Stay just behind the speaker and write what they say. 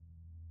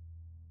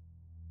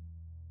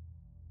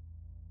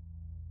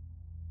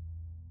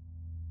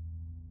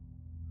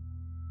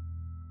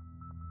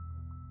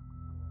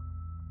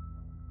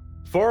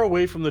Far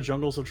away from the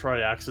jungles of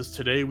Triaxis,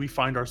 today we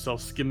find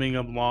ourselves skimming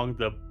along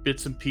the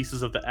bits and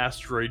pieces of the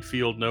asteroid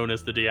field known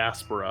as the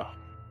Diaspora.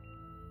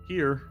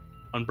 Here,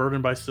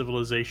 unburdened by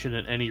civilization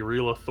and any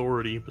real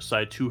authority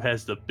besides who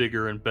has the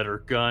bigger and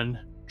better gun,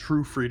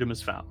 true freedom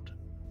is found.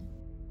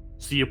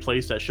 See a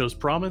place that shows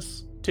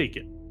promise? Take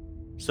it.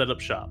 Set up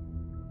shop.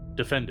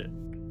 Defend it.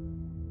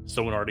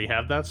 Someone already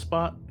have that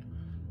spot?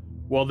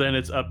 Well, then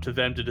it's up to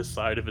them to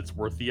decide if it's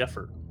worth the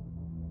effort.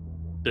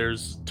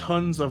 There's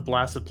tons of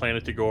blasted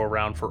planet to go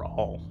around for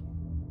all.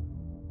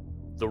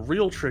 The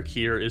real trick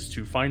here is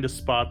to find a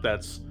spot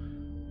that's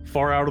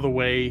far out of the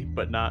way,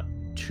 but not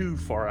too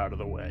far out of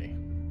the way.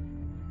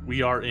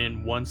 We are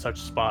in one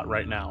such spot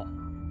right now.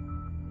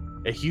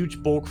 A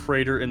huge bulk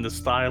freighter in the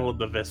style of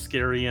the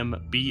Vesperium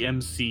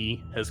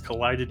BMC has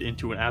collided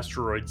into an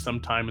asteroid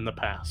sometime in the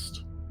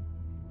past.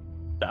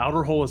 The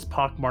outer hull is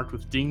pockmarked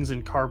with dings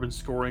and carbon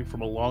scoring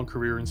from a long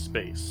career in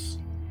space.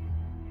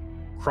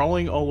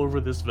 Crawling all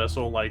over this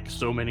vessel like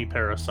so many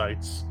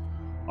parasites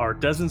are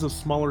dozens of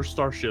smaller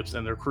starships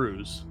and their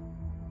crews.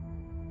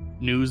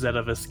 News that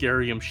a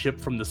Vesperium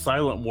ship from the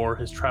Silent War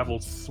has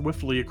traveled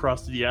swiftly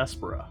across the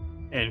Diaspora,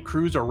 and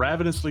crews are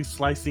ravenously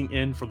slicing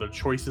in for the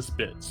choicest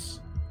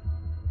bits.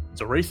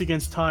 It's a race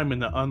against time in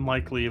the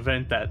unlikely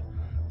event that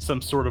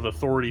some sort of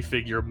authority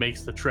figure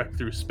makes the trek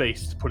through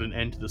space to put an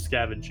end to the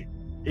scavenging.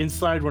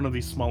 Inside one of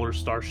these smaller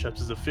starships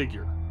is a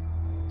figure,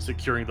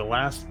 securing the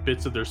last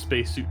bits of their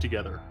spacesuit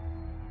together.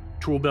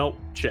 Tool belt,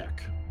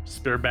 check.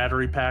 Spare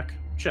battery pack,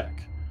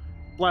 check.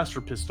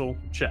 Blaster pistol,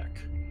 check.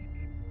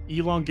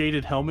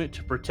 Elongated helmet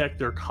to protect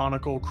their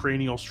conical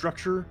cranial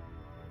structure,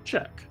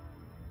 check.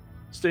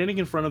 Standing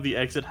in front of the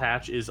exit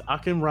hatch is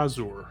Akim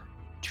Razur,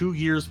 2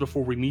 years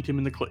before we meet him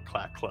in the Click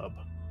Clack Club.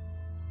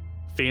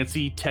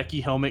 Fancy,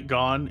 techie helmet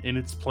gone, in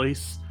its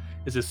place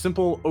is a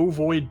simple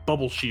ovoid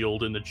bubble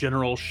shield in the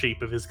general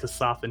shape of his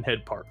Kasathan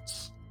head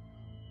parts.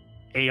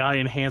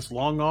 AI-enhanced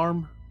long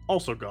arm,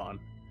 also gone.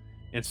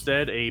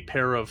 Instead, a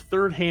pair of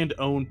third-hand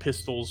owned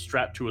pistols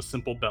strapped to a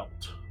simple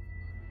belt.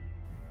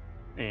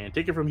 And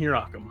take it from here,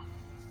 Occam.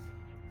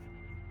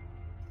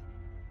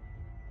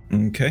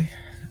 Okay,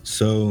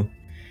 so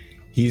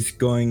he's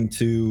going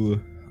to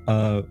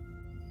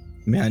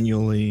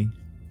manually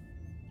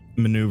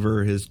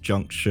maneuver his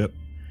junk ship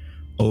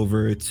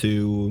over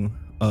to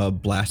a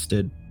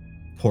blasted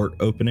port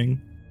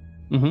opening.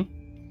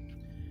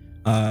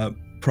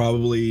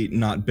 Probably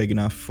not big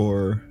enough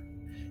for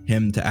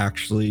him to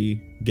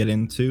actually get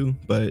into,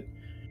 but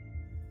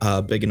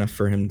big enough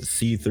for him to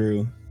see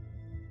through.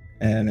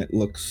 And it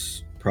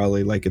looks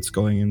probably like it's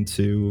going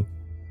into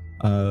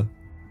a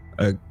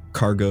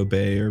cargo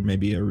bay or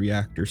maybe a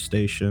reactor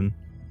station.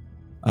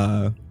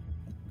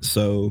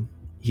 So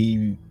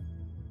he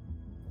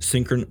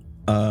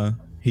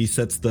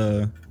sets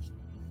the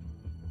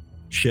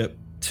ship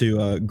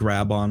to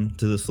grab on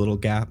to this little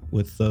gap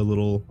with the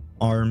little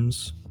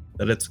arms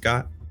that it's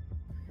got,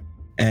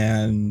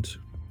 and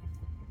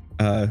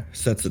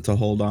sets it to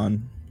hold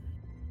on.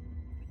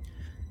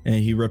 And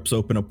he rips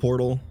open a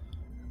portal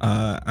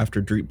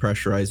after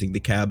depressurizing the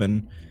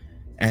cabin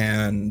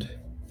and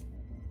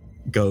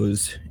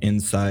goes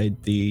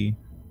inside the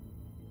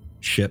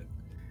ship,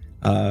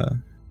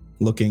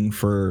 looking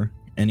for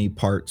any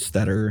parts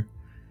that are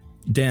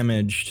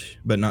damaged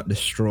but not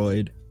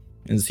destroyed,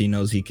 as he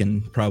knows he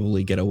can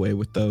probably get away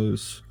with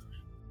those.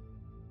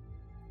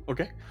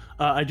 Okay.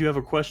 I do have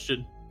a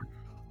question.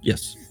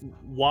 Yes.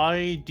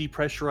 Why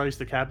depressurize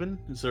the cabin?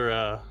 Is there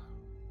a...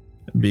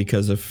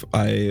 Because if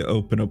I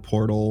open a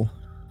portal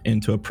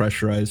into a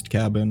pressurized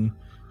cabin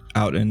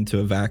out into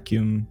a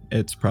vacuum,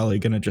 it's probably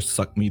going to just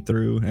suck me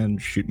through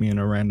and shoot me in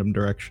a random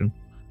direction.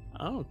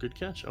 Oh, good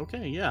catch.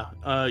 Okay, yeah.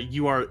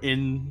 You are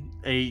in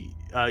a...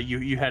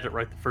 you had it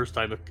right the first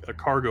time, a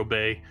cargo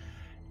bay.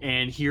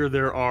 And here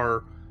there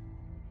are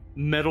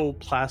metal,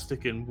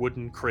 plastic, and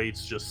wooden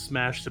crates just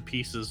smashed to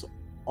pieces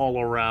all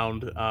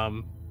around.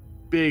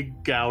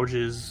 Big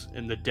gouges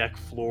in the deck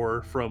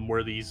floor from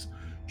where these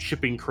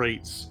shipping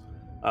crates,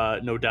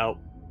 no doubt,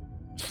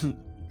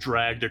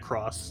 dragged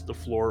across the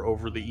floor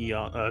over the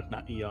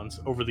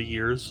over the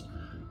years.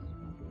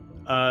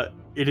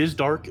 It is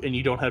dark and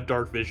you don't have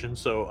dark vision,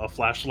 so a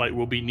flashlight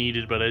will be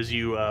needed, but as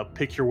you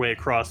pick your way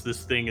across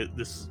this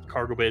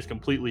cargo bay is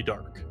completely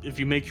dark. If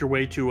you make your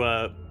way to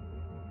a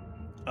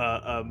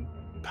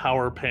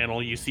power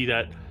panel, you see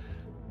that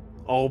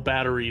all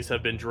batteries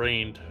have been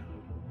drained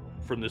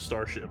from this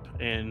starship,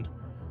 and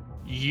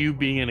you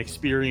being an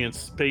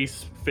experienced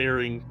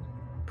spacefaring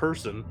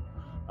person,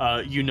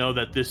 you know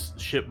that this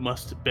ship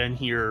must have been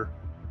here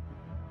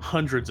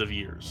hundreds of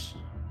years.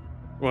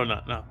 Well,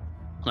 not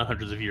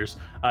hundreds of years,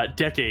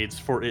 decades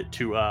for it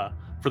to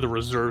for the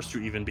reserves to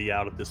even be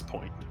out at this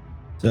point.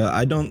 So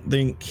I don't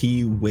think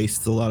he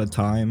wastes a lot of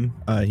time.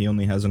 He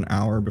only has an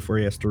hour before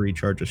he has to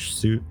recharge his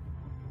suit.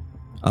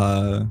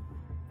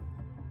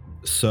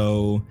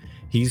 So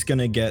he's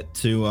gonna get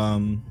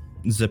to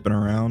zipping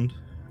around.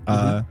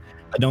 I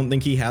don't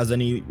think he has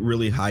any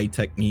really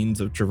high-tech means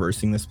of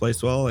traversing this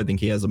place well. I think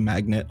he has a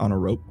magnet on a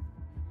rope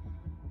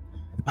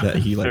that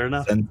he like Fair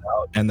enough. sends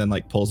out, and then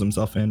like pulls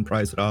himself in,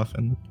 pries it off,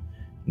 and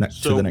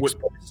to the next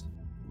place.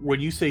 When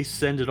you say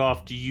send it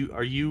off,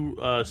 are you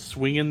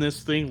swinging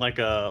this thing like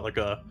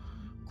a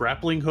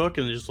grappling hook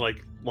and just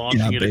like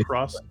launching it basically.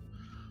 across?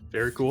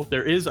 Very cool.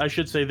 I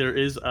should say there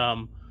is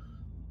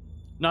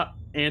not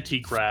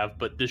anti-grav,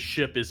 but this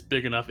ship is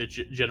big enough, it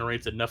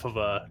generates enough of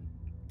a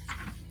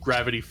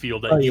gravity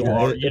field that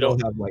it'll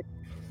have like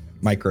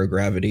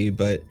microgravity,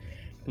 but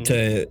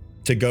to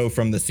go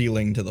from the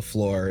ceiling to the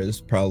floor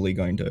is probably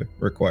going to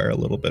require a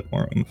little bit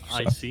more oomph, so.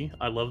 I see.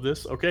 I love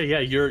this. Okay, yeah,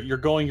 you're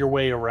going your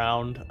way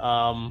around.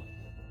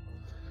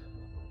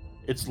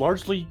 It's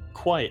largely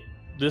quiet.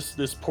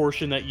 This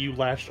portion that you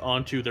latched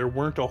onto, there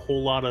weren't a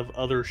whole lot of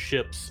other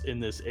ships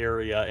in this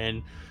area,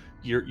 and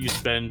you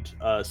spend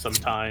some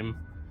time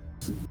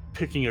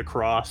picking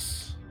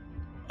across.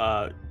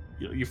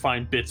 You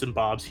find bits and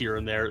bobs here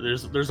and there.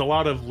 There's a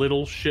lot of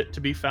little shit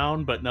to be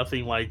found, but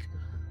nothing like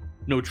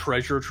no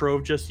treasure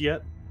trove just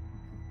yet.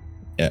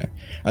 Yeah,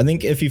 I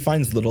think if he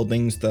finds little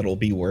things that'll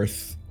be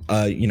worth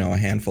a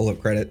handful of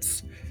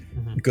credits,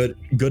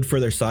 good for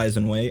their size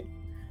and weight,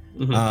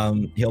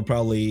 he'll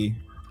probably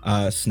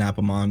snap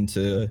them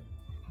onto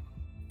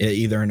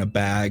either in a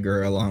bag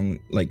or along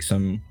like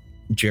some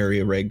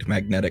jerry-rigged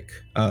magnetic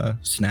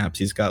snaps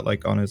he's got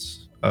like on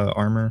his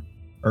armor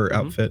or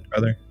outfit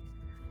rather.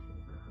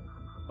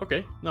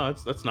 Okay, no,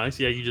 that's nice.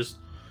 Yeah, you just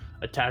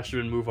attach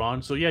it and move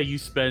on. So yeah, you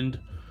spend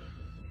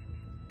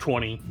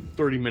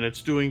 20-30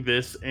 minutes doing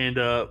this, and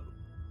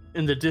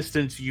in the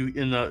distance you've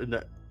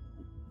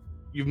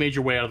made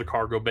your way out of the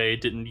cargo bay.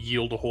 It didn't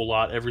yield a whole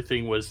lot.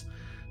 Everything was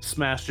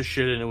smashed to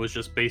shit, and it was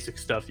just basic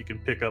stuff you can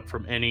pick up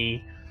from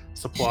any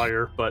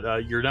supplier.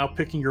 But you're now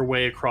picking your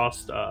way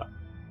across the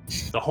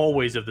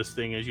hallways of this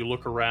thing. As you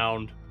look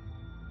around,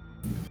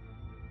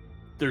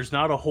 there's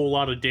not a whole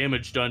lot of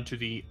damage done to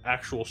the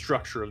actual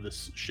structure of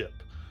this ship.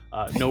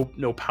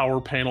 No power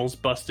panels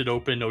busted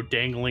open, no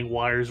dangling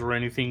wires or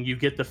anything. You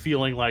get the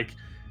feeling like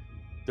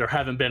there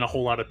haven't been a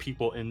whole lot of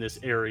people in this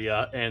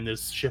area, and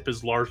this ship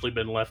has largely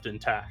been left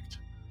intact.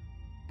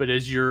 But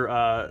as you're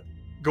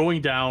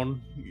going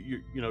down,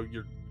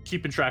 you're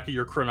keeping track of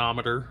your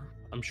chronometer.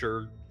 I'm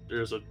sure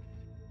there's a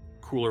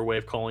cooler way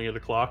of calling it a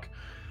clock.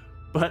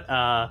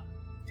 But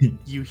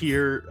you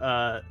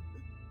hear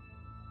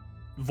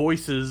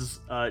voices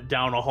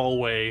down a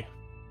hallway,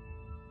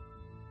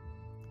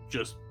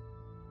 just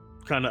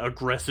kind of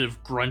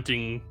aggressive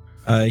grunting.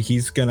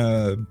 He's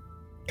gonna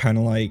kind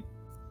of like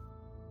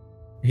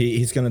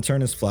he's gonna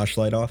turn his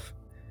flashlight off,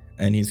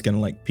 and he's gonna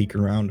like peek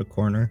around a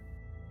corner.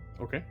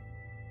 Okay.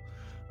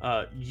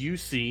 You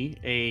see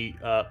a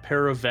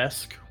pair of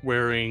Vesk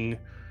wearing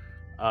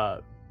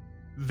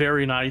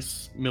very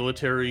nice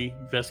military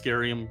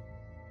Veskarium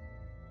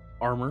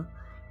armor.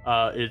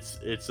 It's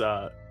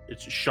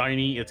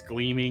shiny, it's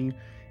gleaming,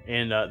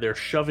 and they're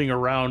shoving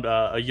around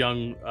a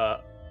young,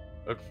 a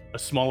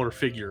smaller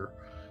figure.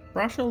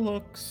 Brasha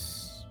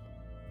looks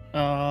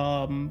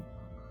a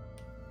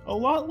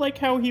lot like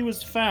how he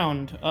was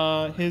found.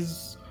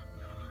 His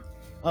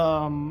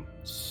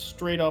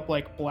straight up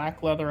like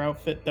black leather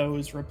outfit, though,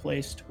 is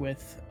replaced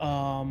with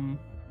some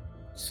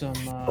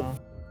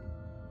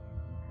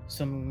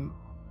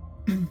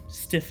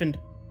stiffened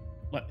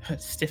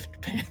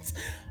pants,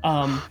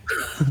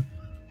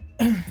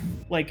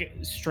 like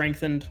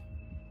strengthened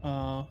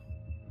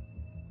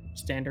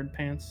standard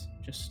pants,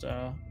 just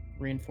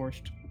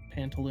reinforced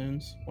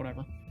pantaloons,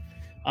 whatever.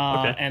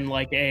 Okay. And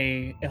like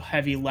a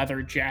heavy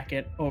leather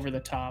jacket over the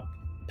top,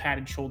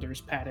 padded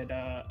shoulders, padded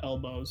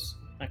elbows,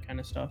 that kind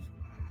of stuff.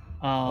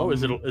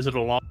 Is it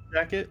a long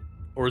jacket,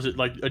 or is it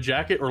like a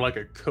jacket or like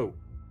a coat?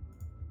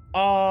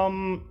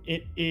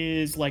 It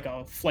is like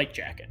a flight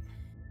jacket.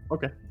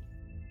 Okay.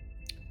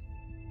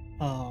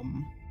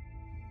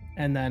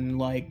 And then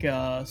like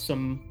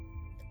some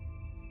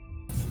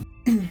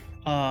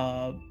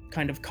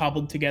kind of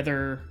cobbled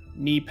together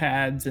knee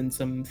pads and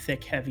some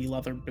thick, heavy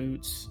leather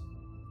boots.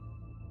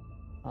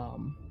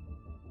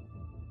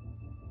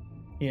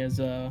 He has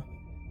a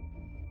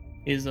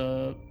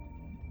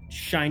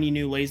shiny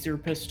new laser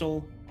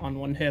pistol on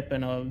one hip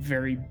and a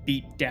very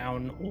beat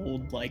down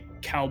old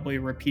like cowboy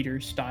repeater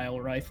style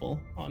rifle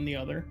on the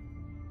other.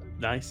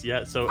 Nice.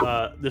 Yeah.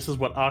 So this is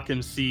what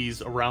Akim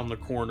sees around the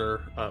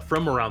corner,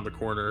 from around the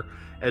corner,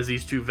 as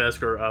these two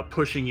Vesk are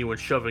pushing you and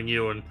shoving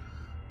you and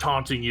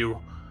taunting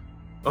you.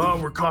 Oh,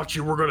 we caught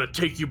you. We're gonna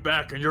take you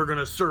back, and you're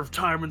gonna serve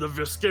time in the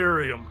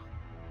Veskarium.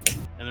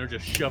 And they're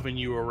just shoving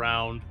you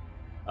around,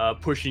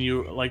 pushing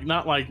you, like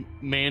not like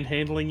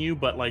manhandling you,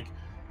 but like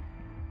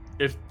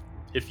if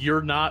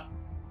you're not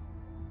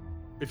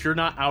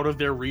out of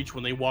their reach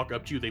when they walk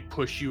up to you, they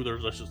push you.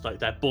 There's just like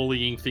that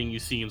bullying thing you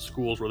see in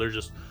schools where they're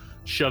just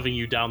shoving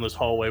you down this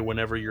hallway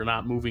whenever you're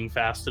not moving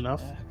fast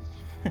enough.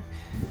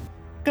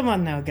 Come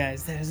on now,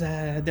 guys.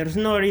 There's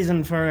no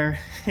reason for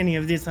any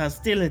of these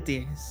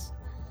hostilities.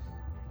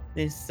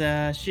 This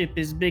ship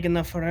is big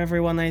enough for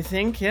everyone, I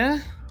think, yeah?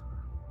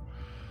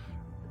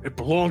 It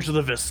belongs to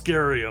the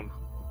Veskarium,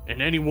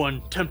 and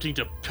anyone attempting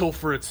to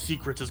pilfer its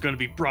secrets is going to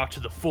be brought to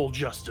the full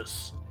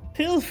justice.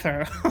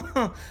 Pilfer?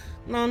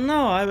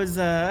 No, I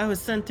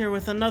was sent here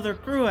with another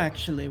crew.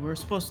 Actually, we're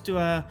supposed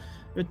to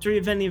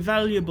retrieve any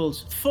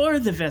valuables for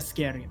the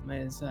Veskarium.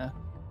 As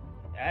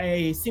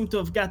I seem to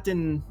have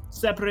gotten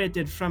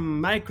separated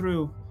from my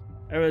crew.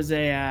 There was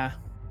a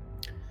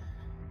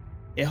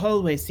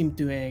hallway seemed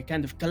to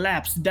kind of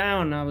collapse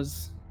down. I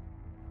was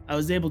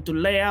able to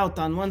lay out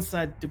on one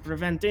side to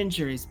prevent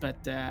injuries,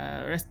 but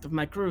the rest of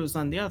my crew is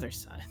on the other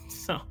side.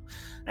 So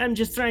I'm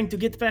just trying to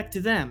get back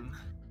to them.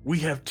 We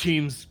have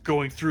teams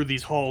going through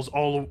these halls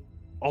all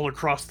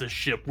across the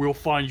ship. We'll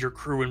find your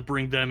crew and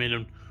bring them in,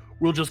 and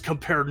we'll just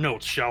compare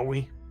notes, shall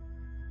we?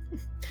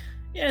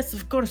 Yes,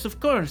 of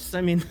course.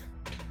 I mean,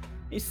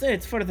 you say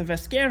it's for the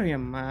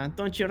Veskarium.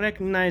 Don't you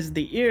recognize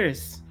the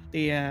ears?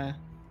 The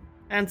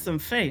handsome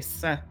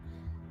face?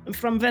 I'm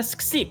from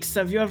Vesk 6.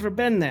 Have you ever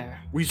been there?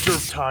 We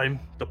serve time.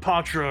 The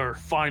Patra are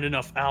fine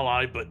enough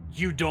ally, but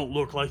you don't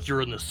look like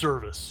you're in the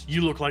service.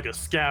 You look like a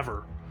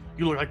scaver.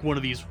 You look like one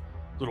of these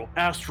little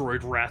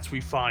asteroid rats we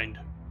find.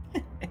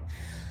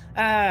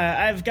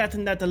 I've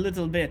gotten that a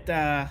little bit.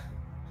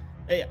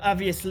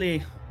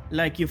 Obviously,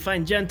 like you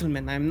fine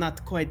gentlemen, I'm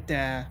not quite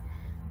the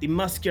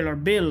muscular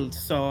build,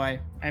 so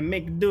I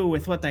make do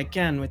with what I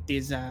can with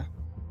these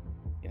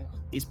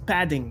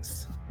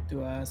paddings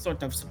to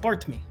sort of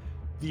support me.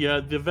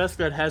 The Vesk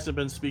that hasn't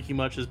been speaking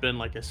much has been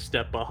like a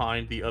step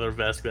behind the other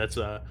Vesk that's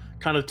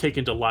kind of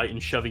taken delight in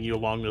shoving you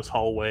along this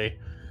hallway.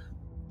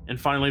 And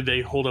finally,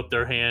 they hold up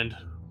their hand,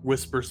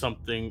 whisper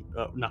something,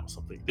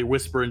 they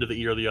whisper into the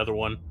ear of the other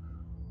one.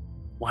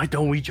 Why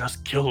don't we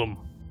just kill him?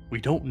 We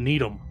don't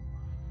need him.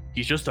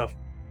 He's just a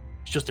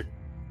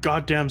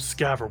goddamn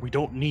scaver. We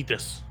don't need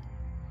this.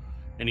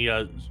 And he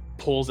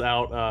pulls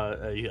out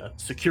a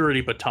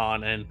security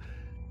baton and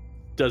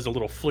does a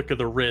little flick of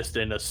the wrist,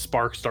 and a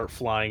spark start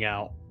flying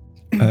out.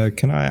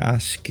 Can I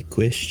ask a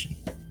question?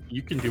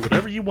 You can do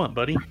whatever you want,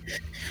 buddy.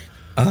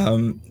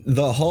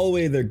 The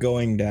hallway they're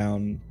going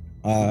down,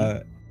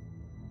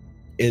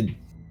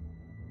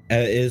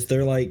 is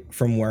there, like,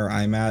 from where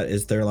I'm at,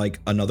 is there like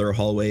another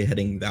hallway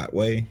heading that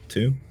way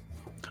too?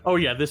 Oh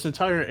yeah, this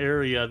entire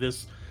area,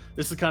 this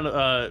is kind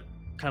of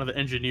the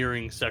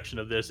engineering section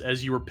of this.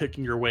 As you were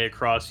picking your way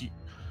across,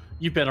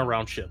 you've been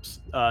around ships.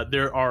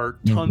 There are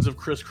tons of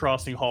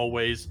crisscrossing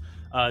hallways.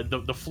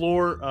 The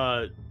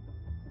floor,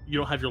 you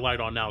don't have your light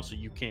on now, so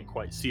you can't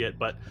quite see it.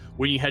 But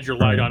when you had your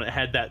light on, it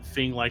had that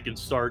thing like in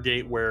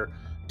Stargate where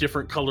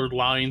different colored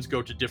lines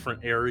go to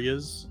different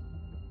areas.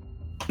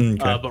 Okay.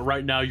 But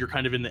right now you're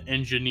kind of in the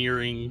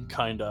engineering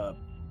kind of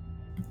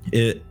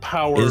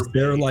power. Is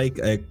there like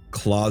a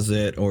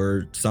closet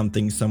or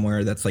something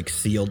somewhere that's like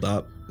sealed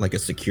up, like a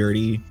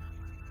security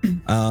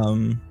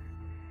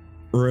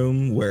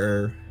room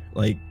where,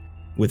 like,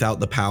 without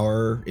the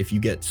power, if you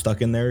get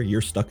stuck in there,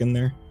 you're stuck in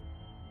there?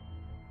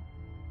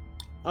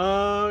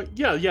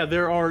 Yeah,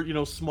 there are,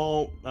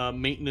 small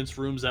maintenance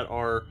rooms that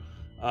are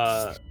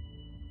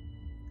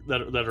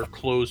that are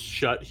closed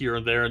shut here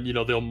and there, and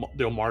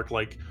they'll mark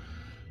like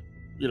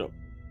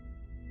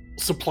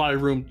supply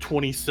room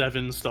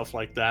 27, stuff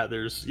like that.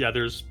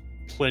 There's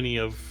plenty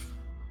of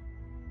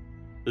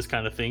this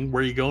kind of thing.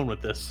 Where are you going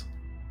with this?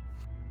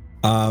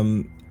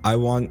 I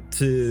want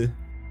to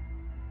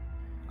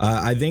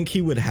I think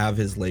he would have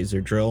his laser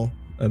drill.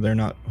 They're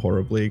not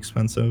horribly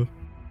expensive.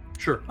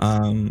 Sure.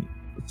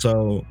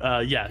 So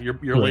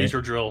your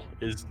laser drill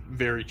is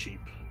very cheap.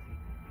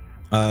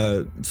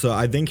 So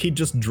I think he'd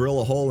just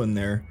drill a hole in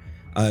there.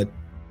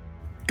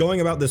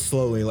 Going about this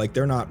slowly, like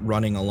they're not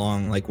running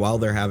along, like while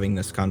they're having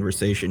this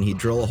conversation, he'd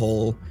drill a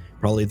hole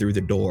probably through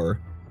the door,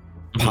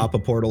 pop a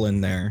portal in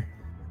there,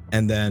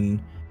 and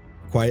then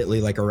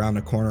quietly, like around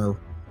a corner,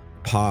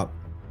 pop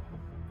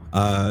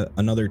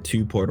another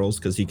 2 portals,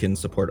 because he can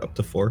support up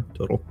to 4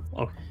 total.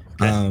 Oh,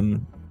 okay.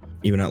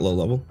 Even at low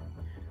level.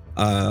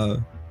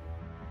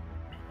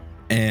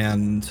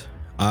 And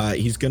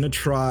he's gonna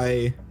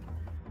try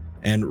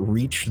and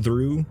reach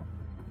through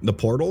the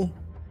portal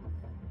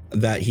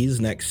that he's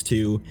next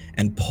to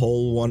and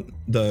pull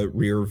the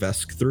rear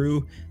Vesk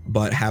through,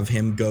 but have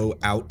him go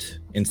out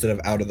instead of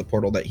out of the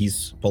portal that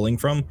he's pulling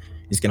from.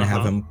 He's gonna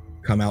have him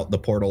come out the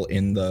portal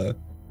in the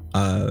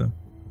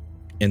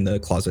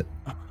closet.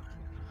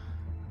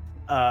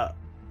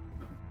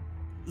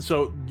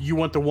 So you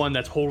want the one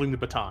that's holding the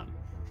baton?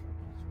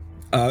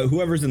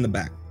 Whoever's in the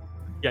back.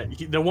 Yeah,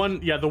 the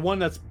one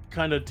that's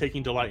kind of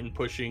taking delight in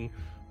pushing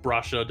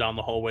Brasha down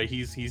the hallway.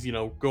 He's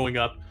going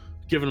up,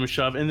 giving him a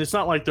shove, and it's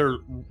not like they're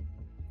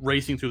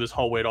racing through this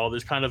hallway at all.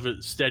 There's kind of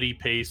a steady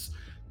pace.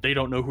 They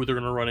don't know who they're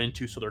going to run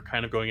into, so they're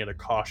kind of going at a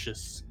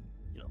cautious,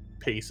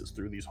 paces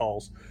through these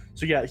halls.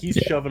 So he's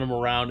shoving him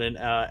around, and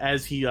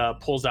as he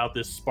pulls out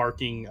this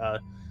sparking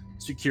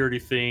security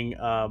thing,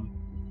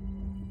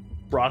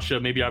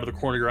 Brasha, maybe out of the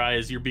corner of your eye,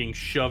 as you're being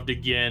shoved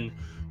again,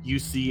 you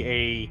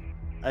see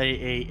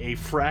a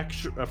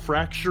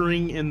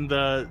fracturing in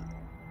the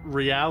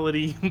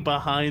reality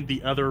behind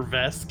the other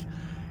Vesk,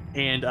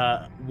 and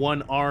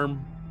one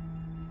arm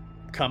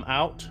come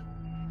out,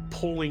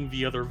 pulling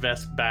the other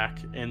Vesk back,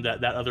 and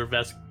that other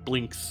Vesk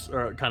blinks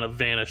or kind of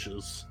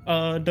vanishes.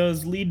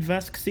 Does lead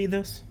Vesk see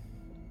this?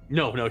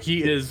 No,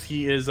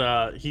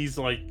 he's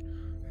like,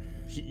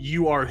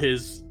 you are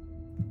his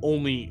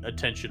only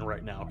attention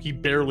right now. He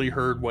barely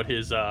heard what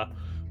his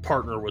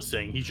partner was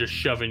saying. He's just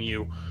shoving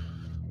you,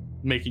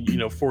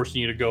 making,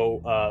 forcing you to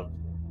go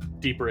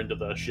deeper into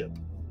the ship.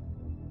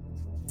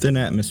 Thin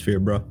atmosphere,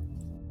 bro.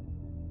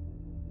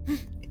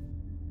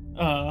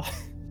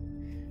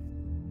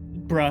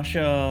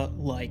 Brasha,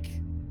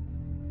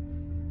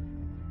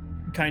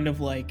 kind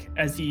of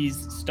as he's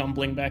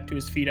stumbling back to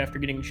his feet after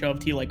getting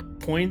shoved, he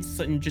points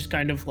and just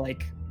kind of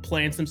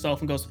plants himself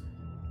and goes,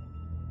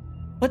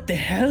 "What the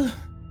hell?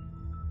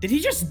 Did he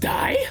just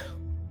die?"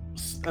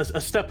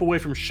 A step away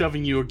from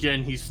shoving you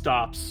again, he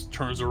stops,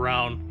 turns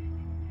around.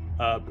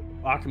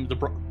 Akim, the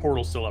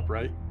portal's still up,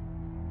 right?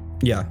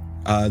 Yeah.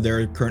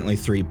 There are currently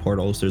 3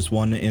 portals. There's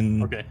one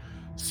in. Okay.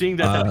 Seeing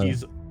that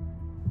he's.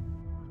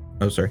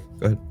 Oh, sorry.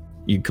 Go ahead.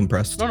 You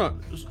compressed. No.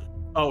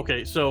 Oh,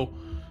 okay. So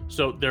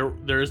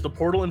there is the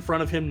portal in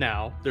front of him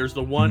now. There's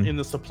the one in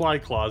the supply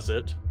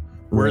closet.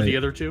 Where are the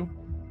other 2?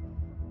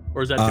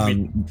 Or is that to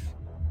be?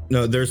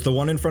 No, there's the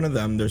one in front of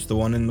them. There's the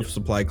one in the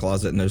supply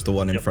closet, and there's the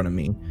one in front of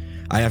me.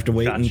 I have to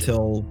wait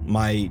until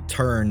my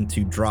turn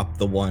to drop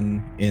the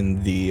one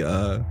in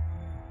the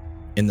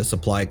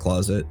supply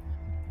closet.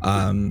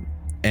 And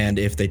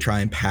if they try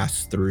and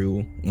pass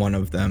through one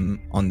of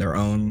them on their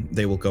own,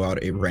 they will go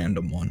out a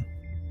random one.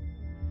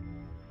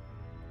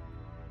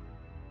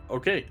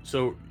 Okay,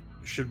 so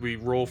should we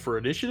roll for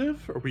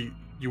initiative? Or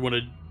you want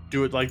to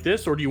do it like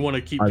this, or do you want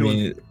to keep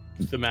doing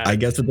thematic? I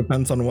guess it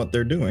depends on what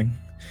they're doing.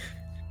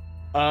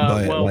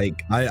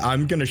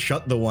 I'm gonna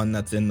shut the one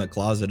that's in the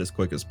closet as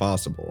quick as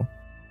possible.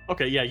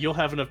 Okay, yeah, you'll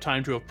have enough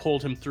time to have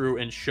pulled him through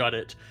and shut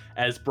it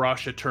as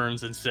Brasha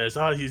turns and says,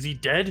 is he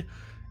dead?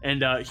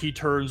 And he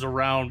turns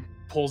around,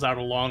 pulls out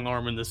a long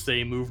arm in the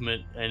same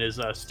movement, and is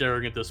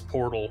staring at this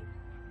portal.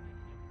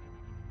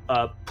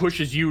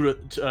 Pushes you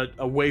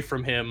away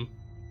from him,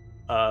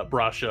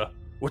 Brasha.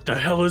 What the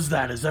hell is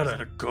that? Is that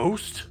a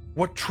ghost?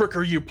 What trick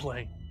are you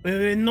playing?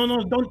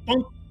 No,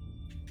 don't.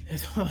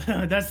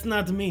 That's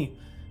not me.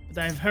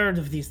 But I've heard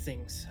of these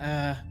things.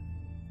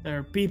 There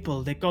are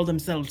people, they call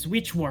themselves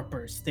witch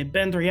warpers. They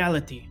bend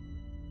reality.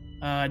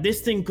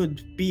 This thing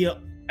could be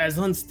as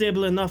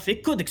unstable enough,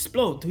 it could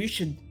explode. You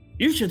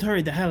should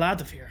hurry the hell out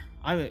of here.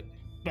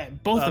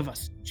 Both of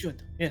us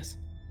should, yes.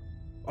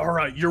 All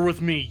right, you're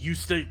with me. You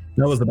stay.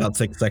 That was about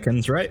 6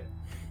 seconds, right?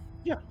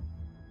 Yeah.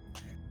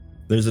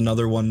 There's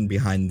another one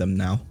behind them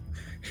now.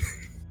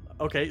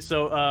 Okay,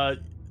 so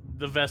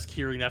the Vesk,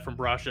 hearing that from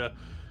Brasha,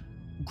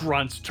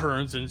 grunts,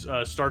 turns, and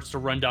starts to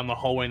run down the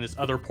hallway, and this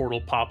other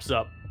portal pops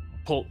up,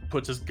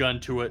 puts his gun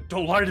to it.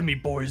 Don't lie to me,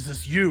 boy. Is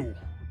this you?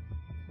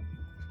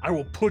 I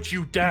will put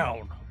you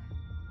down.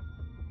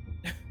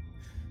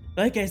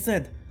 Like I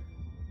said,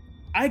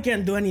 I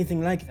can't do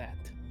anything like that.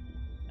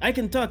 I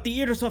can talk the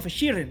ears off a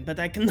Shirin, but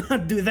I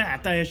cannot do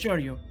that, I assure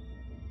you.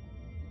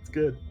 It's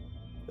good.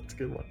 That's a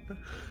good one.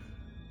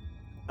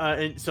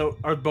 And so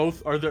are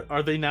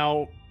they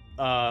now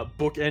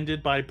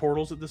bookended by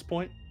portals at this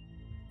point?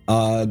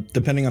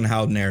 Depending on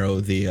how narrow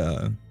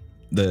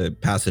the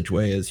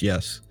passageway is,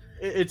 yes.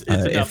 It's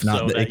enough. If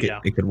not, so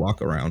it could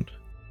walk around.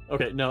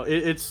 Okay, no,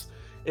 it's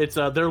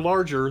they're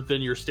larger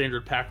than your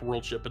standard pack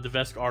world ship, but the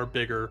Vesk are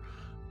bigger.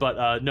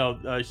 But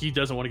he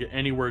doesn't want to get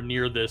anywhere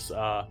near this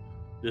how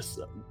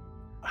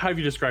have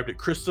you described it?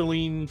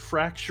 Crystalline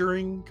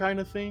fracturing kind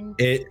of thing?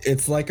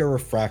 It's like a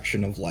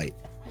refraction of light.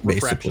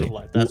 Refraction basically. of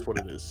light. That's what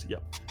it is.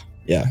 Yep.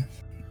 Yeah.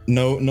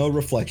 No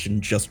reflection,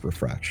 just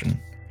refraction.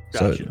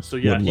 Gotcha. So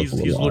yeah, he's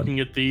looking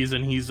at these,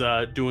 and he's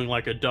doing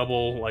like a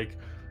double,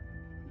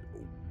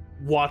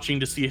 watching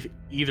to see if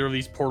either of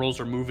these portals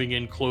are moving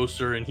in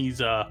closer, and he's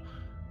this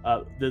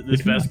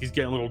Vesk, he's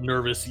getting a little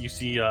nervous. You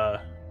see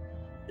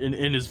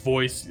in his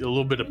voice a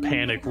little bit of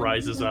panic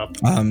rises up.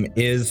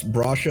 Is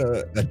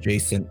Brasha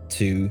adjacent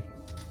to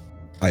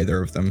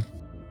either of them?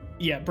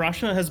 Yeah,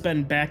 Brasha has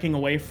been backing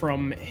away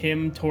from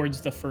him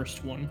towards the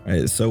first one. All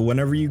right, so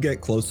whenever you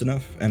get close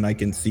enough and I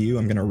can see you,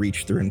 I'm gonna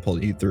reach through and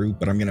pull you through,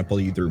 but I'm gonna pull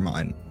you through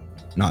mine,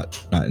 not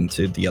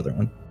into the other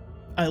one.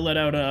 I let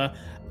out a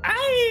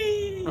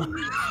 "Aye!"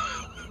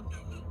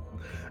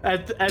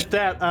 At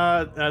that,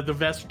 the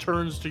Vesk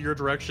turns to your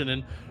direction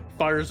and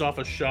fires off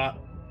a shot.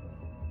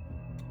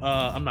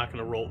 I'm not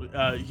gonna roll.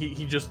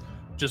 He just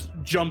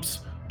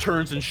jumps,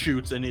 turns, and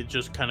shoots, and it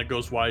just kind of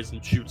goes wise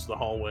and shoots the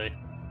hallway.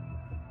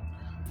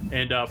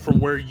 And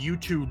from where you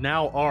two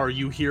now are,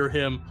 you hear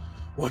him.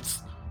 What's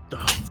the?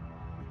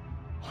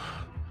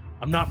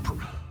 I'm not.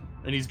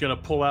 And he's gonna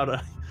pull out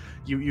a.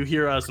 You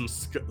hear some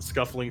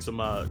scuffling,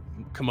 some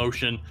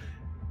commotion.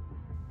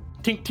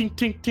 Tink, tink,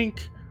 tink,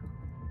 tink.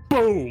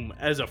 Boom!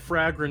 As a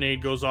frag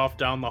grenade goes off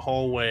down the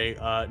hallway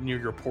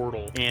near your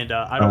portal. And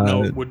I don't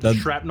know, would the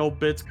shrapnel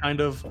bits kind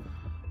of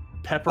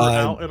pepper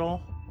out at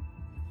all?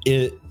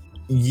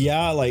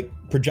 Yeah, like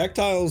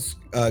projectiles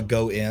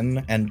go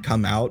in and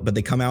come out, but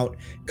they come out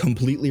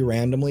completely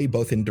randomly,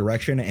 both in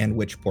direction and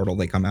which portal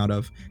they come out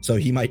of. So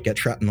he might get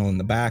shrapnel in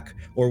the back,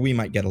 or we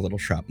might get a little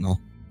shrapnel.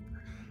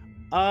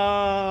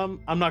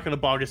 I'm not gonna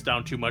bog us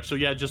down too much. So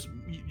yeah, just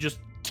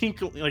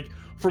tinkle, like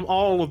from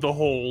all of the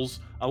holes,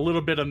 a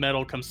little bit of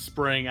metal comes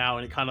spraying out,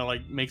 and it kind of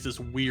like makes this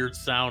weird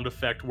sound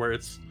effect where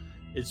it's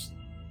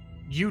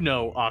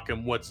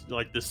Occam, what's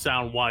like the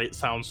sound, why it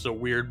sounds so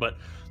weird, but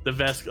the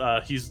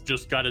Vesk, he's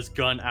just got his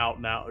gun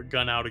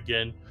out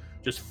again,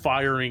 just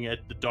firing at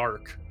the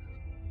dark.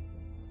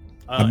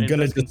 I'm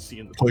gonna just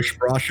push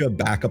Brasha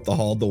back up the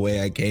hall the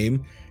way I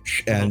came,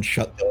 and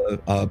shut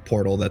the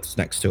portal that's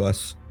next to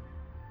us.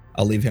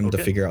 I'll leave him to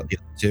figure out the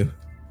other two.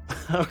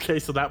 Okay,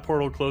 so that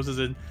portal closes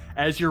in.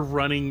 As you're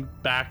running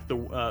back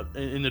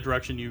in the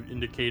direction you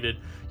indicated,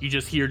 you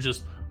just hear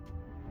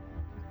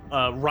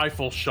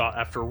rifle shot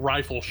after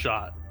rifle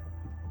shot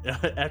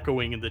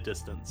echoing in the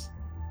distance.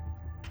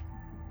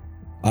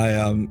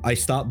 I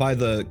stop by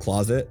the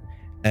closet,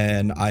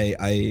 and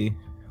I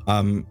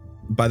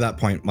by that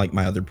point, like,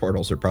 my other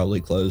portals are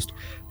probably closed,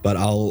 but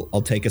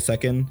I'll take a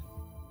second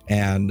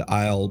and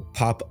I'll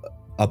pop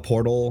a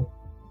portal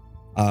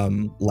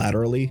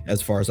laterally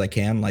as far as I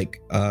can,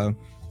 like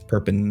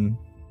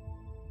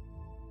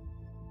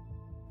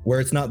where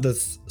it's not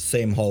this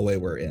same hallway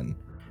we're in,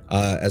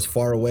 as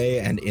far away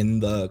and in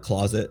the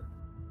closet.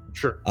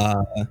 Sure.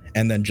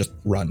 And then just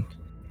run.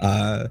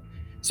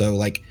 So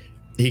like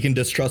he can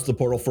distrust the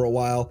portal for a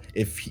while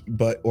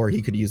or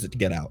he could use it to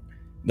get out.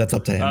 That's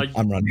up to him.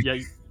 I'm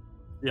running.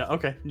 Yeah.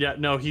 Okay. Yeah.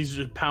 No, he's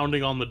just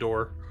pounding on the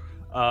door.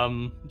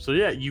 So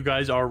yeah, you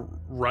guys are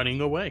running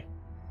away.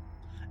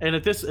 And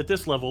at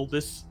this level,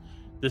 this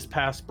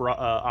past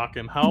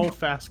Occam, how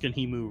fast can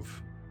he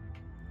move?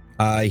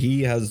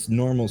 He has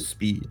normal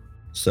speed,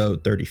 so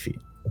 30 feet.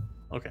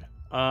 Okay.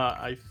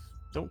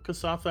 Don't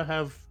Kasatha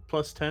have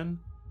plus 10?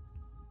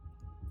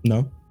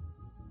 No.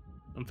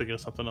 I'm thinking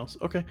of something else.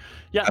 Okay.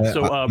 Yeah.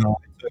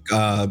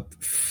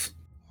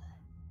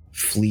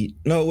 Fleet.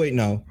 No, wait,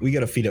 no. We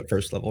got a feet at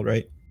first level,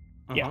 right?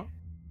 Yeah.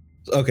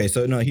 Okay,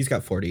 so no, he's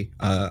got 40.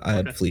 I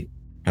had fleet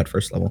at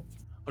first level.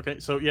 Okay,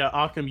 so yeah,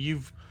 Occam,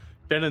 you've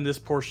been in this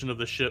portion of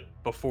the ship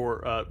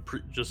before,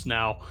 just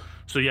now.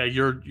 So yeah,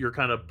 you're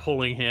kind of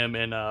pulling him,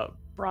 and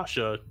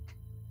Brasha,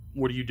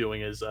 what are you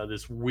doing? Is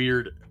this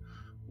weird,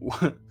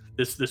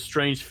 this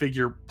strange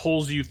figure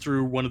pulls you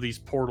through one of these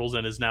portals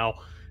and is now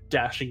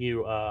dashing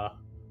you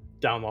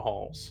down the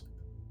halls.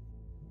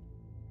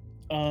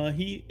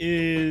 He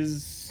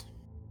is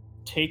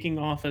taking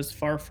off as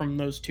far from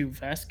those two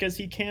Vesk as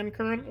he can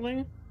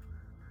currently.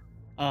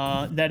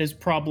 That is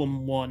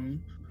problem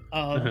one.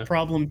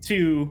 Problem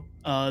two,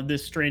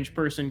 this strange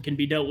person can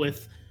be dealt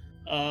with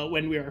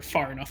when we are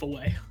far enough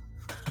away.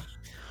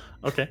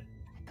 Okay.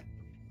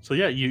 So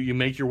yeah, you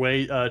make your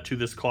way to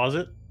this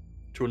closet,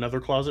 to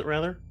another closet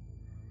rather?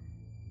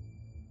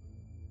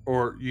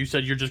 Or you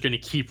said you're just going to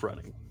keep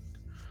running?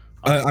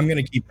 I'm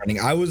going to keep running.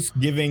 I was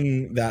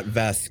giving that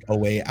Vesk a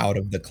way out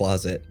of the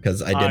closet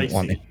because I didn't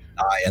want to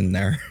die in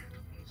there.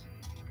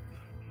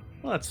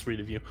 Well, that's sweet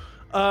of you.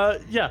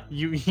 Yeah,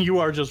 you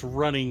are just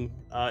running,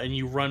 and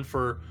you run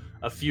for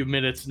a few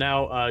minutes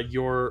now.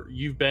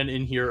 You've been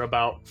in here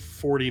about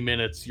 40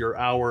 minutes. Your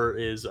hour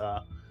is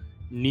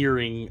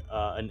nearing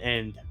an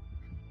end.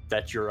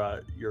 That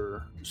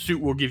your suit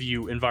will give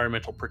you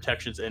environmental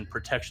protections and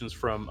protections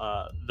from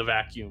the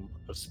vacuum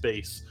of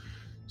space.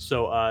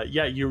 So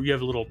yeah, you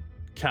have a little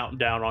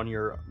countdown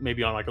on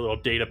maybe on like a little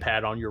data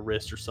pad on your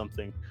wrist or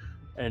something.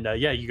 And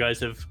yeah, you guys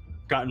have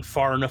gotten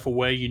far enough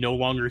away. You no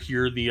longer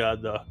hear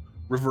the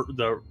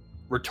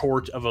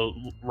retort of a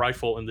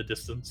rifle in the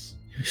distance.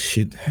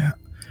 Shit,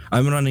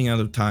 I'm running out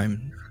of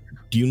time.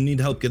 Do you need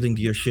help getting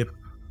to your ship?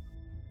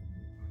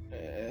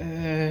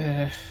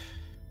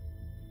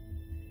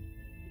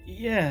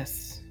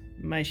 Yes,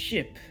 my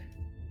ship.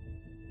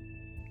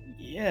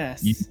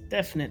 Yes,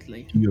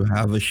 definitely. Do you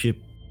have a ship?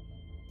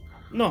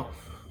 No,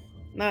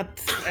 not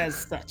as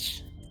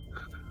such.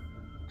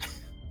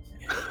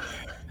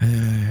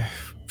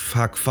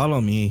 Fuck,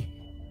 follow me.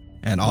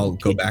 And I'll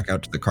go back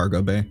out to the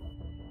cargo bay.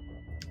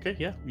 Okay,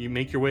 yeah, you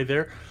make your way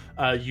there.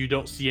 You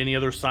don't see any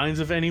other signs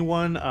of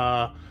anyone.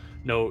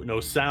 No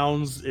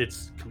sounds.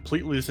 It's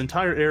completely, this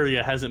entire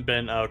area hasn't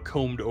been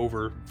combed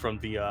over from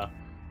the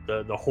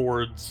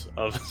hordes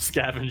of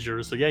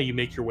scavengers. So yeah, you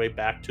make your way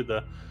back to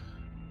the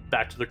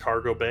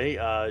cargo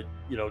bay.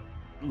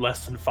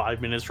 Less than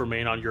 5 minutes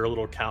remain on your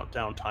little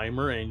countdown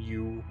timer, and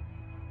you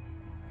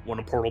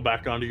want to portal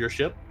back onto your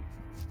ship.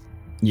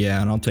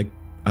 Yeah, and I'll take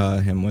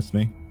him with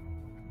me.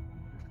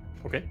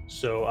 Okay,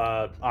 so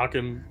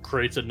Occam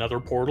creates another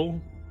portal,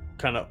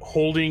 kind of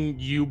holding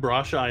you,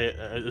 Brasha, I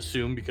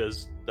assume,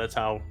 because that's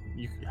how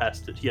he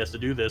has to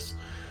do this.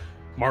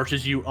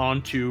 Marches you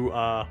onto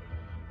a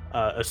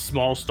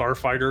small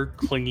starfighter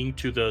clinging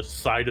to the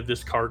side of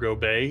this cargo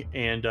bay,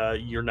 and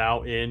you're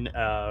now in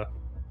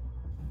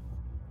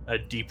a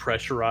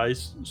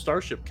depressurized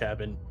starship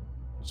cabin.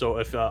 So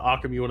if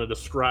Occam, you want to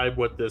describe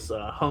what this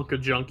hunk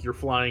of junk you're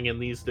flying in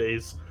these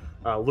days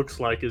looks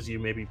like as you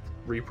maybe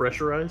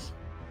repressurize.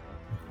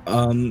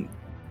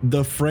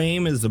 The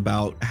frame is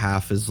about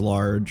half as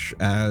large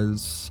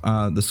as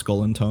the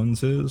Skull and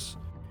Tones is,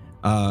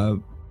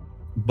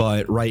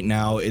 but right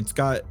now it's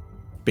got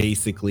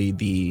basically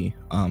the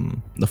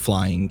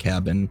flying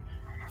cabin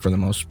for the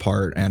most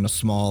part, and a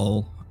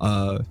small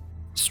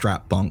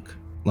strap bunk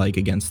like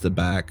against the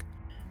back.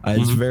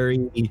 It's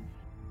very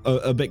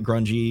a bit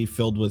grungy,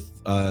 filled with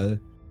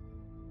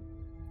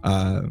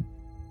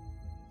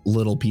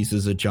little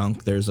pieces of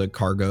junk. There's a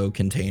cargo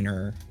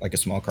container, like a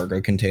small cargo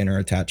container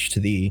attached to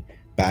the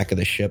back of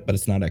the ship, but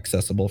it's not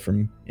accessible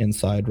from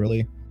inside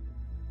really.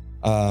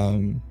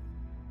 And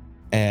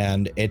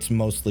it's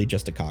mostly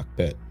just a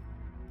cockpit.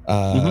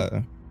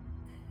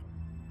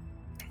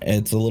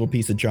 It's a little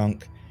piece of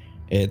junk.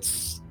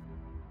 It's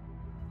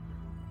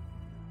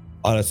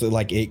honestly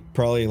like it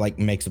probably like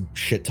makes a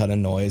shit ton of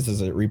noise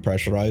as it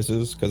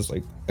repressurizes because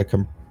like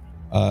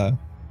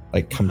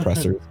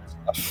compressors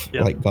stuff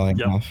like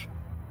going off.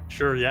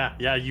 Sure,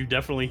 yeah. You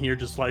definitely hear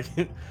just like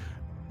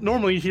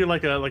normally you hear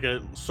like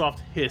a soft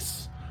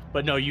hiss,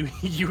 but no, you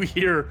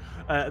hear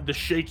the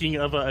shaking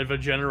of a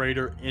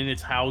generator in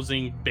its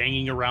housing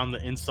banging around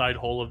the inside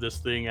hull of this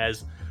thing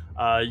as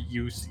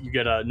you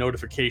get a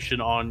notification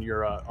on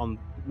your on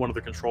one of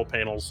the control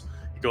panels.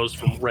 It goes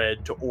from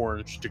red to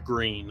orange to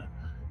green,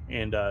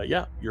 and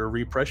you're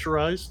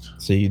repressurized.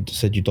 So you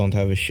said you don't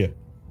have a ship?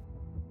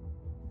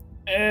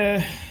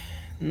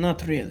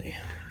 Not really.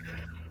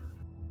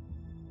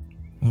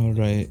 All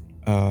right.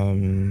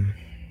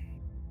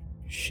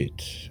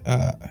 Shit.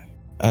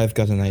 I've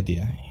got an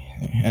idea,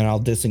 and I'll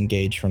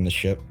disengage from the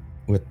ship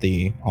with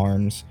the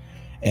arms.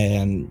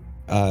 And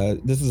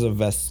this is a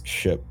Vesk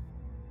ship,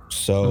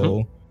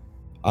 so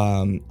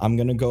I'm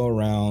gonna go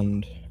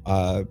around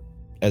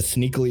as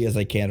sneakily as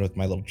I can with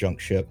my little junk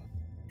ship.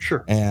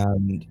 Sure.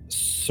 And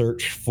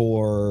search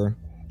for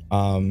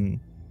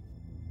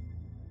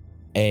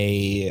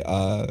a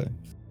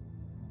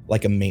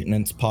like a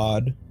maintenance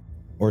pod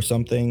or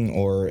something,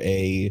 or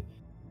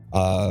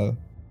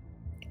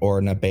or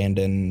an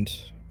abandoned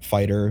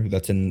fighter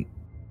that's in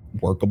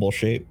workable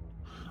shape.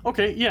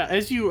 Okay, yeah.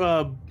 As you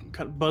kind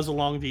of buzz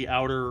along the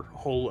outer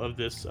hull of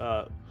this,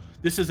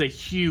 this is a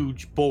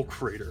huge bulk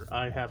freighter.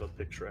 I have a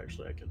picture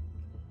actually I can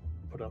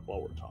put up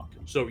while we're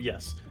talking. So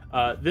yes,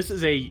 this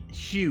is a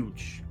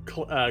huge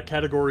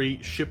category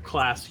ship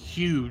class,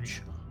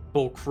 huge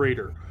bulk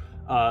freighter.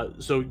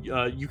 So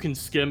you can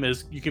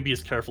be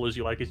as careful as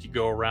you like as you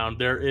go around.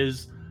 There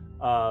is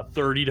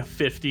 30 to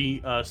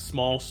 50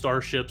 small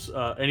starships,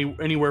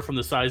 anywhere from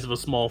the size of a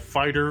small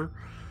fighter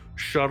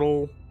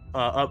shuttle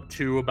up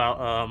to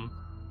about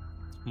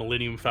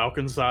Millennium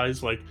Falcon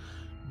size. Like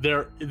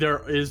there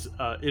is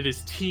it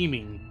is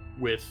teeming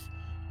with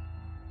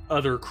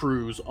other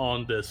crews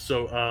on this.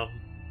 So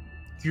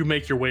you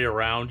make your way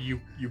around. You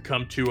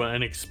come to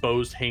an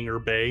exposed hangar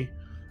bay.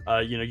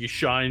 You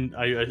shine.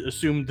 I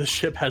assume the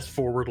ship has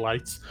forward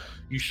lights.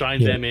 You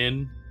shine them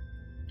in.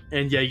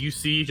 And yeah, you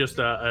see just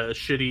a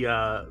shitty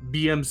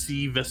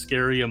BMC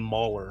Veskarium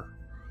Mauler,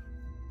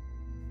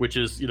 which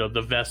is, the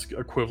Vesk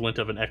equivalent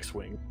of an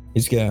X-Wing.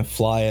 He's gonna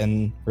fly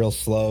in real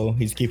slow.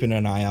 He's keeping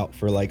an eye out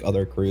for like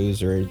other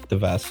crews or the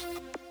Vesk.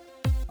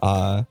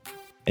 And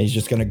he's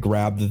just gonna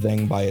grab the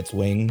thing by its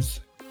wings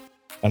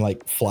and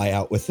like fly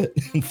out with it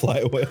and fly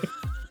away.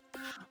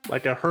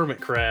 Like a hermit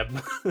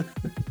crab.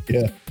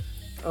 Yeah.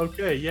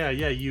 Okay, yeah.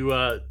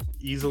 You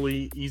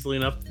easily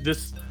enough.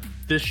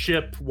 This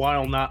ship,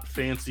 while not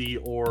fancy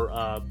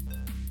or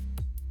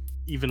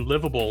even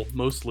livable,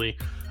 mostly,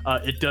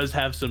 it does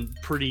have some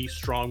pretty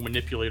strong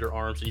manipulator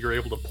arms, and you're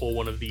able to pull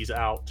one of these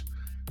out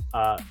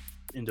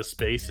into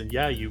space. And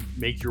yeah, you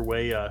make your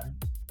way.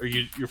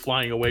 You're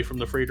flying away from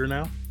the freighter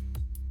now?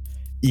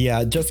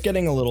 Yeah, just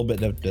getting a little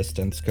bit of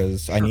distance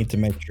because I need to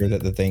make sure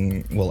that the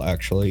thing will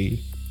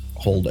actually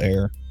hold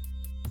air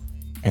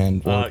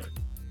and work.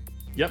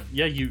 Yep.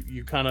 Yeah.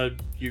 You kind of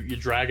you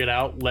drag it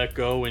out, let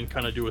go, and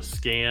kind of do a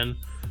scan.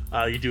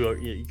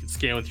 You can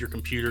scan with your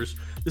computers.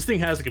 This thing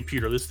has a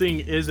computer. This thing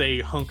is a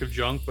hunk of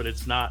junk, but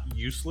it's not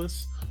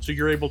useless. So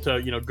you're able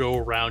to go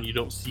around. You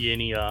don't see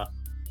any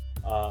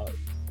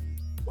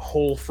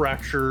hole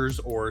fractures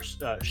or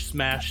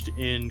smashed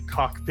in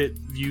cockpit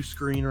view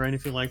screen or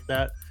anything like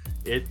that.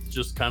 It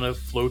just kind of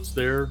floats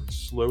there,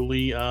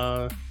 slowly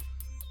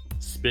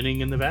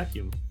spinning in the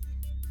vacuum.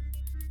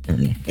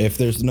 If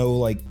there's no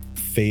like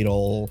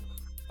fatal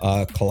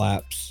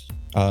collapse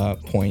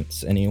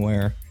points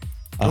anywhere,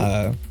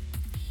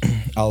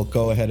 I'll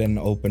go ahead and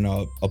open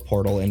up a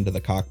portal into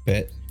the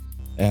cockpit,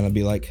 and I'll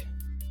be like,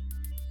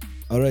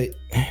 all right,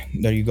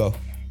 there you go,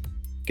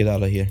 get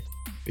out of here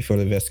before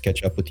the Vesk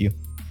catch up with you.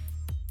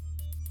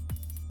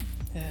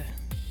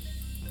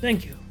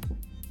 Thank you.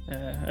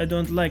 I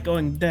don't like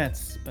owing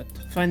debts, but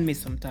find me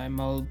sometime.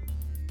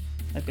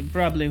 I could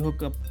probably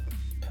hook up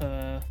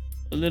a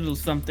little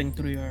something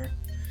through your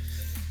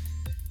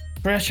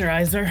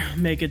pressurizer,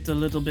 make it a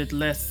little bit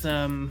less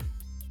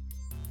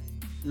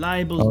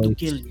liable to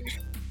kill you.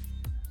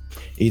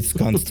 It's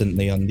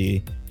constantly on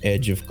the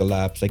edge of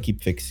collapse. I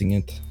keep fixing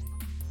it.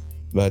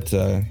 But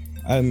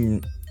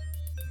and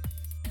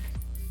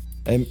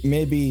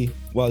maybe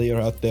while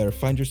you're out there,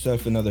 find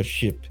yourself another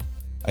ship.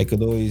 I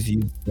could always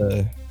use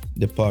the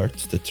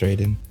parts to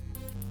trade in.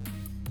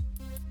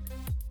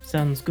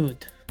 Sounds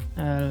good.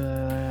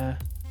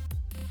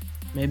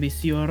 Maybe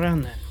see you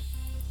around then.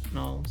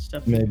 No,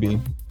 step. Maybe.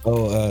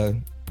 Oh,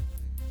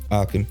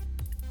 Akim.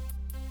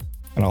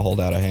 And I'll hold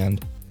out a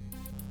hand.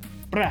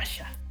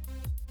 Brasha.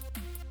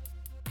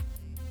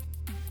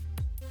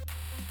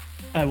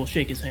 I will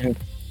shake his hand.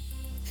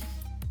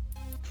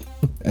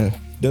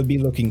 They'll be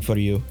looking for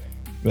you,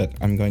 but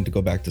I'm going to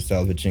go back to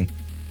salvaging.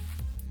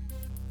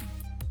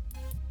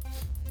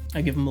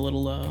 I give him a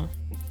little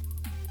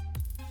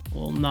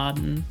nod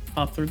and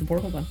hop through the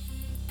portal then.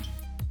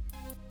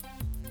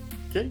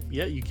 Okay,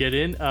 yeah, you get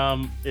in.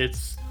 It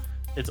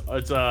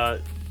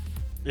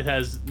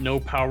has no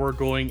power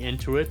going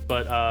into it,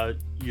 but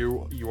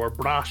you are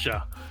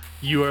Brasha.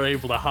 You are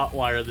able to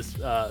hotwire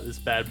this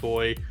bad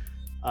boy,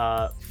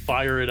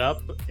 fire it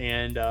up,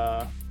 and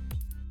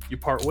you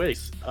part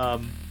ways.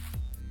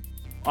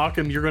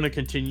 Occam, you're going to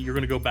continue. You're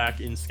going to go back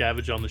and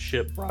scavenge on the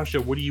ship.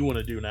 Brasha, what do you want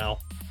to do now?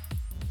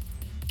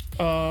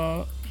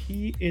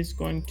 He is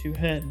going to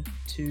head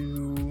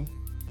to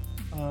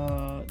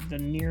the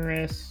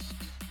nearest,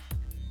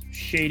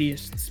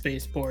 shadiest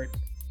spaceport,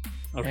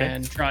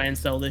 and try and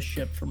sell this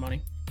ship for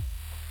money.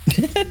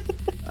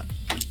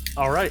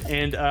 All right,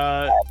 and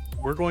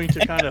we're going to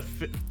kind of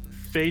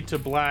fade to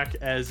black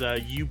as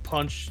you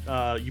punch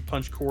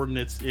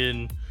coordinates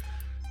in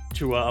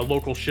to a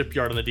local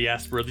shipyard in the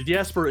Diaspora. The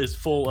Diaspora is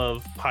full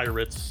of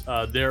pirates.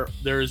 There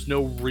is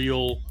no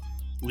real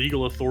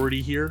legal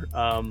authority here.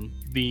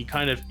 The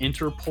kind of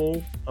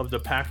Interpol of the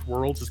Pact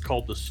Worlds is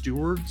called the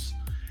Stewards,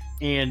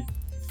 and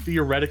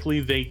theoretically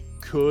they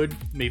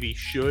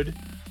should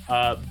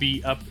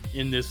be up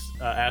in this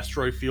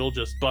asteroid field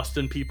just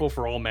busting people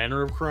for all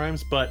manner of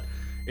crimes, but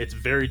it's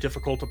very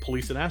difficult to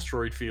police an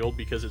asteroid field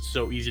because it's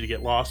so easy to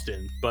get lost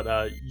in.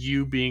 But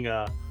you being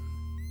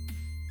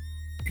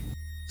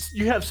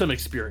you have some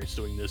experience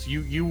doing this.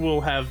 You will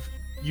have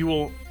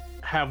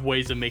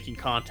ways of making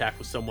contact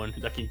with someone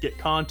that can get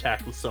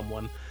contact with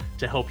someone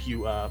to help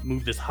you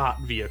move this hot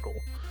vehicle.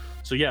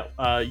 So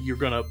yeah, you're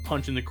gonna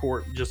punch in the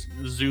court, just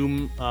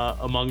zoom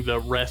among the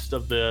rest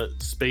of the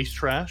space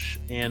trash,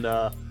 and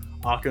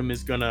Occam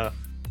is gonna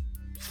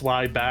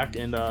fly back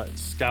and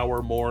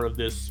scour more of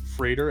this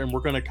freighter, and we're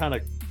gonna kind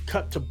of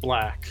cut to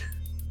black,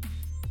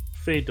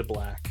 fade to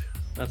black.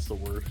 That's the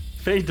word,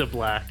 fade to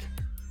black.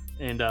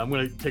 And I'm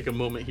gonna take a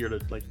moment here to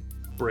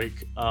break.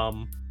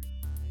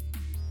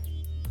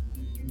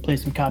 Play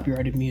some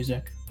copyrighted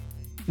music.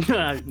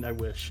 I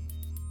wish.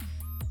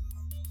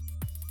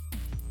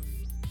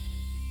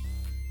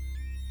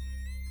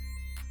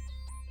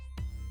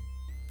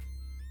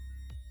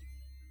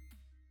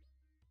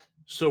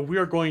 So we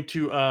are going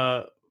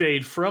to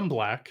fade from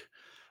black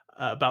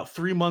about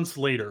 3 months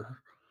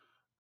later,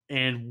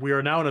 and we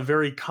are now in a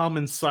very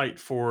common sight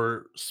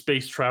for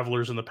space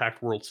travelers in the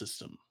Pact World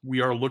System.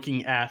 We are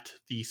looking at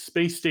the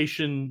space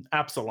station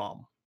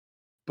Absalom.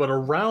 But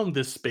around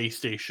this space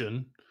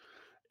station,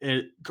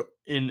 in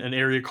an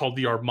area called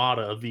the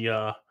Armada,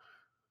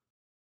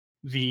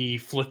 the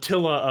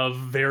flotilla of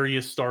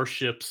various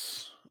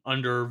starships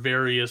under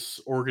various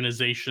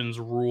organizations'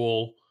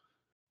 rule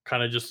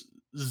kind of just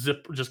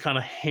kind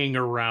of hang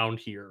around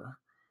here.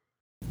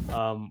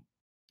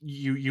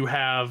 You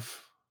have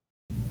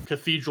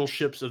cathedral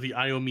ships of the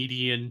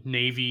Iomedian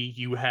Navy.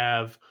 You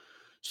have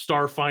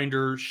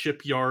Starfinder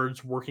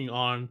shipyards working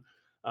on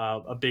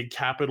a big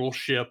capital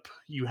ship.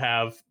 You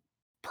have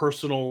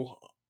personal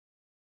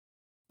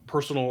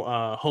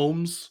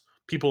homes.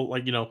 People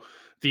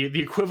the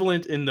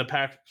equivalent in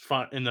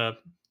the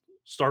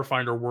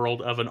Starfinder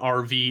world of an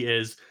RV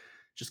is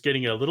just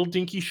getting a little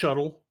dinky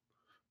shuttle,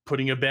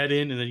 putting a bed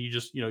in, and then you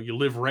just you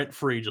live rent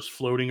free, just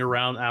floating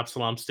around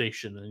Absalom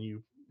Station, and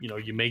you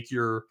make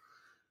your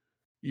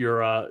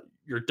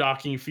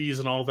docking fees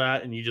and all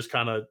that, and you just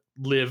kind of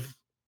live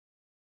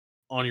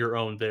on your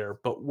own there.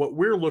 But what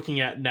we're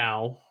looking at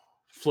now,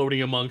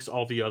 floating amongst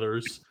all the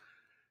others,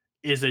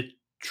 is a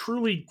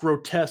truly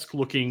grotesque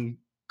looking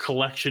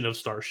collection of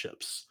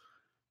starships.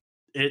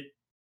 It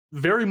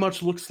very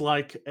much looks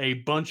like a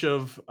bunch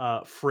of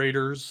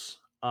freighters,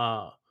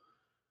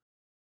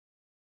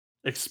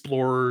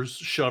 explorers,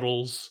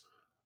 shuttles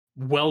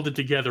welded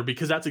together,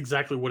 because that's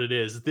exactly what it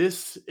is.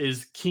 This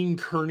is King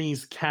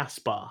Kearney's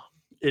Casbah.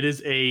 It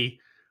is a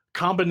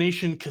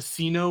combination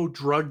casino,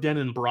 drug den,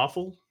 and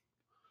brothel.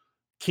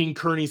 King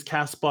Kearney's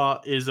Casbah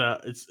is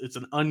it's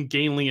an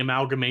ungainly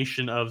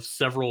amalgamation of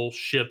several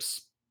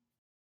ships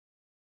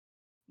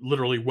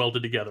literally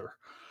welded together.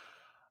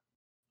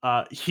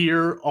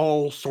 Here,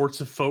 all sorts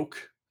of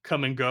folk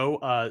come and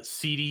go.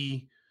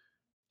 Seedy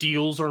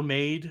deals are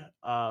made,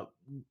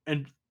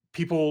 and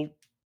people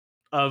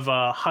of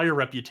higher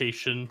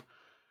reputation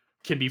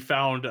can be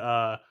found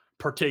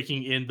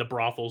partaking in the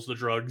brothels, the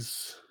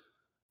drugs,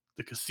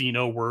 the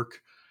casino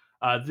work.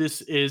 This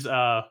is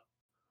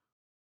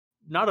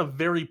not a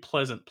very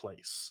pleasant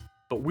place,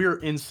 but we're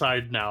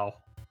inside now,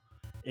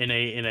 in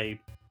a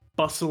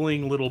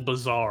bustling little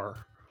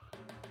bazaar.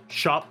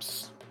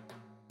 Shops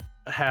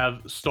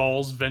have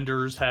stalls,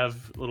 vendors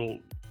have little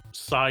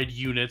side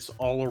units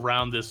all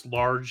around this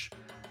large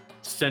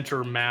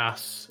center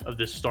mass of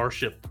this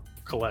starship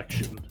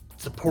collection.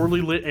 It's a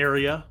poorly lit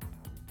area.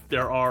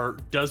 There are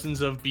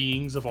dozens of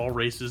beings of all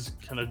races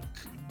kind of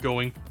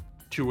going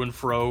to and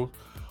fro,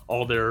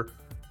 all their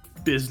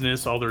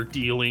business, all their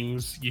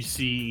dealings. You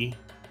see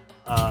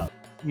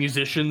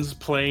musicians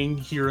playing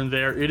here and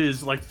there. It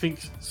is like, think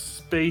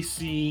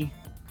spacey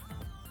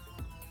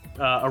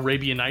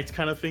Arabian Nights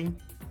kind of thing,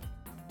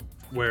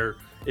 where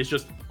it's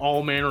just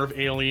all manner of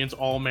aliens,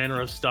 all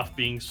manner of stuff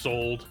being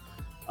sold.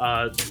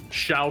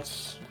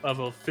 Shouts of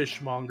a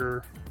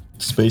fishmonger.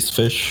 Space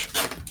fish.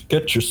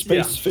 Get your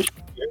space fish.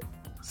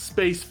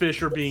 Space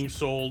fish are being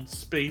sold.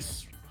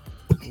 Space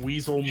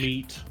weasel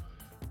meat,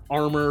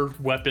 armor,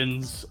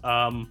 weapons,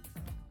 and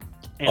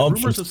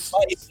rumors of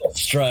space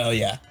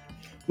Australia.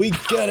 We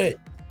get it.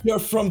 You're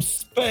from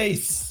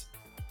space.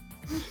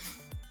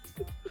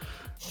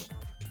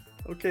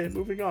 Okay,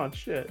 moving on.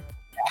 Shit.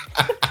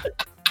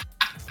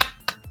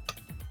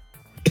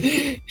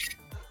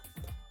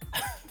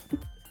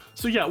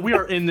 So yeah, we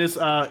are in this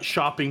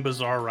shopping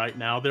bazaar right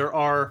now. There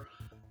are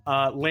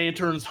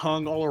lanterns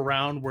hung all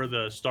around where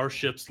the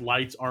starship's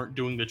lights aren't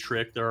doing the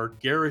trick. There are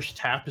garish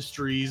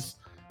tapestries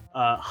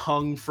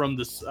hung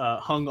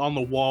on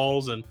the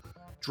walls and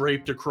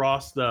draped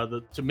across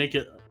the to make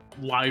it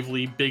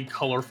lively, big,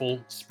 colorful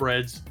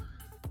spreads.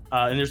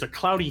 And there's a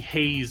cloudy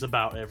haze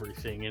about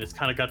everything, and it's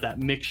kind of got that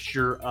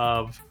mixture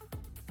of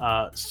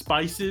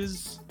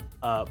spices,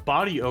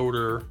 body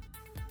odor,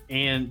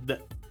 and the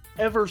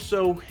ever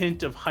so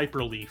hint of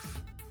hyperleaf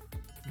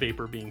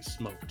vapor being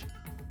smoked.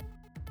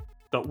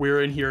 But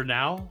we're in here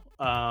now.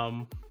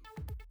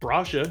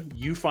 Brasha,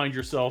 you find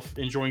yourself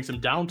enjoying some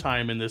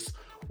downtime in this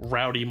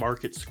rowdy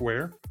market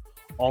square.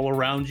 All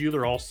around you,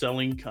 they're all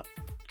selling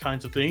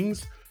kinds of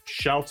things.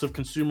 Shouts of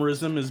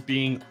consumerism is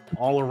being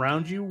all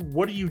around you.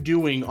 What are you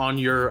doing on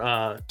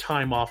your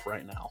time off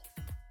right now?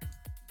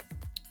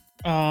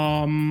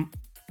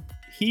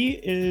 He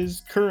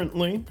is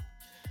currently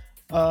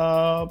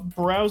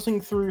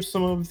browsing through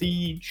some of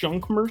the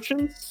junk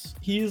merchants.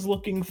 He is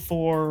looking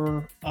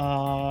for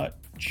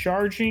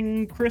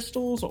charging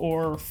crystals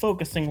or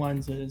focusing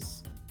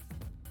lenses.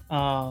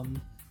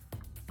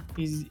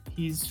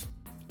 He's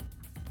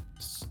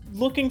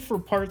looking for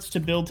parts to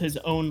build his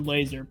own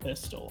laser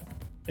pistol,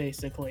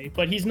 basically,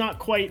 but he's not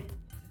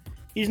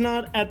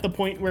at the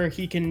point where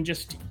he can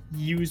just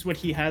use what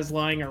he has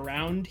lying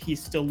around.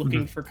 He's still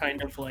looking for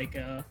kind of like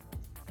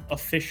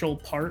official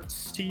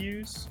parts to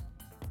use.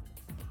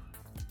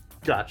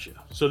 Gotcha.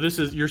 So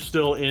you're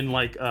still in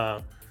like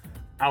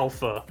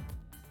alpha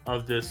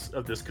of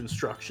this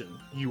construction.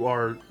 You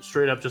are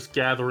straight up just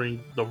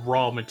gathering the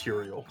raw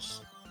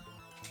materials.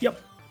 Yep.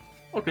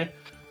 Okay.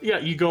 Yeah,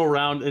 you go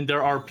around and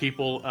there are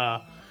people.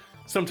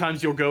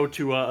 Sometimes you'll go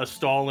to a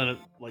stall and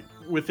like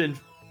within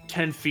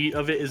 10 feet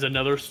of it is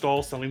another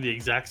stall selling the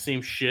exact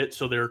same shit.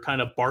 So they're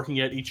kind of barking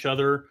at each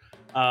other,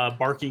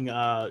 lowering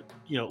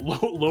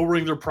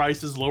their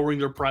prices,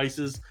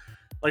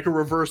 like a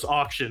reverse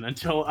auction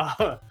until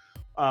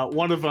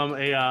one of them,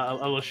 a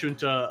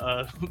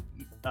Lashunta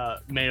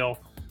male,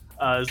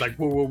 is like,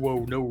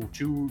 whoa, no,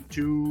 too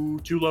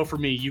low for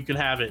me. You can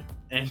have it,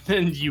 and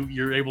then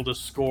you're able to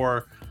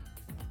score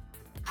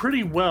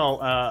pretty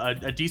well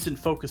a decent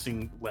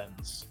focusing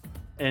lens,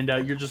 and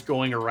you're just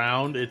going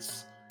around.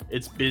 It's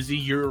busy.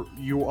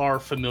 You are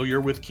familiar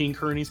with King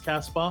Kearney's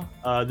Casbah.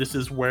 This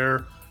is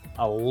where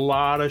a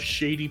lot of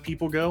shady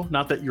people go.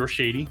 Not that you're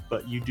shady,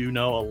 but you do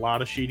know a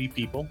lot of shady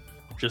people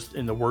just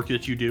in the work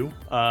that you do.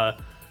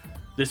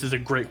 This is a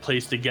great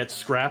place to get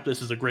scrap.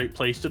 This is a great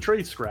place to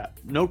trade scrap.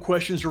 No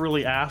questions are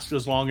really asked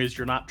as long as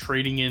you're not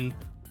trading in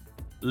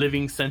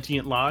living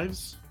sentient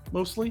lives,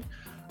 mostly.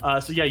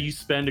 So yeah, you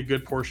spend a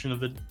good portion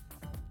of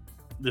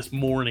this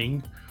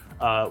morning,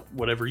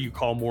 whatever you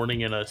call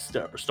morning in a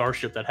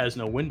starship that has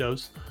no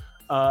windows,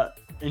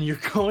 and you're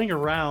going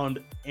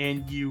around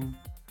and you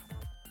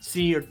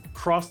see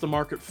across the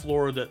market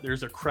floor that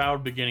there's a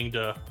crowd beginning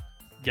to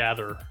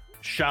gather.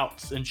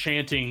 Shouts and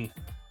chanting,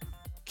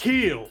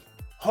 "Keel,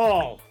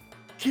 haul,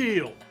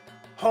 keel,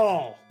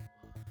 haul."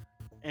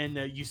 And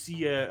you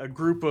see a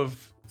group of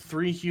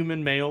 3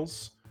 human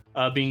males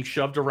being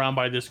shoved around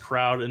by this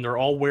crowd, and they're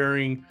all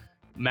wearing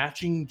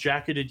matching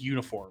jacketed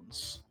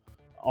uniforms.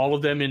 All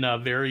of them in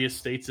various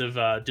states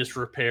of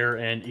disrepair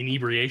and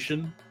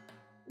inebriation.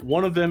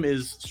 One of them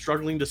is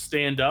struggling to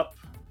stand up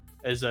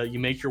as you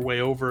make your way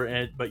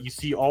over, but you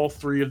see all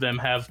 3 of them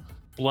have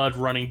blood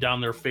running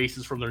down their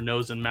faces from their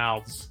nose and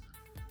mouths.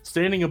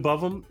 Standing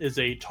above them is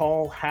a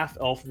tall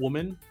half-elf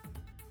woman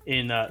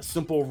in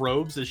simple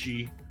robes as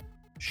she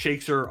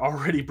shakes her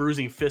already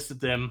bruising fist at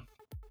them.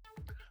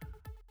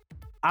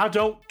 "I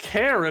don't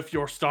care if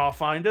you're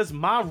Starfinders.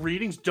 My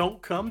readings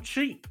don't come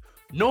cheap,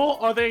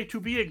 nor are they to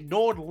be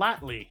ignored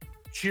lightly."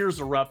 Cheers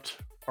erupt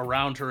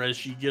around her as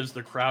she gives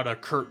the crowd a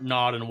curt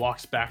nod and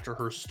walks back to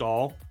her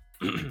stall.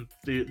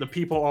 The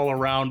people all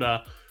around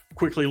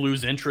quickly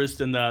lose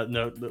interest in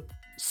the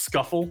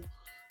scuffle,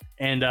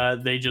 and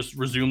they just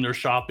resume their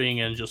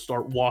shopping and just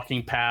start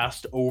walking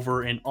past,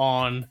 over, and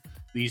on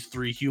these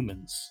three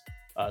humans.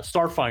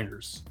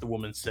 Starfinders, the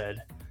woman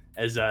said,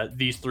 as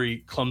these three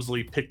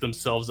clumsily pick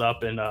themselves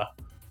up and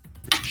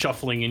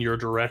shuffling in your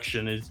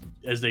direction.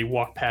 As they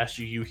walk past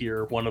you, you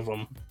hear one of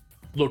them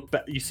look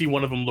back. You see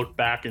one of them look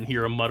back and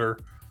hear a mutter,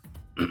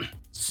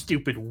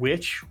 "Stupid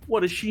witch!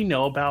 What does she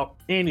know about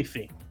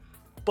anything?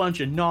 Bunch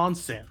of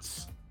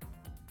nonsense.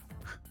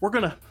 We're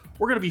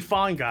gonna be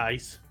fine,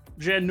 guys.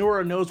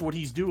 Janura knows what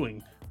he's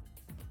doing.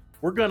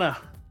 We're gonna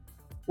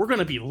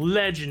be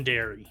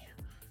legendary."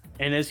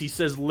 And as he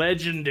says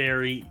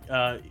legendary,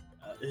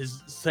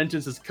 his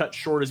sentence is cut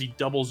short as he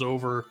doubles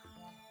over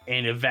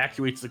and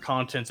evacuates the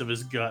contents of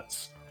his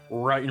guts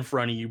right in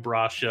front of you,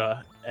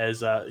 Brasha,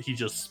 as he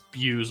just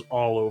spews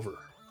all over.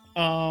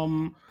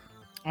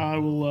 I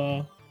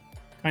will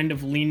kind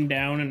of lean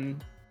down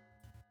and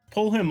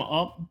pull him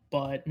up,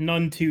 but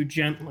none too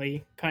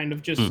gently, kind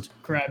of just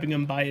grabbing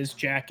him by his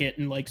jacket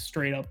and like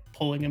straight up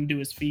pulling him to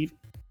his feet.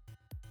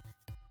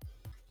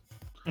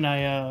 And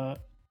I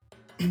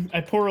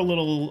pour a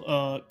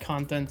little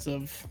contents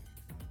of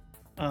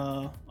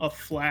a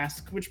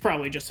flask, which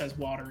probably just has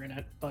water in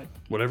it, but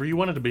whatever you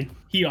want it to be.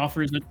 He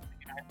offers it.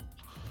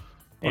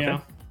 Okay.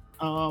 Yeah.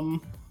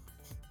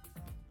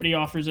 But he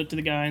offers it to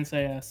the guy and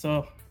say,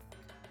 "So,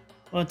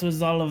 what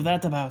was all of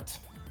that about?"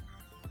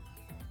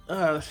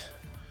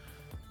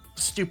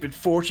 Stupid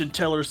fortune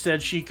teller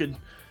said she could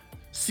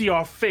see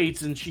our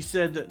fates, and she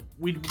said that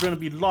we were going to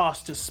be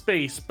lost to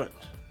space, but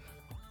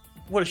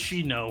what does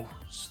she know?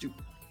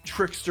 Stupid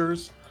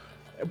tricksters.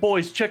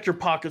 Boys, check your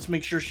pockets,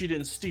 make sure she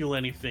didn't steal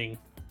anything.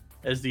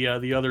 As the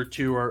other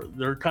two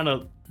they're kind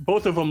of,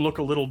 both of them look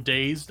a little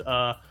dazed.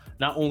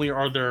 Not only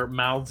are their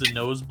mouths and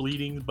nose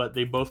bleeding, but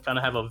they both kind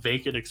of have a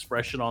vacant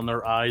expression on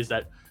their eyes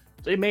that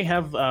they may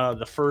have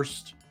the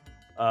first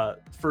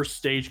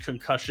stage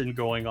concussion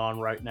going on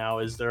right now,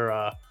 as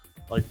they're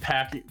like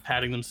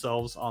patting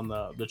themselves on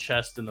the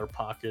chest in their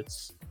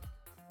pockets.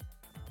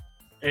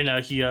 And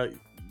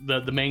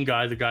the main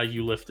guy, the guy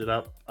you lifted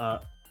up,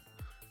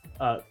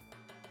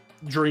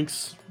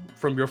 drinks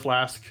from your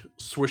flask,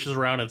 swishes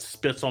around and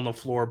spits on the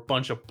floor. A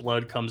bunch of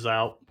blood comes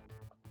out.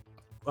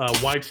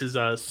 Wipes his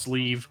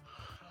sleeve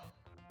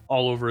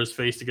all over his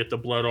face to get the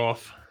blood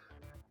off.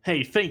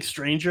 "Hey, thanks,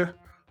 stranger.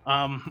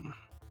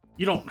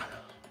 You don't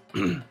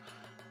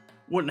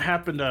wouldn't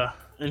happen to..."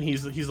 And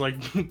he's like,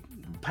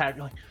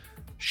 like,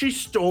 "She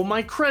stole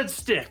my cred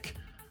stick."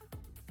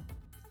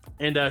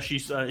 And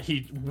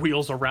he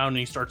wheels around and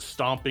he starts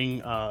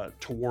stomping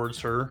towards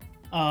her.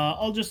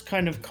 I'll just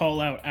kind of call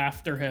out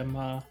after him.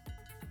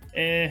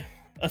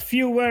 A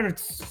few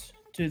words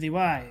to the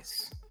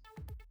wise.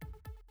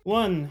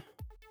 One,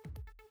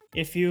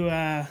 if you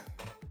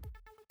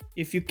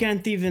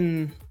can't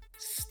even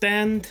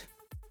stand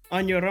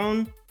on your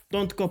own,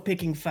 don't go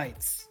picking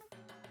fights.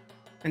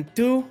 And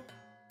two,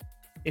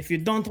 if you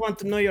don't want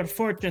to know your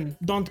fortune,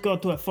 don't go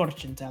to a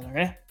fortune teller,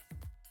 eh?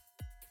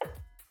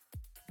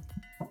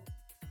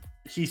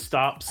 He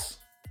stops,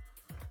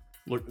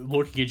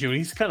 looking at you, and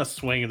he's kind of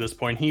swaying at this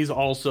point. He's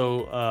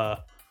also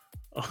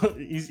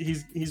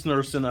he's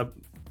nursing a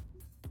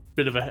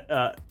bit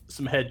of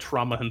some head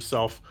trauma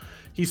himself.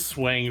 He's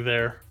swaying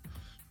there.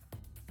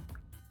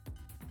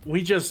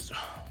 We just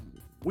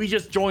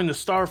joined the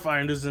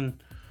Starfinders,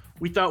 and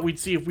we thought we'd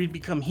see if we'd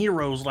become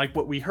heroes like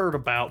what we heard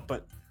about,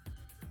 but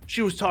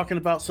she was talking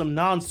about some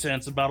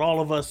nonsense about all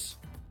of us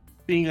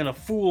being on a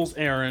fool's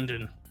errand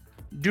and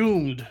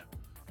doomed.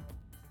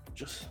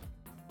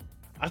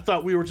 I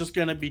thought we were just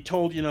gonna be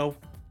told,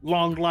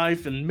 long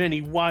life and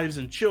many wives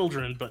and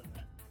children, but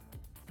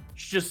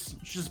she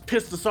just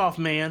pissed us off,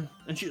 man.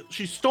 And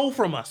she stole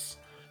from us.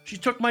 She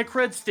took my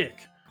cred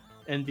stick.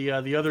 And the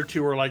other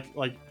two are like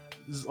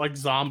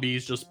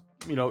zombies, just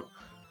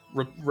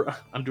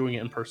I'm doing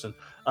it in person.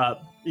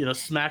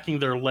 Smacking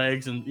their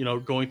legs and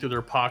going through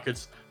their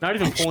pockets, not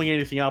even pulling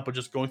anything out, but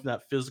just going through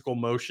that physical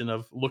motion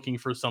of looking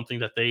for something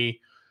that they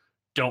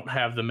don't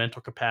have the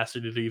mental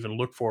capacity to even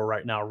look for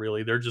right now.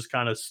 Really, they're just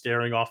kind of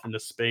staring off into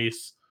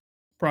space.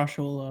 Brosh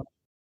will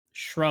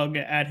shrug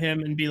at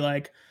him and be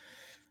like,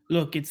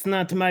 "Look, it's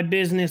not my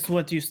business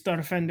what you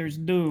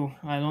Starfinders do.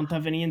 I don't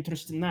have any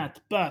interest in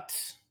that. But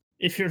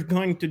if you're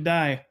going to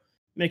die,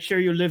 make sure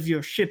you leave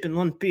your ship in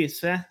one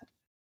piece, eh?"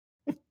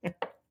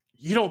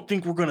 You don't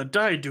think we're gonna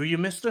die, do you,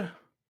 mister?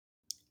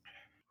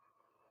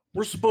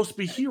 We're supposed to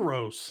be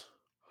heroes.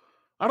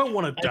 I don't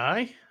want to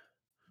die.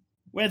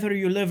 Whether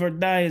you live or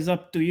die is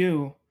up to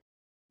you.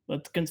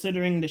 But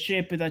considering the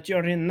shape that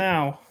you're in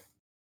now,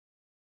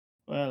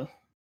 well,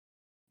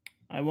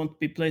 I won't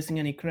be placing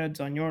any creds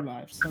on your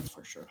lives, that's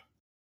for sure.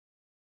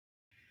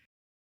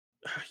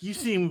 You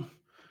seem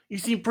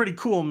pretty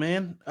cool,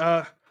 man.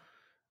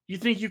 You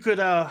think you could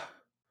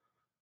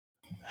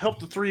help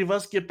the three of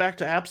us get back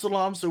to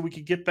Absalom so we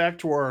could get back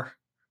to our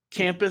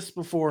campus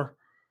before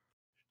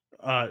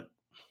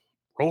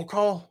roll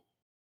call?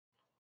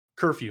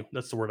 Curfew,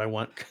 that's the word I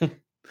want.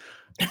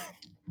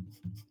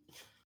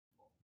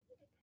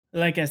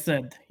 Like I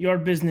said, your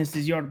business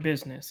is your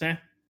business, eh?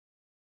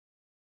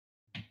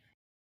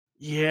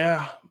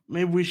 Yeah,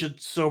 maybe we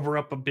should sober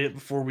up a bit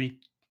before we.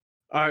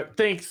 All right,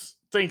 thanks,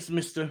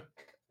 Mister.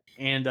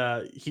 And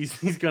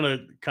he's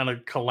gonna kind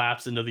of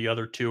collapse into the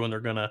other two, and they're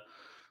gonna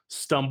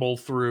stumble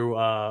through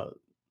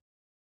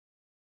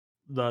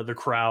the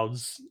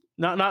crowds.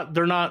 Not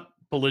they're not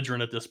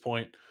belligerent at this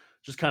point.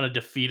 Just kind of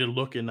defeated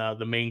look in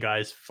the main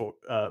guy's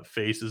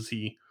face as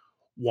he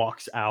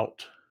walks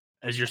out.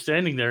 As you're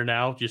standing there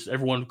now, just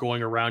everyone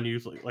going around you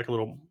like a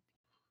little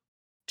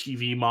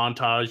TV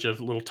montage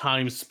of little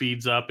time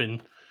speeds up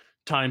and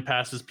time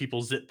passes.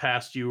 People zip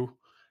past you,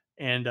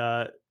 and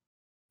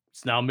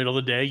it's now middle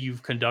of the day.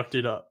 You've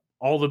conducted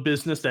all the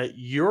business that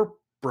your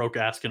broke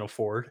ass can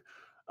afford.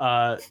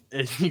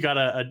 And you got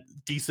a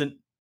decent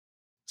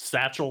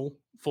satchel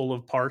full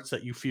of parts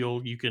that you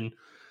feel you can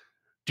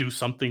do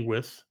something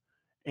with,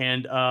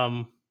 and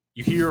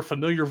you hear a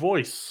familiar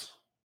voice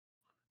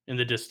in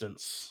the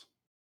distance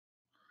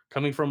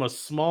coming from a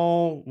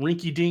small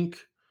rinky-dink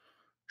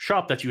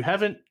shop that you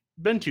haven't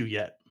been to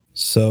yet.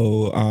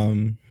 So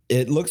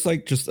it looks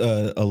like just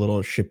a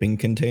little shipping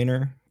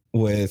container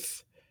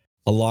with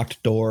a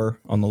locked door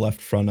on the left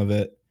front of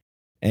it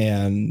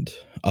and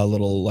a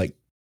little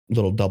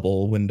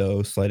double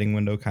window, sliding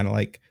window, kind of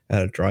like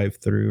at a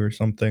drive-through or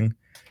something,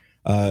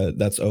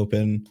 that's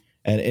open.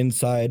 And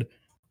inside,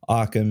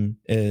 Occam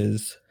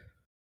is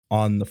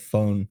on the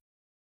phone.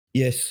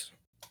 Yes,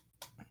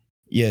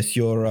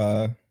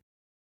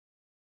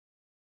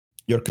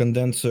 your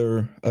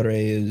condenser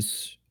array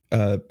is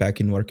back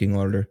in working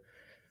order.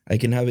 I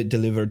can have it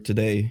delivered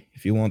today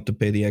if you want to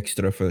pay the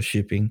extra for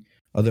shipping.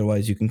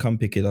 Otherwise, you can come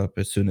pick it up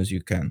as soon as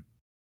you can.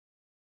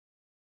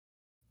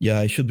 Yeah,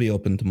 I should be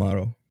open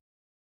tomorrow.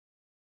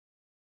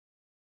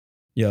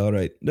 Yeah, all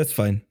right. That's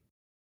fine.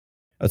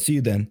 I'll see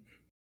you then.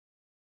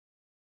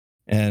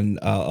 And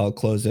I'll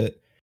close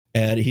it.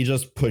 And he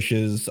just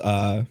pushes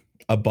a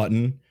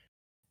button,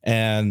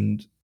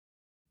 and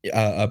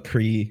a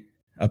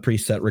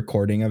preset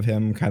recording of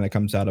him kind of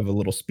comes out of a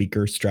little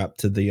speaker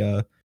strapped to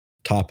the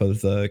top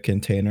of the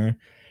container.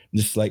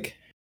 Just like,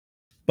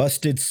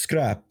 busted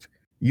scrap.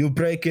 You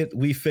break it,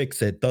 we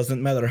fix it.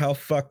 Doesn't matter how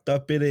fucked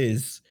up it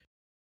is.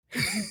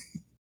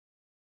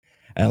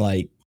 And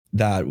like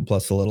that,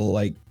 plus a little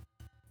like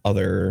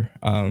other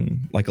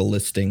like a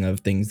listing of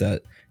things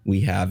that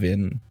we have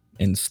in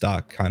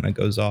stock kind of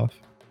goes off.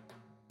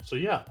 So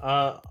yeah,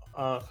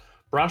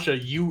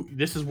 Brasha,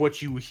 this is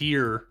what you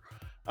hear.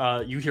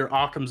 You hear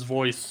Occam's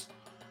voice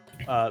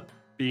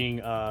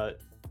being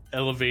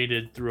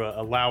elevated through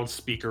a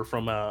loudspeaker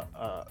from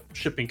a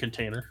shipping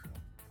container.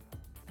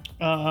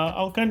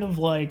 I'll kind of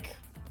like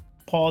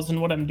pause in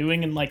what I'm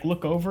doing and like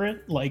look over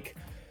it. Like,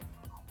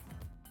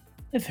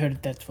 I've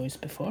heard that voice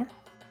before.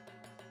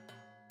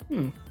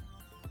 Well,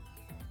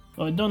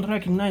 I don't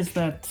recognize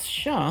that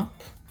shop.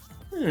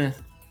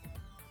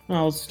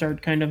 I'll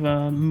start kind of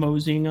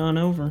moseying on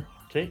over.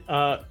 Okay.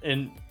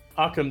 And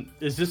Occam,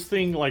 is this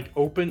thing like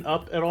open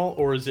up at all,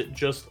 or is it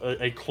just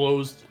a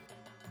closed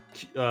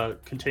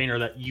container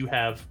that you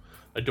have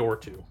a door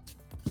to?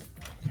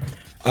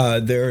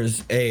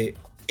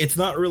 It's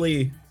not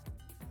really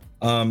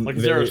like,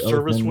 is there a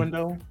service open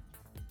window?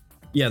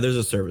 Yeah, there's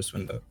a service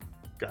window.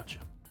 Gotcha.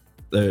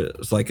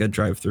 There's like a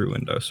drive-through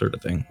window sort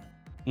of thing.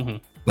 Mm-hmm.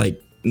 Like,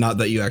 not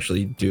that you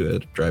actually do a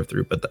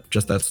drive-through, but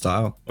just that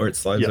style where it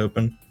slides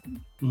open.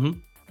 Mm-hmm.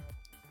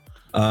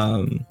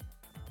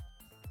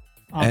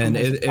 And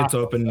it's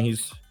open.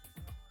 He's,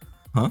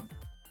 huh?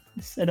 I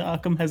said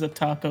Occam has a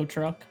taco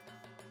truck.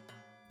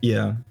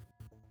 Yeah,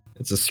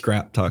 it's a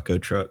scrap taco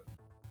truck.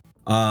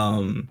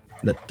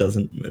 That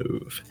doesn't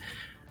move.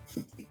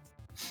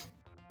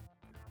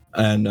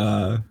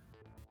 And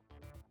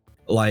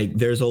like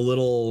there's a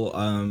little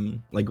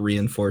like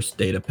reinforced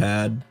data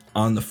pad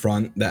on the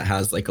front that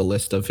has like a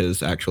list of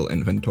his actual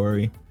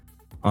inventory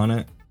on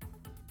it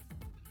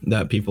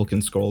that people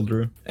can scroll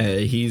through.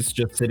 He's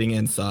just sitting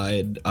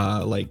inside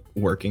like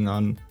working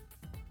on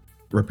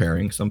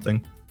repairing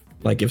something.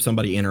 Like if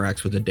somebody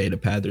interacts with the data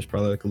pad, there's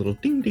probably like a little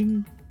ding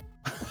ding.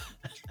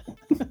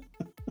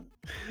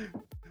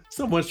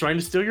 Someone's trying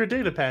to steal your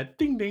data pad.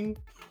 Ding ding.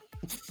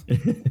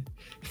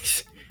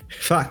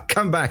 Fuck,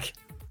 come back.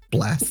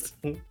 Blast.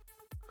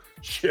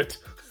 Shit.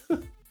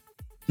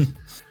 This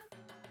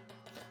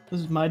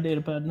is my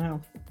data pad now.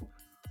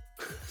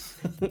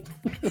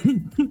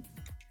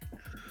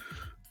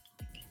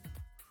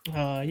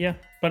 Yeah,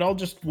 but I'll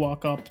just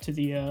walk up to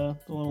the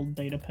little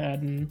data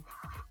pad and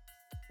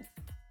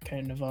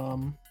kind of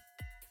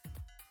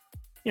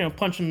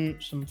punching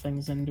some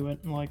things into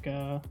it, like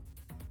a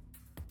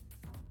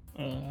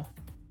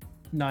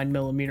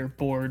 9mm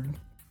board,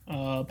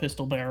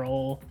 pistol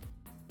barrel,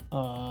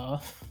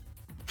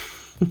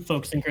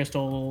 focusing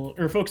crystal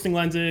or focusing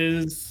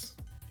lenses,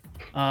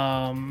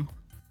 battery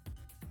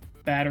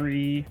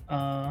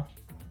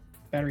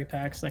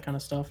packs, that kind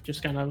of stuff.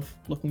 Just kind of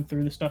looking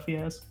through the stuff he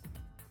has.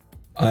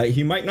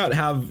 He might not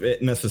have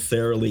it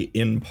necessarily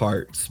in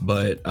parts,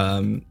 but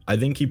I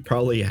think he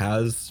probably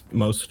has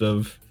most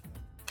of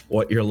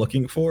what you're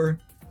looking for.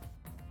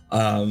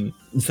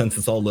 since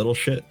it's all little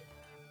shit.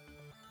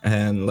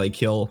 And like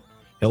he'll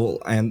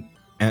and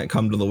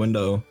come to the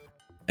window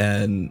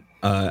and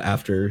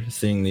after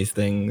seeing these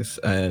things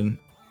and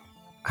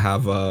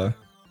have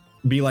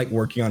be like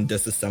working on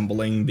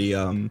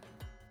disassembling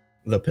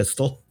the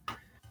pistol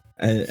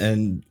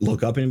and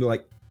look up and be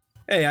like,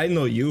 hey, I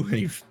know you, and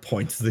he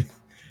points the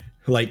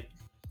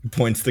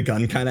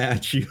gun kind of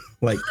at you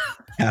like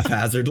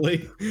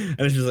haphazardly, and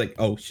it's just like,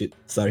 oh shit,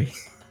 sorry.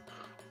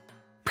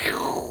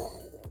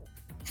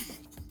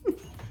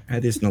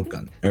 There's no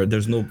gun, or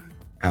there's no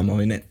ammo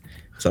in it,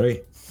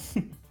 sorry.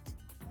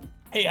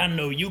 Hey, I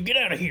know you. Get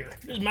out of here.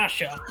 This is my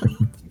shop.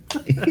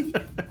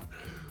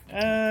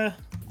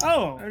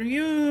 Oh, are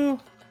you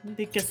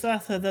the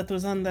Kasatha that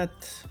was on that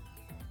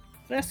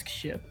Vesk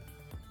ship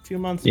a few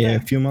months Yeah,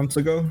 back? a few months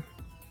ago.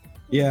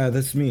 Yeah,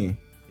 that's me.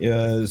 It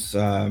was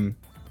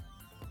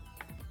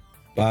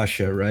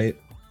Basha, right?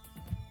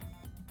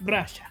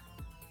 Brasha.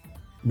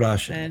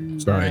 Basha. And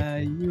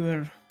Sorry. you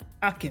were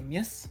Akim,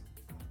 yes?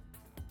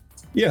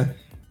 Yeah.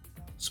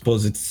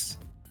 Suppose it's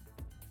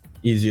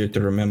easier to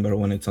remember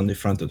when it's on the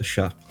front of the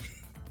shop.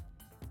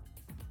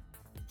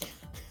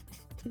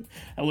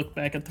 I look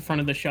back at the front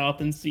of the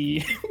shop and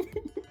see.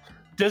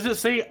 Does it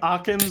say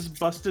Occam's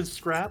busted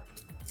scrap?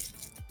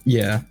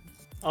 Yeah.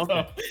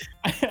 Okay.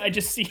 I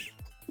just see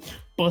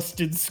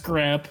busted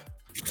scrap.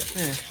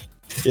 Eh.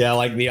 Yeah,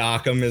 like the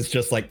Occam is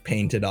just like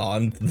painted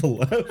on to the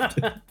left.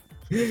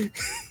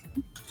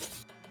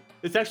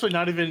 It's actually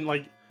not even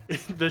like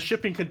the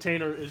shipping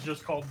container is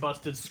just called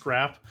busted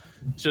scrap.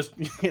 It's just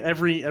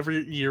every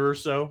year or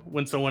so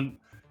when someone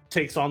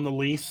takes on the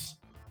lease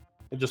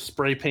and just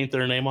spray paint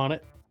their name on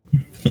it.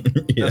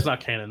 Yeah. That's not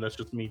canon. That's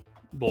just me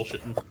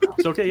bullshitting.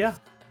 It's okay, yeah.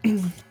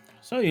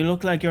 So you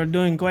look like you're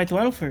doing quite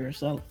well for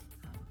yourself.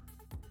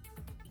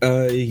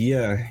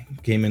 Yeah.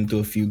 Came into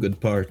a few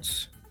good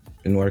parts.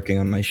 Been working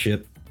on my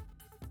ship.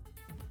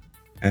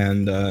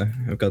 And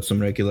I've got some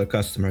regular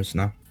customers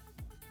now.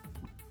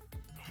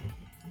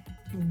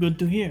 Good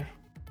to hear.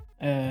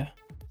 How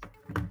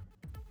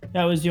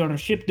is your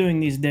ship doing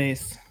these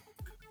days?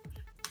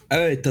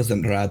 It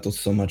doesn't rattle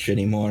so much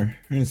anymore.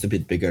 It's a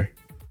bit bigger.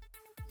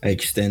 I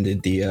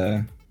extended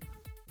the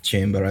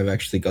chamber. I've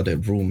actually got a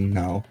room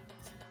now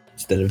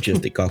instead of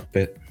just a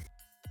cockpit.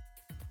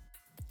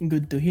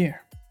 Good to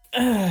hear.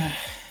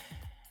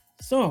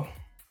 So,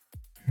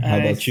 How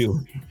about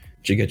you?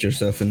 Did you get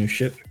yourself a new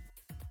ship?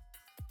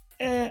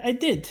 I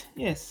did.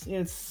 Yes,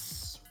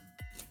 it's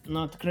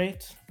not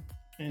great,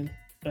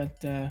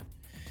 but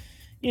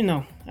you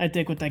know, I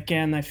take what I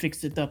can. I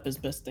fix it up as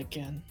best I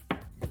can.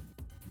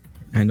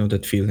 I know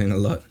that feeling a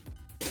lot.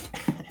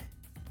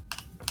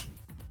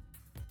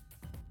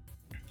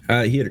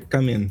 Here,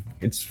 come in.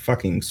 It's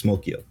fucking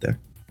smoky out there.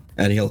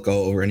 And he'll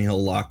go over and he'll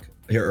unlock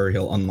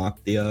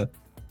the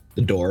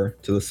door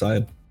to the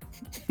side.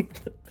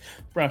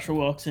 Brasher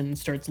walks in and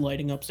starts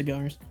lighting up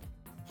cigars.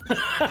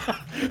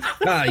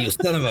 Ah, you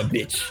son of a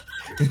bitch!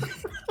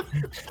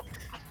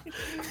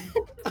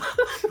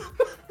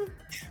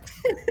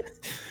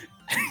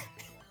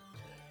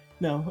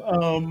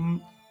 No,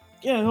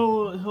 yeah,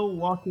 he'll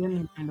walk in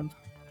and kind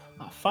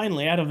of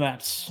finally out of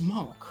that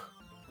smoke.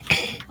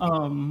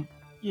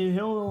 Yeah,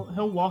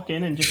 he'll walk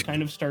in and just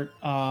kind of start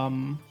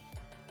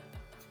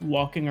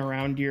walking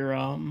around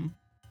your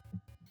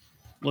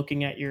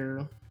looking at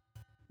your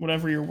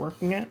whatever you're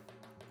working at.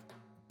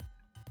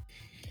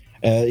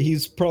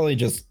 He's probably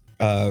just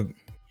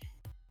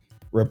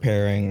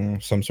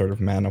repairing some sort of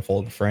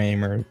manifold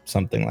frame or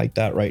something like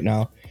that right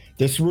now.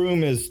 This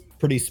room is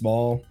pretty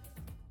small,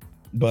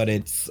 but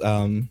it's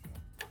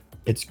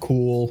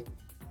cool.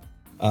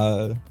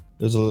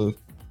 There's a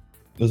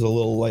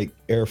little like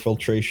air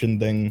filtration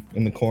thing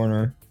in the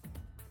corner.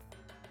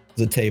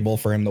 There's a table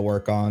for him to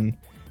work on.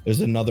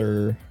 There's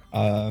another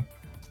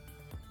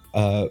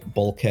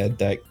bulkhead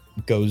that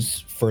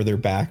goes further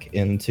back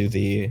into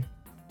the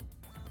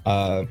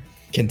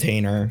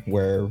container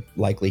where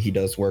likely he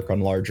does work on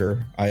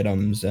larger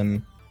items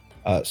and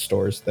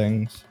stores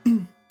things.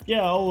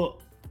 Yeah, I'll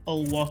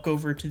walk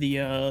over to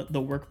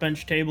the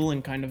workbench table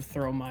and kind of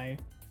throw my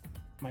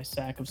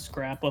sack of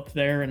scrap up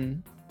there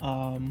and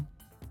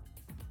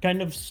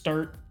kind of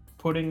start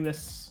putting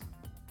this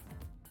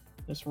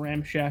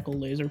ramshackle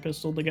laser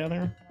pistol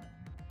together.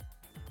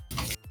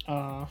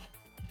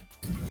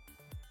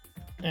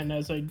 And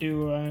as I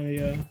do,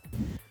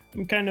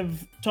 I'm kind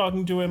of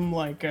talking to him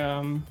like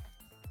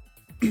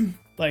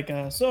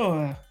so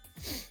are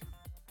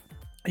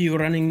you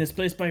running this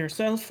place by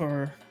yourself,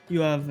 or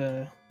you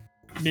have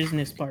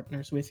business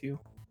partners with you?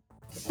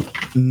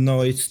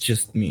 No, it's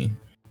just me.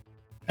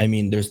 I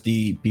mean, there's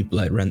the people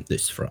I rent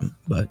this from,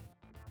 but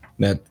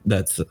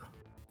that's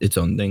its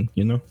own thing,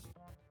 you know?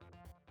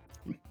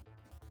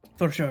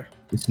 For sure.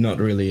 It's not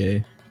really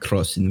a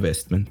cross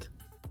investment.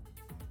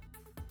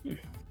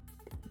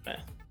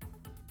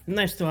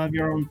 Nice to have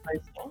your own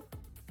place, though.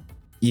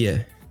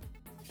 Yeah,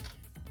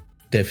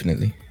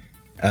 definitely.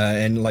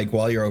 And like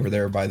while you're over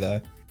there by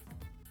the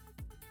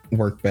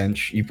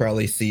workbench, you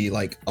probably see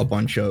like a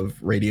bunch of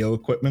radio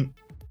equipment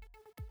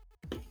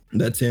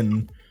that's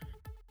in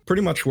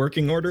pretty much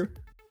working order.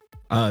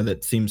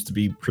 That seems to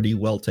be pretty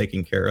well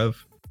taken care of.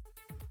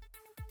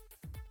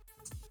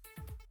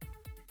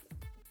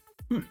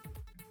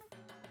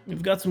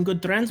 You've got some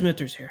good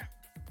transmitters here.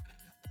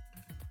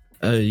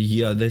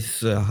 Yeah, this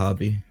is a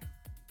hobby.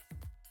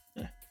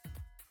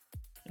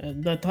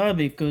 That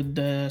hobby could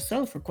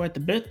sell for quite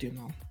a bit, you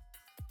know.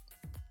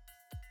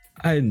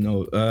 I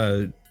know.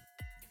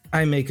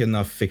 I make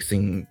enough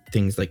fixing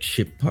things like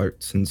ship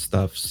parts and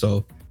stuff,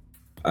 so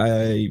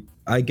I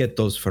get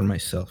those for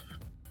myself.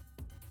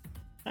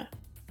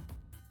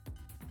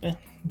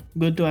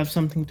 Good to have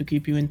something to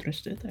keep you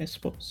interested, I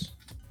suppose.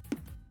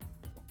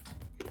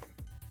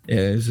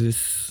 Yeah,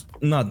 it's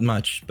not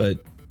much,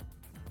 but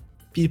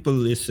people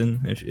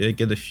listen. If I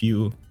get a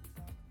few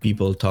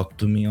people talk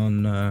to me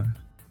on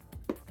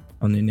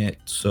the net,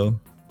 so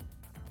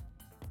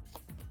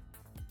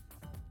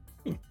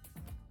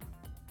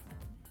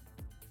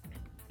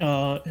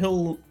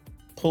He'll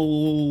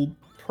pull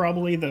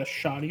probably the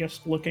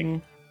shoddiest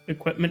looking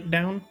equipment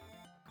down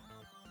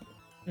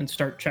and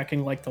start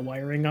checking like the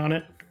wiring on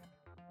it.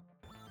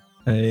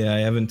 I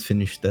haven't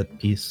finished that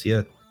piece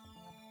yet.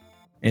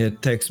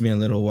 It takes me a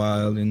little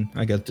while, and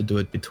I got to do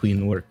it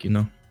between work, you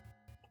know.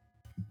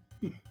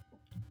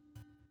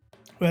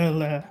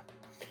 Well,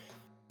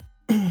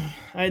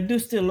 I do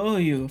still owe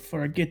you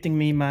for getting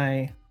me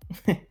my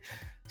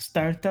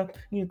startup,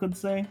 you could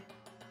say.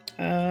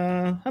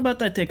 How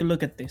about I take a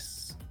look at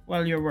this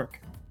while you're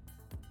working?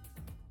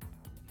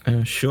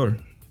 Sure,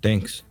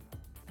 thanks.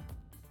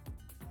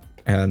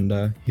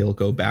 And he'll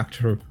go back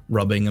to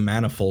rubbing a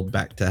manifold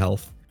back to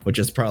health, which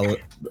is probably,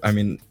 I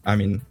mean,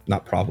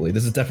 not probably.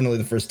 This is definitely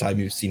the first time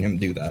you've seen him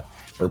do that,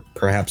 or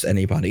perhaps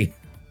anybody.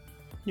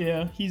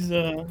 Yeah, he's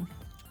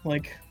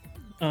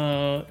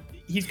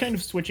he's kind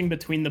of switching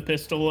between the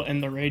pistol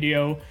and the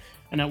radio,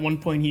 and at one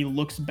point he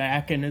looks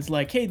back and is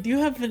like, "Hey, do you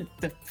have the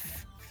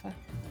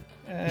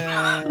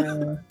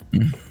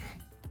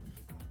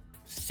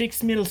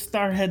 6mm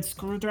Starhead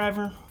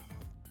screwdriver?"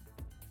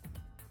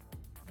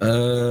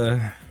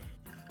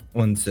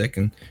 1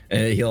 second.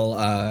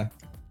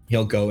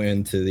 He'll go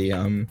into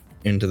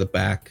the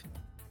back.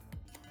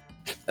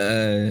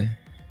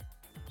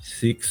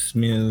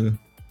 6mm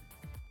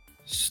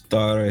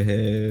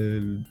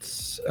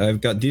Starheads.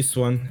 I've got this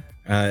one.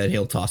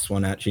 He'll toss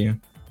one at you.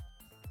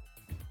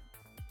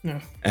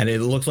 No. And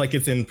it looks like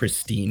it's in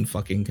pristine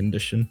fucking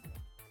condition.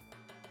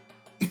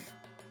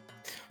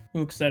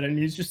 Looks at it and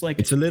he's just like,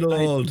 It's a little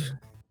old.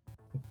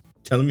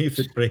 Tell me if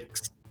it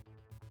breaks.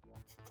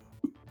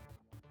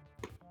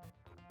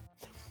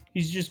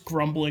 He's just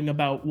grumbling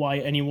about why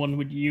anyone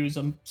would use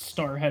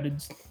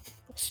starhead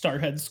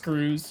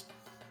screws.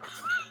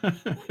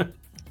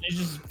 He's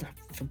just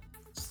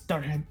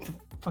starhead.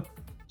 Fuck.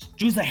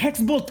 Use a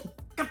hex bolt.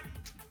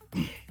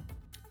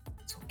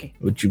 It's okay.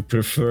 Would you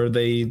prefer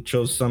they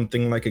chose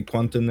something like a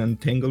quantum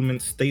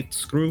entanglement state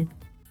screw?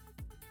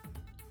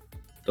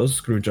 Those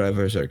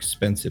screwdrivers are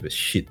expensive as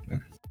shit,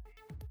 man.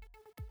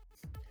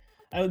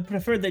 I would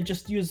prefer they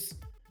just use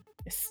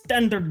a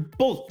standard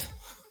bolt.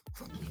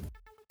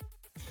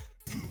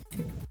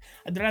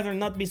 I'd rather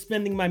not be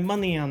spending my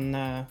money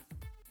on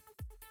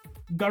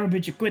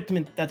garbage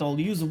equipment that I'll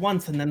use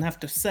once and then have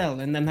to sell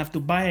and then have to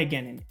buy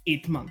again in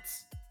 8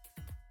 months.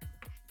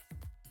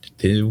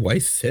 Then why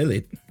sell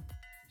it?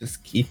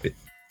 Just keep it.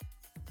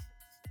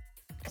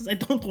 Because I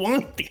don't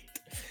want it.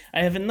 I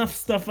have enough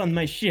stuff on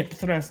my ship,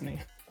 trust me.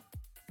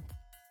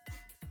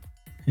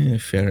 Yeah,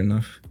 fair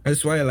enough.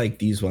 That's why I like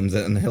these ones.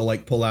 And he'll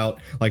like pull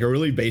out like a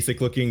really basic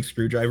looking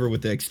screwdriver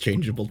with the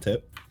exchangeable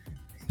tip.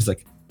 He's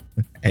like,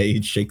 hey,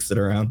 he shakes it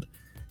around.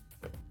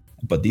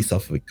 But these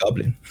off with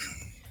Goblin.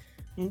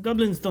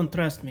 Goblins don't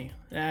trust me.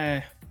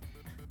 I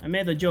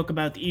made a joke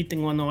about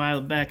eating one a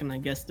while back and I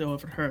guess they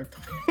overheard.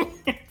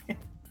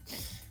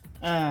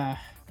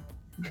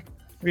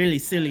 Really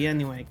silly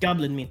anyway.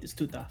 Goblin meat is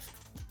too tough.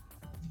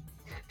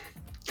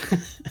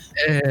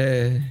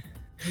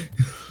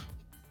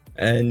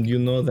 And you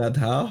know that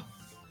how?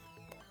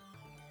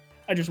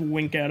 I just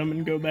wink at him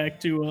and go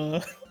back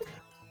to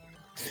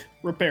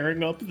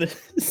repairing up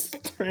this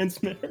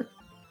transmitter.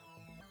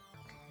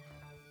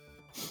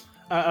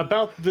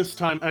 About this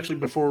time, actually,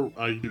 before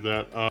I do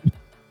that,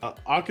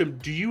 Akim,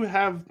 do you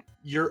have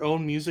your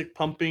own music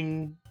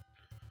pumping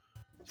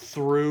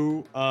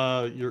through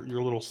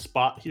your little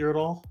spot here at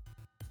all?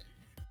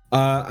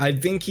 I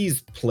think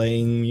he's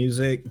playing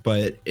music,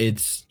 but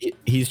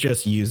he's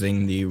just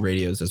using the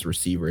radios as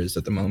receivers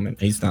at the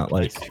moment. He's not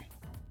like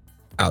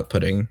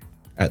outputting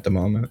at the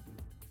moment.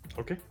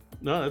 Okay,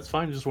 no, that's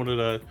fine. Just wanted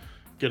to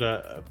get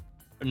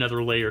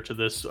another layer to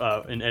this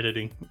in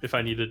editing if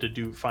I needed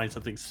to find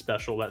something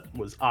special that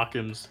was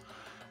Akim's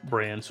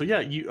brand. So yeah,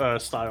 you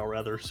style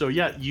rather. So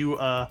yeah, you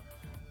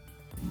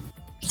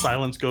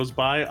silence goes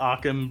by.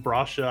 Akim,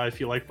 Brasha, I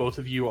feel like both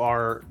of you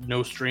are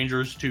no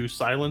strangers to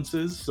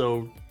silences.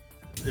 So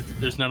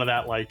there's none of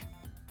that like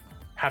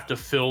have to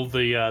fill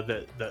the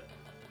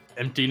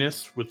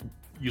emptiness with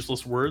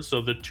useless words.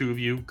 So the two of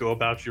you go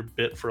about your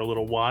bit for a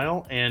little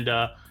while, and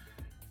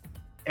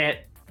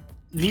at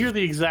near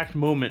the exact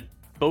moment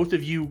both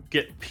of you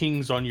get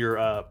pings on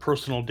your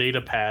personal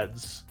data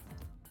pads.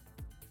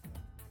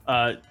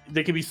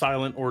 They can be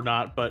silent or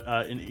not, but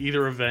in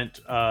either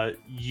event,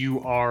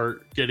 you are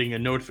getting a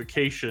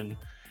notification,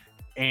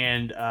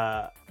 and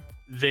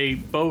they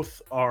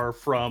both are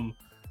from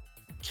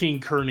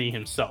King Kearney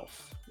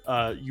himself.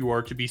 You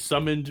are to be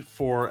summoned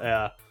for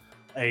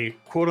a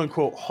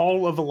quote-unquote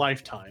Hall of a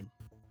Lifetime.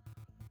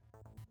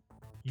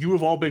 You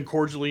have all been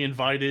cordially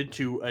invited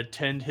to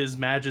attend His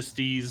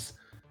Majesty's...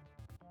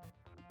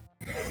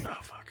 Oh,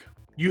 fuck.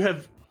 You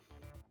have...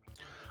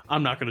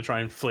 I'm not going to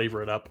try and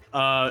flavor it up.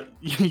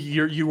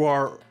 You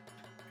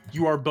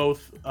are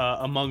both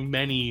among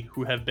many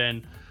who have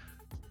been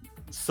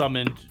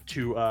summoned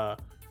to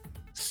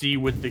see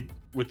with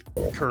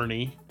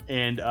Kearney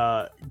and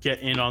get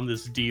in on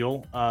this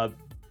deal.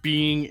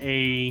 Being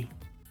a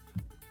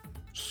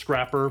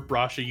scrapper,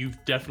 Brasha,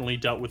 you've definitely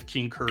dealt with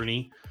King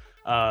Kearney.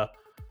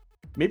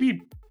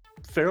 Maybe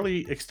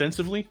fairly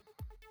extensively.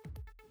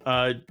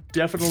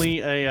 Definitely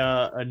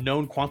a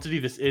known quantity.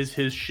 This is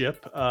his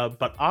ship.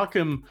 But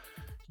Occam,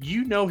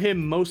 you know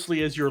him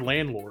mostly as your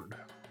landlord.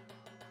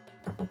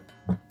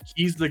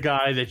 He's the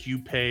guy that you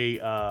pay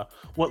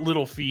what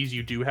little fees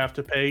you do have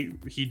to pay.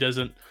 He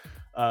doesn't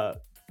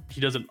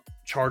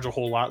charge a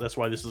whole lot. That's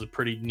why this is a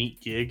pretty neat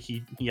gig.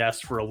 He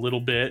asked for a little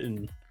bit,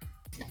 and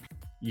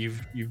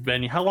you've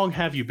been... How long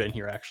have you been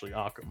here, actually,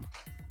 Occam?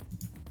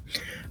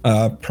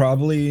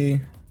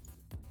 Probably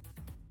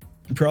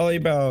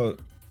about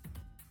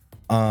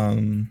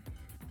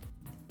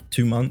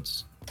 2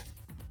 months.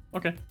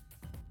 Okay.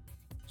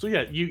 So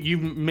yeah, you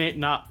might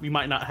not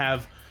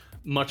have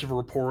much of a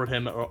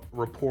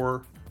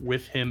rapport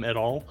with him at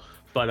all,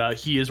 but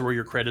he is where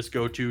your credits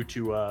go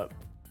to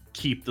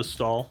keep the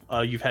stall.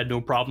 You've had no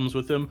problems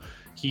with him.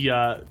 He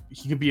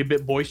can be a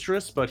bit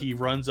boisterous, but he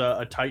runs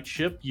a tight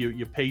ship.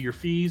 You pay your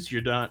fees.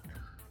 You're not,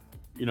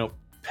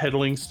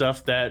 peddling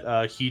stuff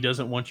that he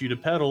doesn't want you to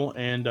peddle,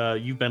 and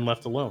you've been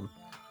left alone.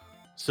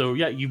 So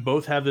yeah, you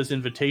both have this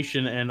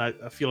invitation, and I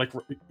feel like,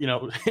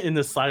 in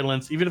the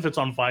silence, even if it's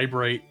on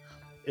vibrate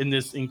in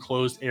this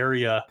enclosed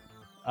area,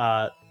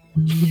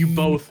 you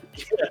both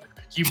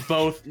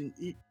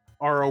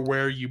are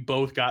aware you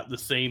both got the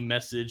same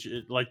message,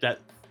 like that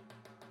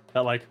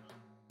like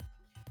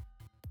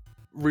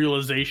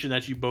realization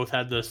that you both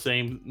had the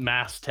same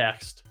mass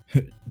text.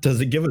 Does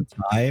it give a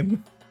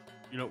time?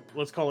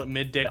 Let's call it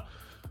midday.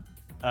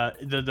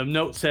 The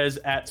note says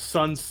at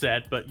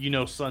sunset, but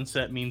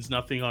sunset means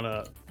nothing on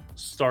a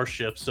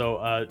starship,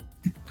 so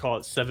call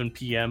it 7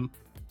 p.m.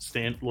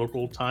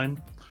 local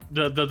time.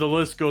 The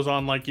list goes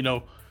on, like,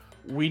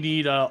 we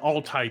need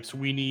all types.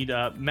 We need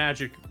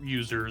magic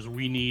users.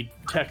 We need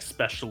tech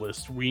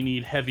specialists. We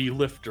need heavy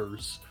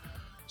lifters.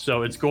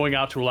 So it's going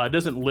out to a lot. It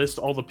doesn't list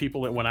all the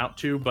people it went out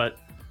to, but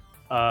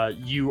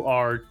you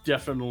are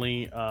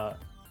definitely...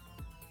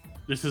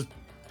 this is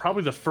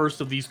probably the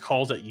first of these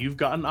calls that you've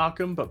gotten,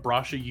 Occam, but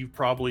Brasha, you've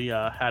probably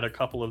had a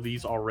couple of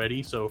these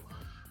already, so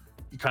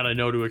you kind of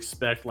know to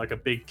expect, like, a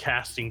big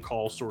casting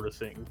call sort of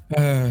thing.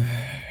 I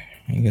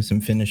guess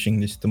I'm finishing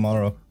this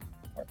tomorrow.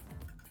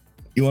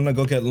 You want to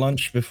go get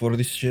lunch before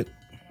this shit?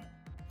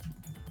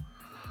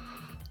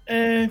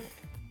 Yeah,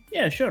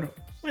 sure.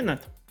 Why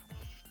not?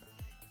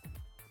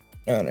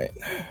 All right.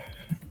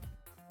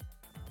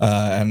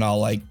 And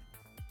I'll,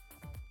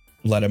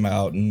 let him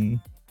out and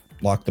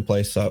lock the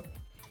place up.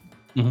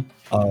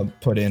 Mm-hmm.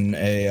 Put in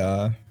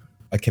a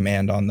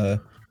command on the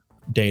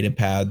data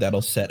pad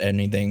that'll set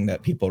anything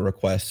that people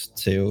request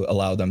to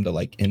allow them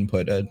to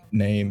input a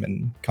name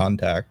and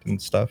contact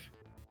and stuff.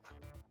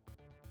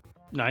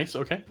 Nice.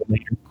 Okay.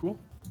 Cool.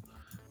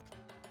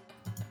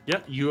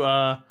 Yeah. You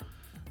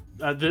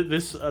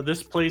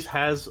this place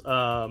has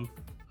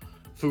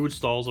food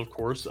stalls, of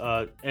course.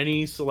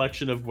 Any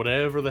selection of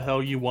whatever the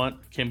hell you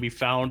want can be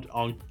found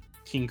on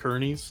King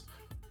Kearney's.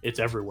 It's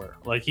everywhere.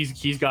 Like,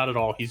 he's got it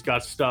all. He's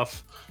got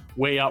stuff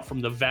way out from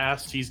the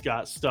vast. He's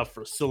got stuff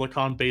for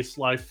silicon-based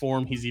life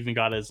form. He's even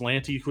got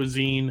Aslanti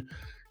cuisine.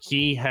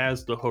 He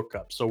has the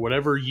hookup. So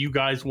whatever you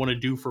guys want to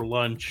do for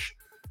lunch,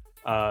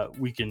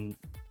 we can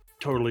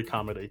totally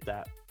accommodate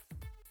that.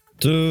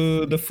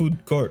 To the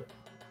food court.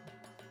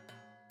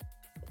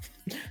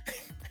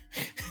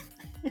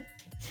 I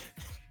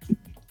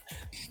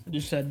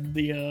just had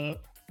the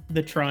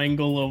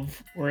triangle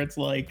of where it's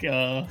like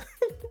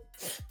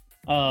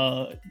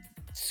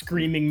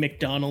screaming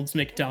McDonald's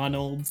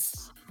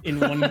in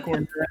one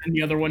corner, and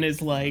the other one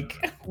is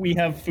like, we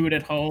have food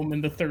at home,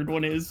 and the third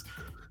one is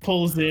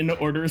pulls in,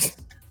 orders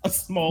a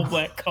small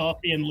black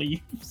coffee, and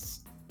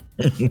leaves.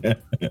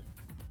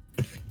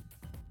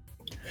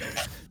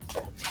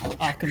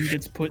 Occam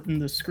gets put in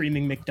the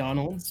screaming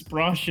McDonald's.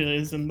 Brasha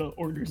is in the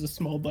orders a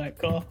small black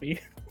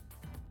coffee.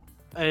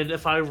 And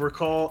if I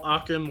recall,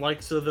 Occam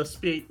likes the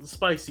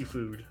spicy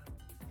food.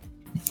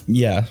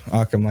 Yeah,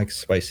 Occam likes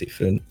spicy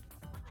food.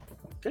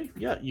 Okay,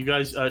 yeah, you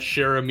guys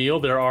share a meal.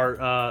 There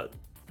are,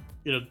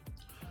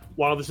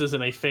 while this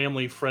isn't a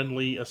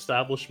family-friendly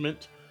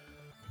establishment,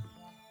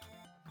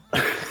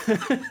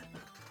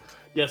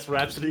 yes,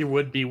 Rhapsody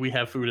would be, we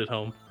have food at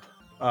home,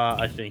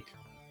 I think.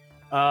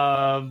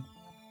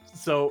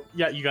 So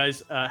yeah, you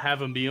guys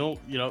have a meal.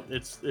 You know,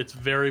 it's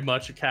very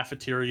much a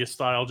cafeteria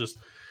style, just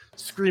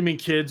screaming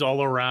kids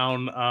all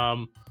around.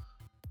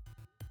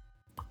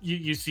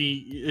 You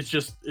see, it's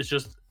just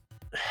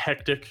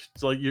hectic.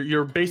 It's like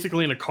you're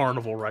basically in a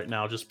carnival right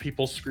now. Just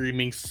people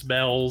screaming,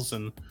 smells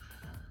and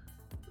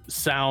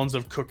sounds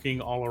of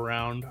cooking all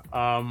around.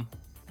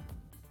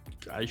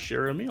 Guys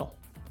share a meal.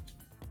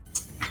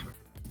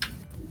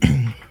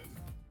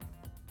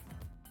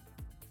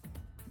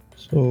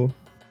 So,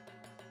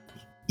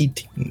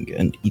 eating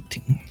and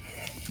eating.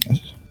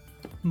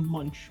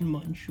 Munch,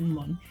 munch,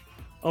 munch.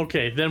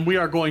 Okay, then we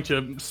are going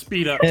to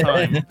speed up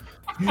time.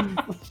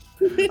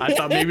 I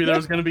thought maybe there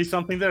was going to be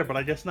something there, but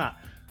I guess not.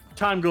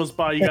 Time goes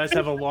by. You guys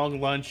have a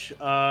long lunch.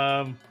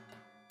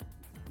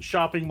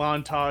 Shopping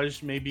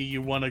montage. Maybe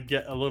you want to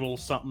get a little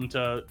something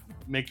to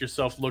make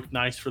yourself look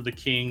nice for the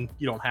king.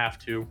 You don't have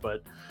to,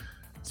 but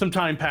some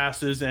time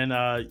passes,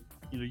 and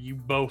you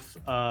both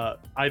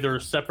either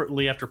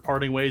separately after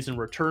parting ways and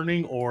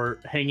returning, or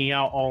hanging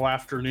out all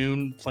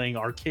afternoon playing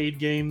arcade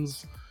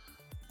games.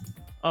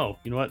 Oh,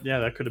 you know what? Yeah,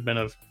 that could have been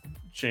a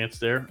chance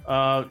there.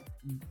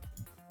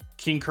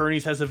 King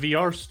Kearney's has a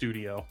VR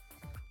studio.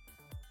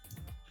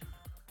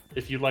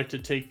 If you'd like to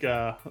take...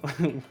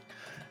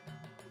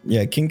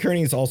 Yeah, King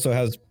Kearney's also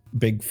has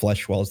big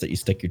flesh walls that you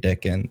stick your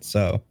dick in,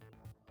 so...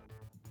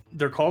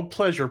 They're called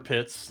pleasure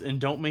pits,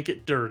 and don't make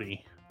it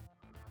dirty.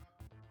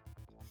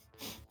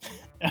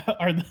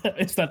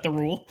 Is that the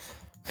rule?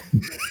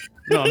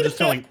 No, I'm just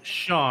telling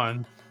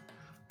Sean,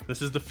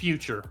 this is the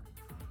future.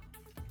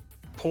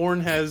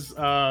 Porn has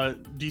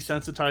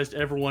desensitized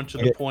everyone to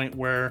the point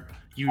where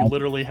you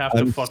literally have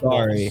to fuck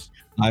balls.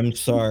 I'm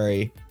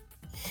sorry.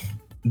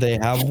 They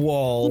have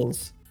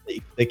walls that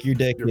you stick your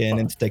dick in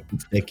and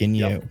stick in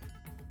you.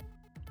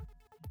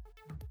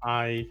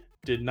 I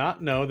did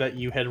not know that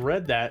you had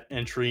read that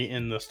entry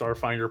in the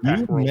Starfinder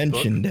Pack World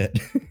mentioned book.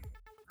 It.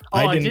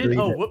 I did?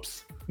 Oh,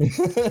 whoops.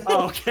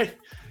 Oh, okay.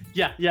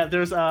 Yeah,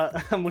 there's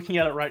I'm looking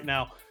at it right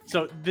now.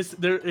 So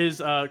there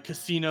is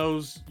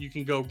casinos. You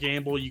can go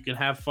gamble. You can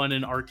have fun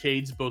in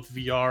arcades, both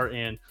VR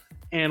and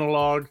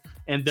analog.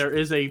 And there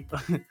is a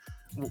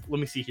let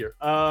me see here.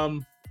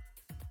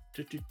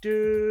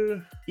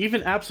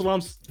 Even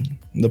Absalom's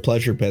the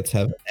pleasure pits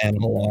have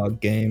analog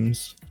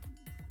games.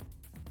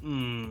 I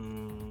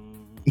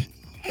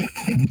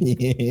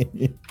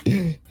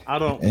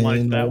don't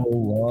like that.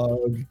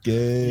 Analog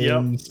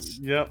games.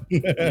 Yep.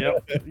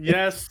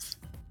 Yes,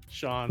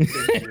 Sean.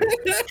 Thank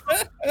you.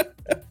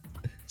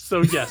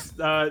 So yes,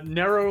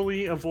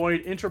 narrowly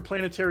avoid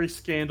interplanetary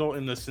scandal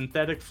in the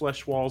synthetic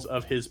flesh walls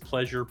of his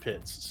pleasure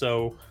pits.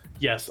 So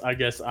yes, I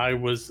guess I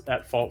was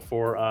at fault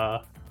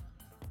for.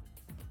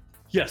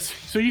 Yes,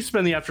 so you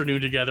spend the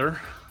afternoon together,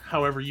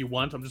 however you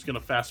want. I'm just going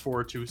to fast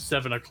forward to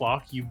 7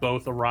 o'clock. You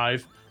both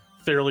arrive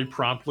fairly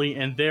promptly,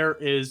 and there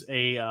is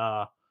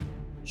a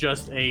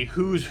just a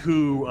who's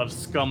who of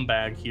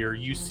scumbag here.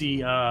 You see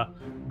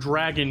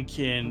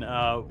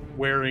Dragonkin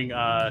wearing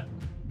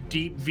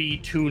deep V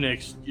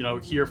tunics,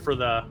 here for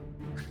the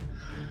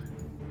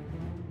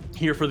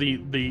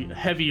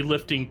heavy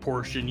lifting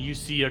portion. You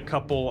see a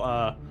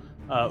couple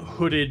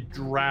hooded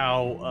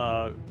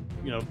drow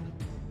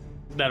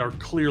that are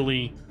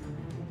clearly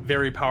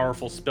very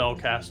powerful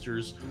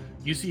spellcasters.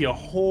 You see a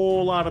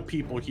whole lot of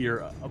people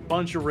here, a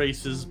bunch of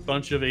races,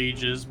 bunch of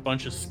ages,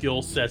 bunch of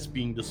skill sets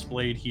being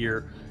displayed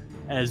here,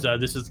 as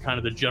this is kind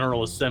of the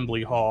general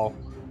assembly hall.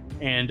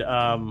 And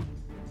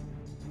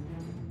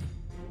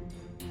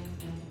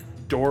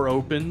door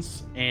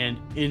opens, and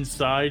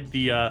inside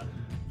the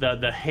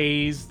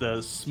haze,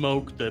 the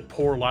smoke, the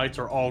poor lights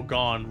are all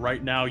gone.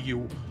 Right now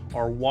you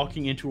are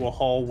walking into a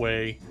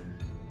hallway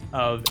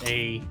of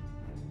a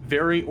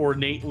very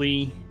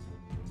ornately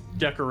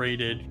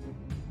decorated,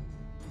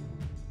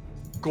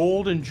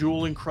 gold and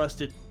jewel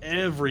encrusted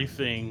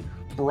everything,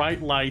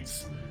 bright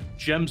lights,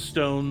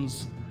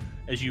 gemstones,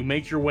 as you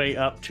make your way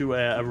up to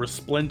a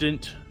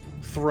resplendent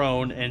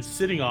throne, and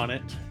sitting on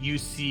it you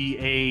see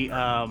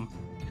a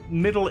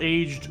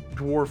middle-aged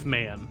dwarf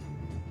man.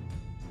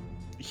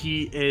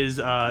 He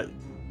is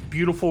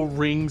beautiful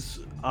rings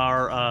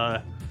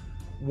are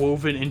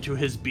woven into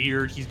his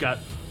beard. He's got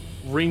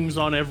rings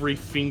on every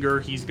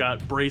finger. He's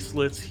got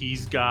bracelets.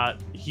 He's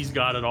got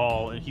it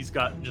all, and he's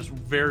got just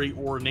very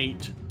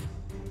ornate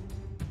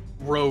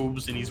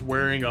robes, and he's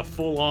wearing a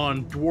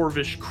full-on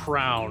dwarvish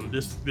crown.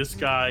 This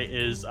guy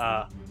is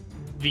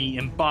the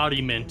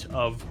embodiment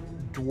of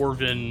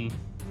dwarven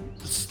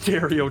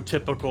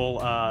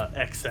stereotypical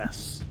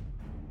excess.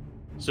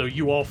 So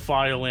you all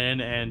file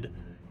in, and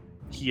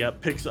he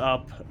picks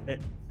up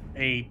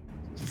a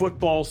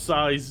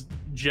football-sized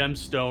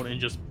gemstone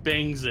and just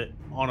bangs it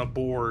on a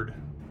board,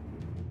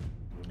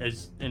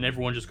 and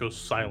everyone just goes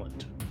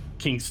silent.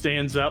 King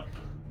stands up,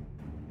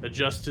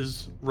 adjusts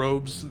his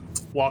robes,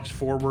 walks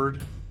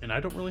forward, and I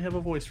don't really have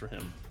a voice for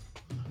him.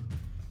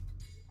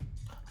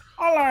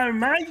 Hello,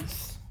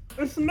 mates.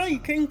 It's me,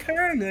 King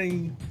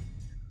Kearney.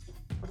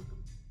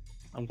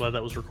 I'm glad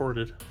that was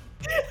recorded.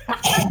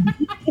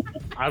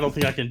 I don't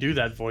think I can do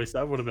that voice.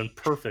 That would have been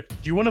perfect.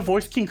 Do you want to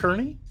voice King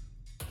Kearney?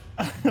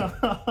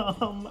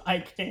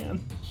 I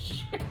can.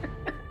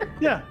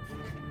 Yeah.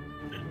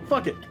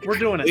 Fuck it. We're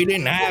doing it. We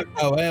didn't have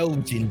no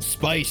elves in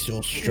space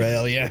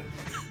Australia.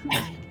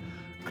 I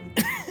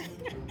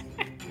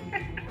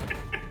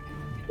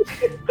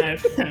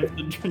have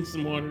to drink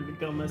some water to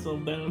calm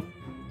myself down.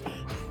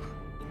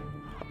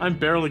 I'm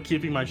barely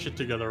keeping my shit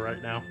together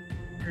right now.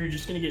 You're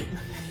just gonna get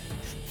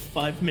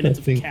 5 minutes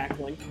of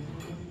cackling.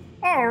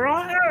 All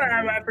right,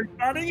 hello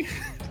everybody.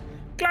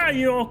 Glad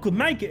you all could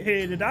make it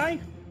here today.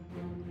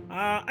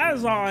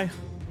 As I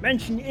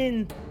mentioned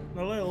in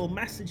the little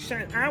message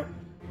sent out,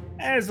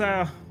 there's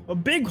a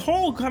big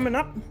haul coming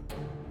up,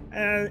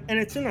 and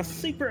it's in a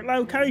secret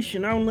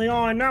location. Only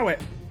I know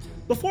it.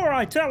 Before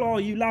I tell all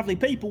you lovely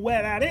people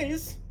where that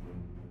is,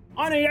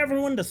 I need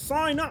everyone to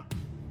sign up.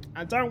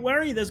 And don't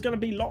worry, there's going to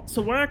be lots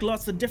of work,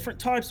 lots of different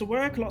types of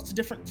work, lots of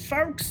different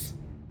folks.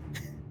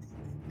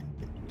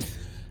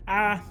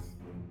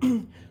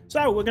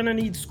 So we're going to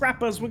need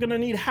scrappers, we're going to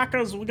need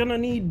hackers, we're going to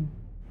need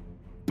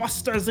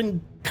busters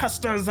and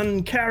custers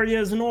and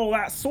carriers and all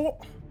that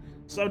sort.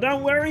 So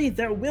don't worry,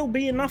 there will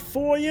be enough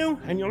for you,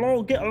 and you'll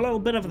all get a little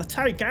bit of the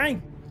take, eh?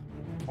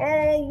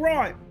 All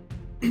right.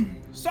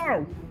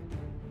 So,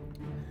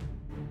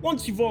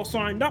 once you've all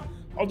signed up,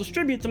 I'll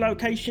distribute the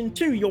location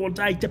to your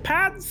data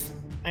pads,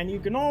 and you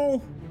can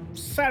all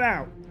set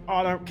out.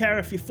 I don't care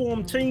if you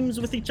form teams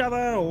with each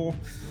other or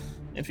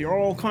if you're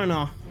all kind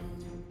of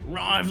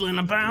rivaling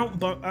about,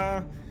 but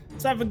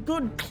let's have a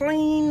good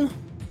clean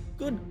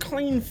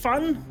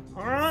fun,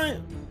 all right?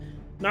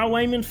 No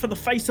aiming for the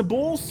face of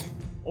balls,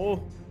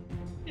 or,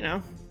 you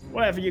know,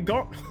 whatever you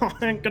got.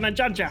 I ain't gonna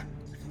judge ya.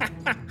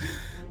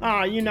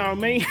 You know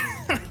me.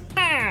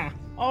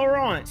 All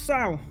right,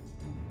 so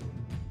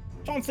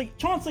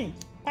Chauncey,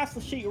 pass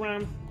the sheet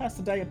around, pass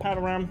the data pad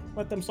around,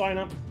 let them sign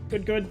up.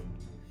 Good.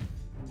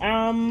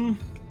 That's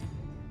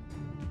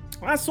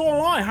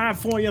all I have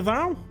for you,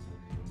 though.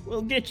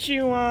 We'll get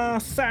you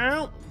set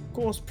out. Of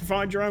course,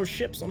 provide your own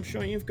ships. I'm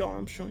sure you've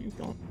got.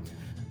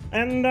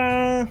 And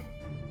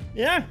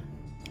yeah,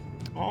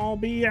 I'll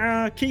be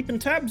keeping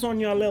tabs on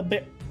you a little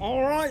bit.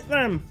 All right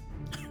then.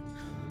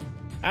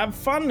 Have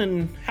fun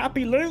and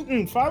happy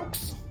looting,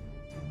 folks.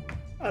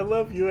 I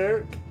love you,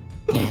 Eric.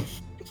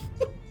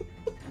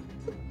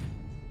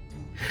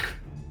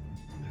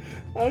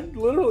 I'm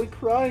literally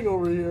crying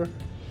over here.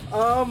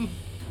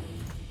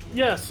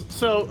 Yes,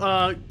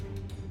 so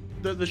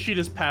the sheet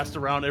is passed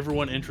around,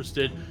 everyone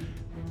interested.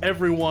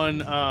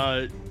 Everyone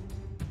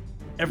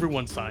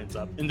signs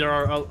up. And there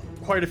are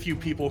quite a few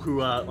people who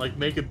like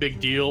make a big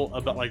deal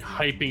about like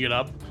hyping it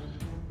up.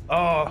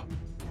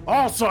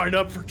 I'll sign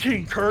up for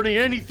King Kearney,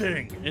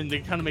 anything. And they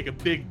kind of make a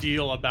big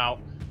deal about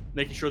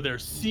making sure they're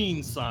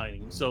seen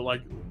signing. So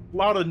like a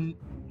lot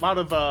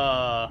of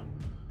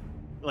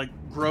like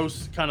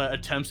gross kind of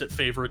attempts at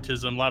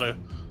favoritism, a lot of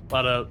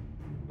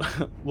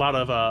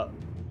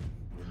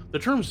the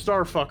term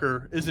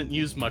starfucker isn't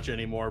used much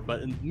anymore,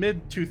 but in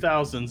mid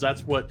 2000s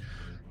that's what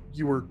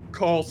you were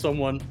call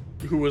someone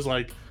who was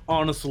like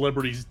on a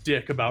celebrity's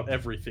dick about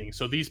everything.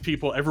 So these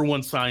people,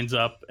 everyone signs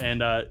up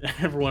and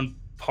everyone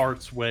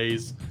parts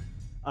ways.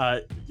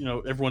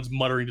 Everyone's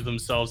muttering to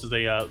themselves as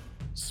they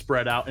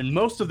spread out, and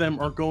most of them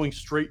are going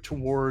straight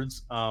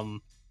towards the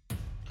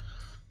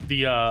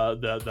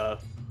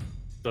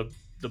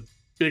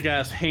big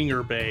ass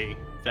hangar bay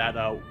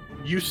that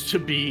used to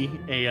be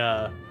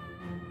a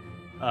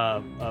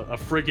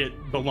frigate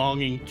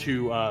belonging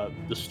to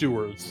the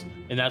stewards,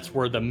 and that's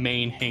where the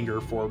main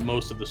hangar for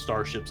most of the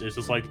starships is.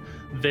 It's like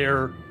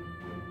their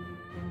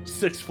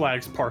Six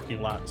Flags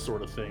parking lot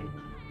sort of thing.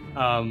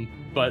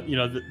 But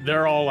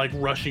they're all like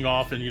rushing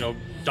off, and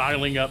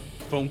dialing up.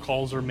 Phone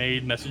calls are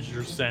made, messages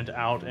are sent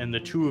out, and the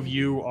two of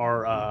you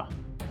are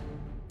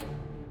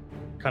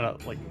kind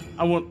of like,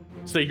 I won't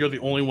say you're the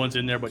only ones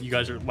in there, but you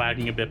guys are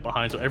lagging a bit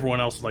behind, so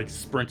everyone else like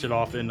sprinted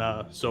off. And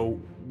so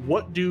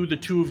what do the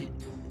two of you,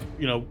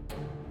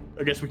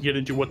 I guess we can get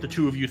into what the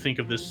two of you think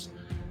of this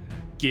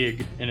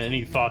gig and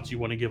any thoughts you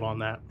want to give on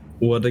that.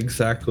 What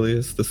exactly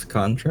is this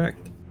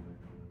contract?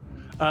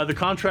 The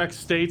contract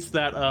states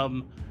that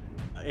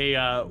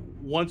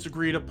once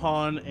agreed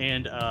upon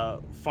and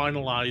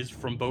finalized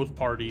from both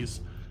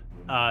parties,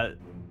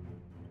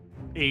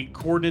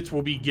 coordinates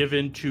will be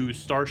given to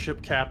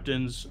starship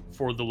captains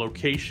for the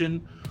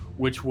location,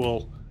 which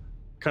will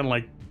kind of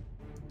like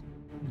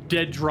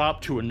dead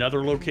drop to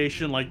another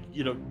location. Like,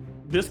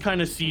 this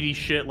kind of seedy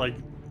shit, like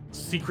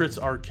secrets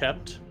are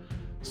kept.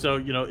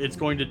 So, it's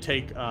going to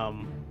take,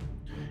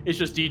 it's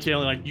just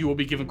detailing, like, you will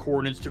be given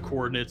coordinates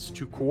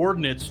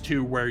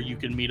to where you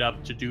can meet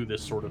up to do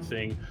this sort of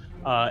thing.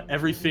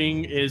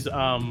 Everything is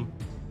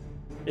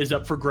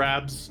up for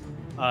grabs.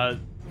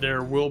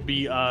 There will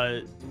be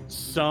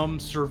some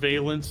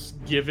surveillance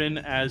given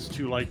as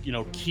to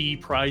key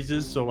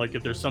prizes. So like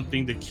if there's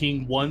something the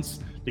king wants,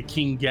 the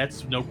king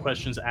gets, no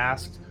questions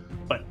asked.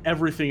 But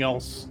everything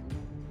else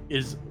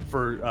is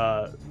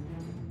for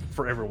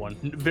everyone.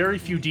 Very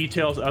few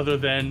details other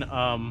than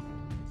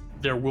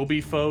There will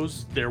be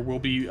foes. There will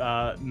be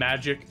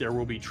magic. There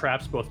will be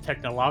traps, both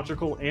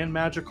technological and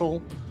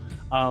magical.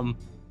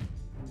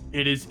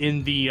 It is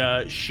in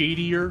the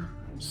shadier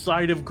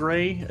side of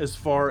gray as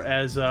far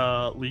as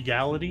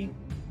legality,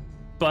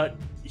 but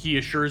he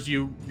assures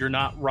you you're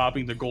not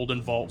robbing the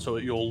Golden Vault, so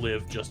you'll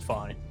live just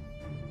fine.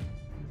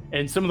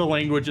 And some of the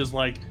language is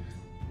like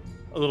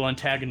a little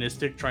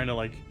antagonistic, trying to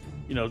like,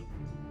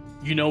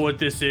 you know what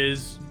this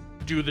is,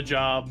 do the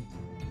job.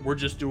 We're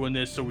just doing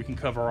this so we can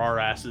cover our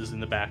asses in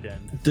the back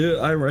end. Do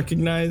I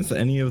recognize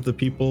any of the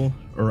people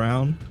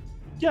around?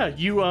 Yeah,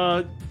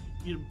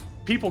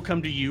 people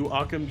come to you,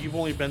 Occam. You've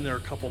only been there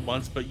a couple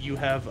months, but you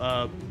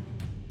have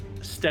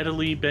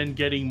steadily been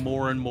getting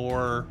more and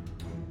more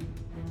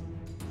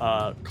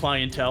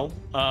clientele.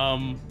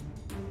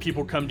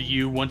 People come to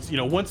you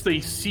once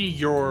they see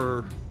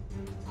your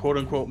quote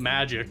unquote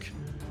magic,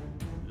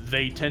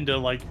 they tend to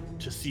like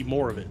to see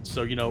more of it.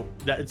 So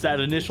that it's that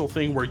initial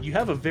thing where you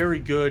have a very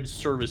good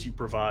service you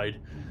provide.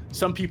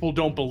 Some people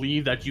don't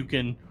believe that you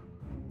can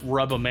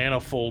rub a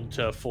manifold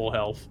to full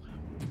health,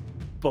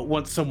 but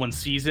once someone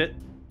sees it,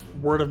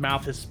 word of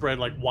mouth has spread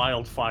like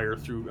wildfire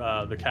through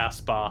the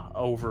Casbah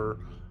over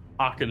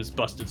Occam's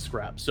busted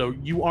scrap. So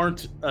you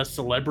aren't a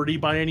celebrity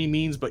by any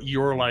means, but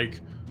you're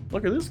like,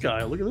 look at this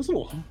guy, look at this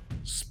little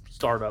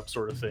startup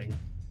sort of thing.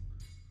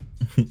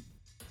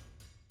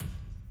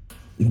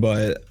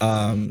 But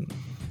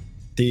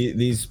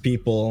these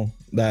people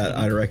that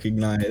I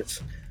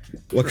recognize,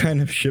 what kind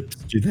of ships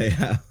do they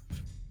have?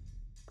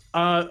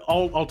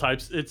 All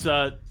types. It's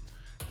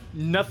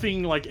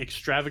nothing like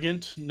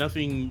extravagant,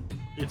 nothing.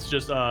 It's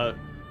just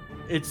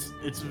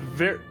it's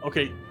very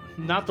okay.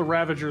 Not the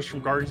Ravagers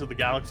from Guardians of the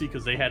Galaxy,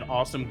 because they had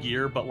awesome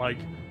gear, but like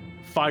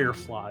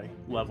Firefly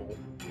level.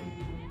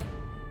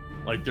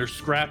 Like they're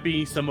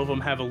scrappy. Some of them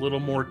have a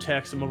little more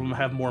tech. Some of them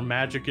have more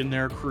magic in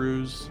their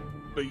crews,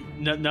 but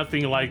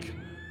nothing like.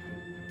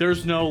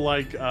 There's no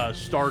like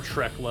Star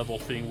Trek level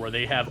thing where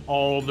they have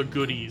all the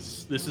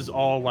goodies. This is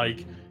all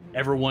like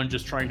everyone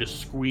just trying to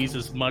squeeze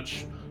as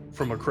much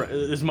from a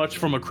credit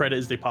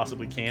as they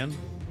possibly can.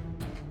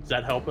 Does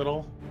that help at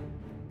all?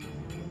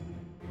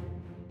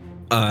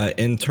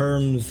 In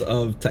terms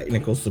of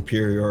technical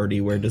superiority,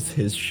 where does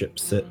his ship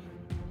sit?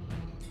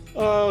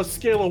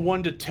 Scale of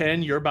 1 to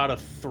 10, you're about a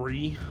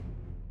 3.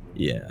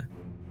 Yeah.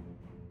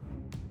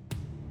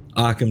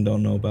 Occam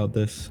don't know about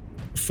this.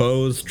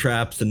 Foes,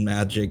 traps, and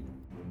magic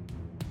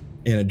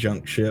in a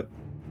junk ship.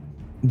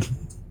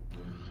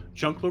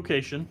 Junk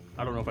location.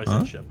 I don't know if I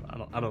said ship.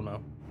 I don't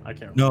know. I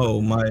can't remember.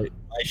 No, my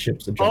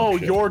ship's a junk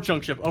ship. Your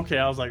junk ship. Okay,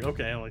 I was like,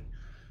 okay. I'm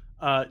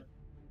like,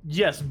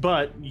 yes,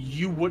 but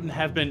you wouldn't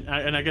have been,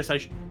 and I guess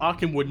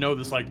Occam would know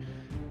this, like,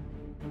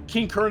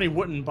 King Kearney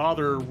wouldn't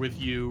bother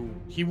with you.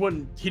 He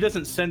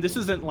doesn't send, this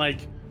isn't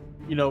like,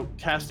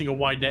 casting a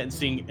wide net and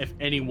seeing if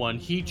anyone.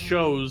 He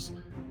chose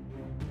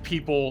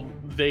people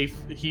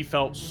he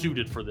felt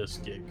suited for this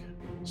gig.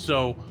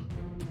 So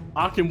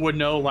Occam would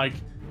know, like,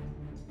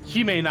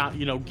 he may not,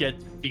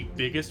 get the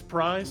biggest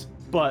prize,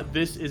 but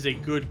this is a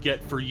good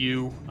get for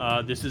you.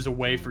 This is a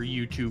way for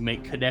you to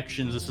make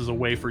connections. This is a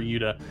way for you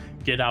to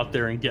get out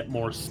there and get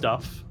more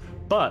stuff.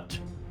 But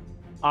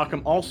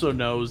Occam also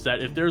knows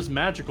that if there's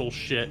magical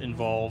shit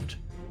involved,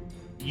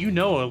 a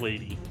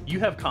lady. You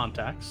have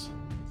contacts.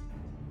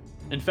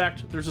 In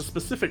fact, there's a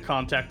specific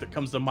contact that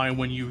comes to mind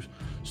when you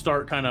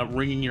start kind of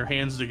wringing your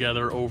hands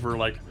together over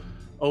like,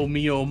 oh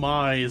me, oh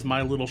my, is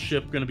my little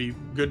ship going to be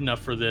good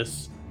enough for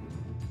this?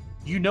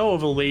 You know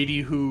of a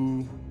lady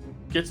who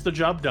gets the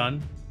job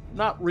done,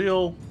 not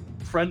real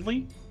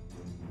friendly,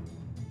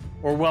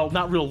 or well,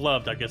 not real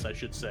loved, I guess I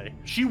should say.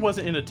 She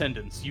wasn't in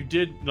attendance. You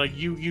did, like,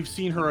 you've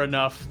seen her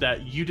enough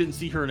that you didn't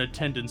see her in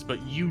attendance,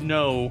 but you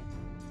know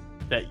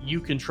that you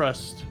can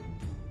trust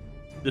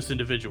this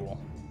individual.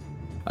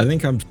 I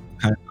think I'm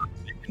kind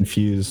of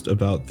confused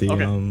about the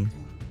okay.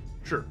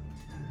 Sure.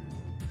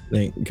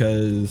 thing,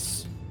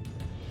 because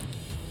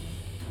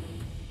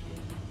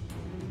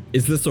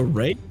is this a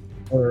raid,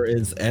 or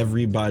is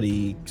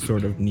everybody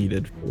sort of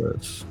needed for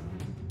this?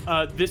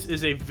 This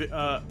is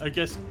I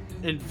guess,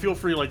 and feel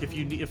free, like, if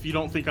you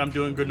don't think I'm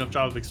doing a good enough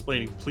job of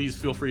explaining, please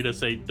feel free to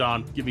say,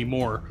 Don, give me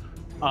more.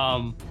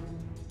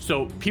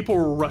 So people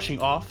were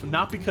rushing off,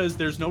 not because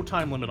there's no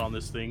time limit on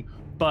this thing,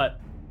 but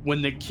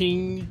when the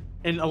king,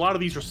 and a lot of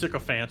these are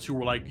sycophants who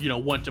were like,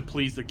 want to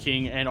please the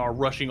king and are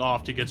rushing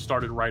off to get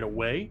started right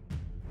away.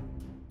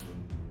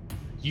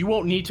 You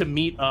won't need to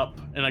meet up,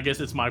 and I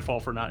guess it's my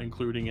fault for not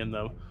including in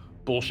the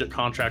bullshit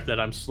contract that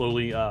I'm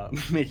slowly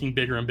making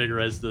bigger and bigger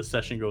as the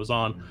session goes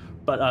on.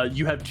 But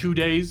you have 2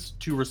 days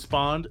to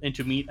respond and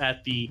to meet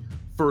at the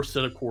first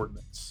set of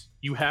coordinates.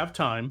 You have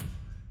time.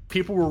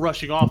 People were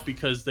rushing off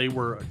because they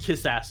were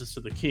kiss asses to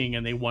the king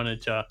and they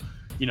wanted to,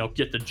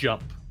 get the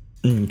jump.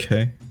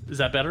 Okay. Is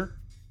that better?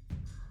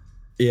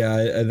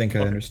 Yeah, I think I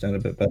understand a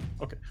bit better.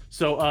 Okay.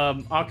 So,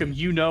 Occam,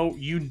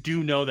 you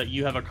do know that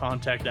you have a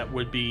contact that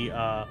would be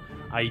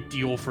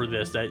ideal for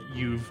this, that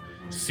you've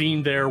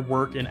seen their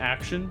work in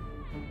action.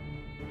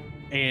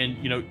 And,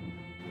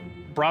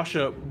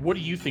 Brasha, what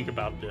do you think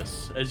about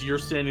this? As you're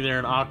standing there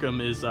and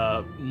Occam is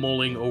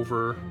mulling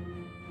over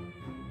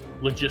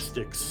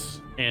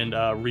logistics and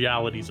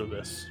realities of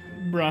this.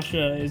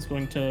 Brasha is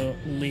going to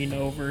lean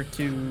over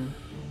to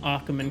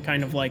Occam and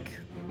kind of like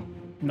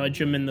nudge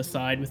him in the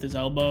side with his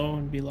elbow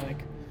and be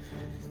like,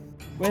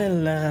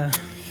 well,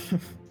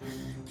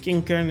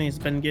 King Kearney's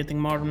been getting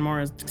more and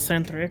more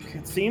eccentric,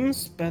 it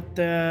seems, but,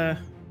 well,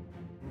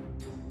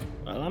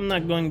 I'm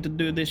not going to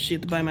do this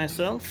shit by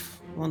myself.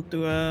 Want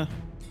to,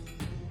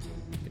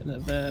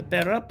 kind of,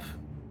 pair up?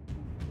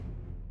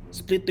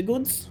 Split the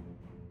goods?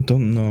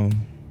 Don't know.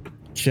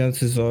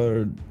 Chances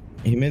are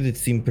he made it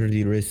seem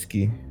pretty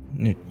risky.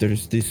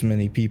 There's this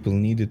many people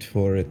needed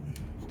for it.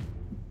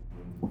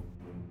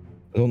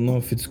 I don't know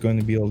if it's going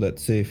to be all that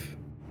safe.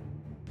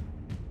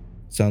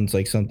 Sounds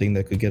like something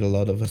that could get a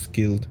lot of us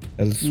killed.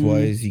 Else why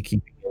is he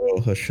keeping it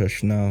all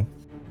hush-hush now?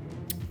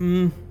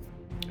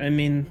 I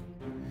mean,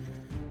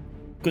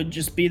 could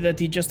just be that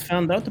he just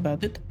found out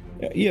about it.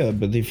 Yeah,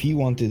 but if he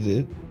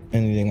wanted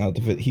anything out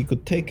of it, he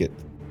could take it.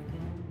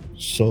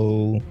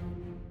 So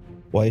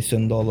why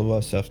send all of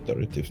us after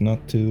it if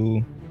not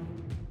to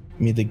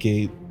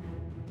mitigate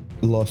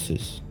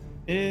losses?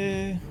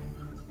 I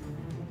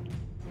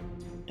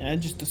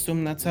just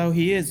assume that's how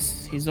he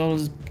is. He's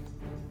always...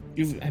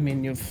 You've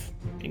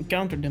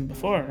encountered him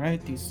before, right?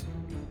 He's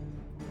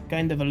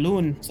kind of a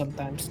loon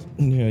sometimes.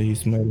 Yeah,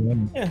 he's my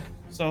one. Yeah,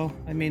 so,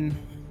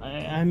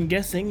 I'm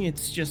guessing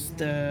it's just,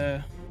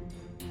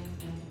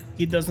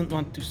 he doesn't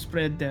want to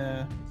spread,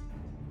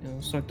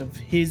 sort of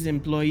his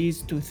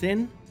employees too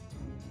thin.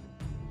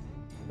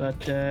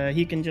 But,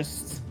 he can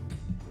just...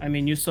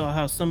 you saw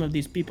how some of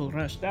these people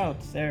rushed out.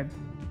 They're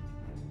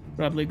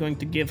probably going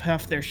to give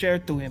half their share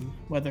to him,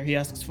 whether he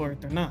asks for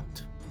it or not.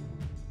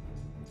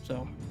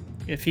 So,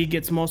 if he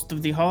gets most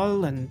of the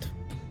haul and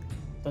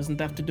doesn't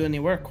have to do any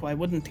work, why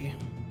wouldn't he?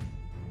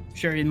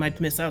 Sure, he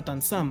might miss out on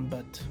some,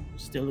 but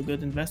still a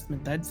good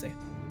investment, I'd say.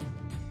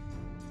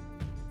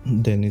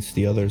 Then it's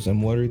the others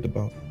I'm worried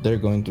about. They're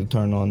going to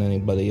turn on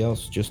anybody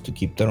else just to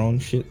keep their own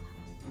shit.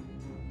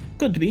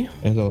 Could be.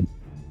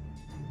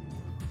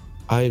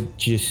 I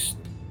just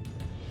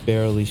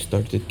barely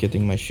started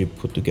getting my ship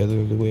put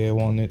together the way I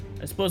want it.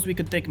 I suppose we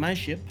could take my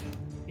ship.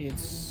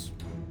 It's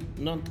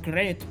not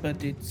great,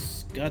 but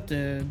it's got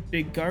a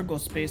big cargo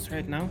space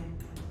right now.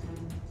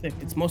 In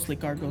fact, it's mostly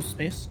cargo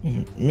space.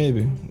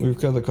 Maybe. We've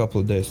got a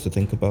couple of days to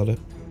think about it.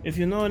 If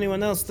you know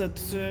anyone else that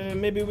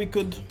maybe we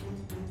could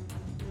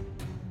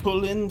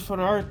pull in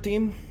for our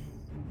team,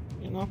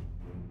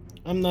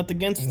 I'm not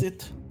against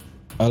it.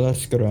 I'll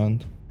ask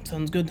around.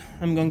 Sounds good.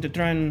 I'm going to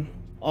try and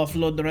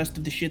offload the rest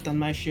of the shit on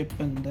my ship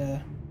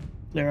and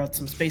clear out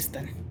some space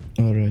then.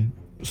 Alright.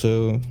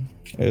 So,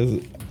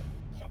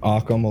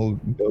 Occam will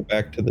go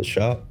back to the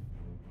shop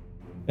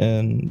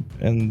and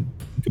think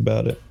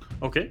about it.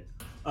 Okay.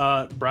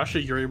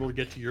 Brasha, you're able to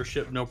get to your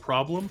ship, no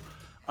problem.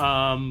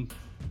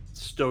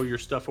 Stow your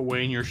stuff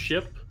away in your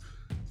ship.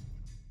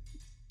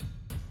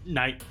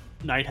 Night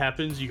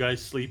happens. You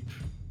guys sleep.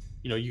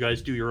 You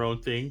guys do your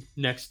own thing.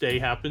 Next day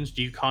happens.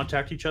 Do you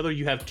contact each other?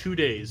 You have 2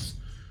 days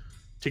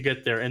to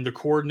get there, and the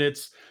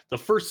coordinates, the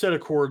first set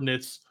of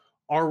coordinates,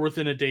 are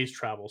within a day's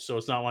travel. So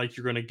it's not like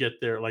you're going to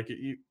get there. Like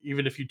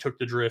even if you took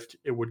the drift,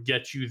 it would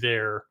get you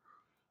there.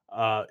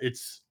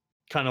 It's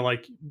kind of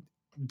like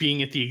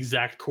being at the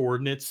exact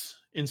coordinates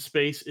in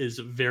space is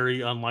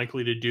very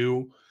unlikely to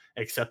do,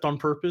 except on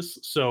purpose.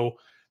 So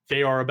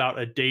they are about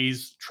a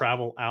day's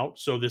travel out.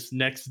 So this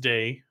next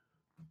day,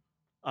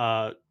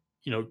 go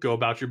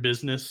about your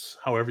business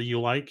however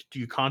you like. Do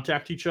you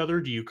contact each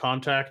other? Do you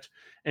contact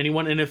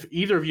anyone? And if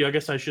either of you, I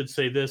guess I should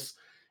say this,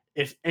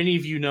 if any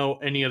of you know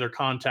any other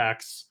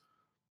contacts,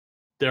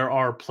 there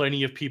are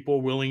plenty of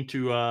people willing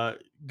to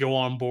go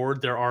on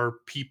board. There are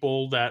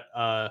people that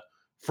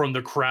from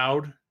the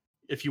crowd,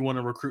 if you want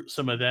to recruit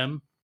some of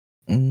them.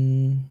 I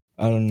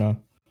don't know.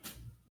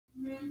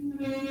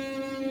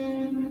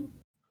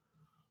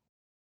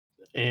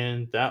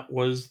 And that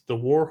was the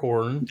war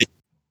horn.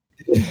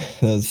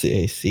 That's the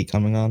AC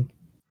coming on.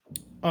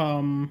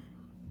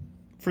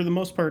 For the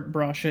most part,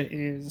 Brasha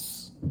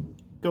is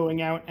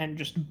going out and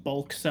just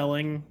bulk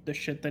selling the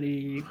shit that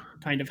he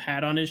kind of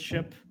had on his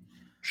ship.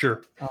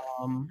 Sure.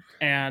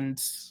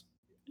 And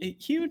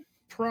he would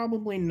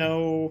probably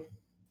know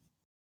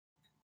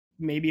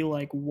maybe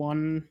like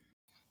one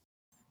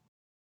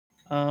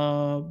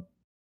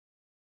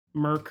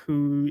merc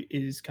who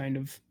is kind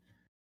of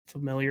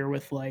familiar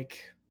with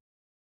like,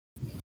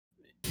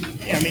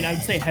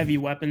 I'd say heavy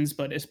weapons,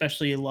 but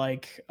especially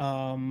like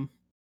I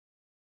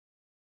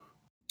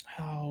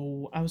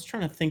was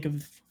trying to think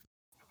of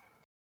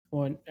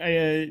one.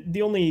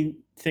 The only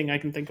thing I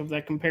can think of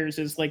that compares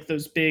is like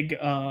those big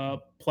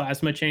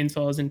plasma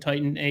chainsaws in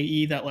Titan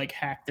AE that like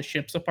hack the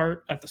ships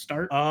apart at the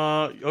start.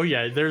 Oh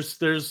yeah, there's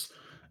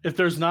if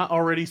there's not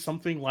already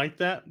something like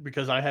that,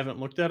 because I haven't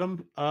looked at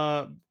them,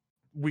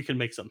 we can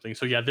make something.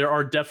 So yeah, there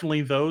are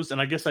definitely those.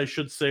 And I guess I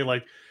should say,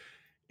 like,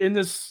 in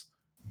this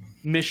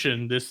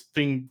mission, this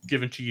thing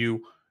given to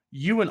you,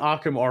 you and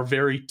Occam are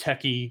very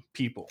techie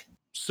people.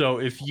 So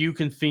if you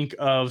can think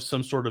of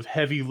some sort of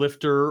heavy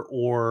lifter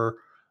or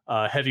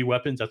heavy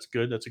weapons, that's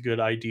good. That's a good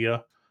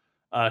idea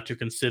to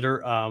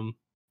consider.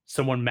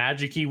 Someone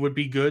magic-y would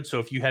be good. So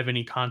if you have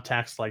any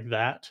contacts like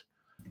that,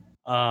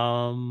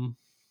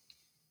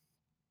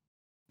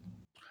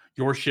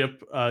 your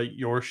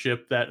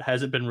ship that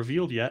hasn't been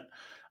revealed yet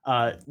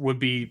would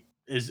be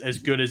is as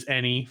good as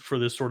any for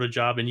this sort of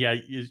job. And yeah,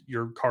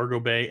 your cargo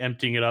bay,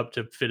 emptying it up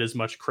to fit as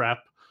much crap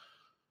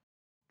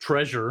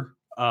treasure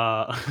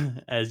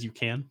as you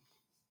can.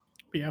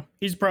 Yeah,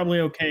 he's probably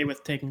okay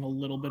with taking a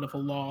little bit of a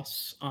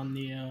loss on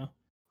the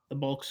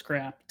bulk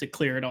scrap to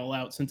clear it all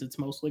out, since it's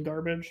mostly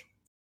garbage.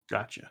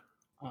 Gotcha.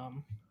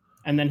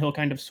 And then he'll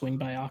kind of swing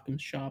by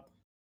Occam's shop.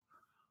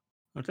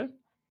 Okay.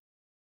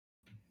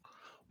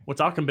 What's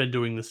Occam been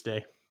doing this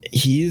day?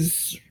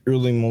 He's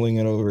really mulling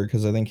it over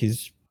because I think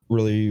he's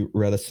really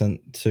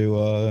reticent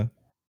to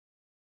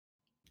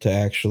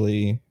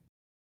actually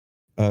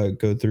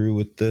go through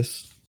with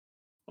this.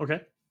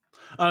 Okay.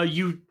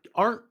 You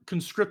aren't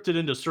conscripted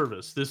into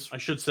service. This, I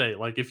should say,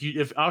 like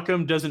if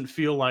Occam doesn't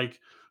feel like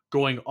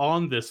going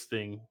on this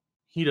thing,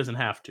 he doesn't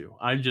have to.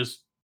 I'm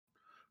just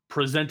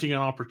presenting an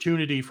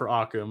opportunity for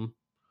Occam.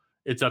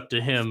 It's up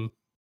to him.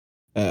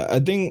 I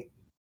think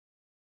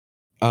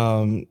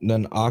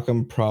then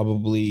Occam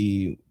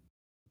probably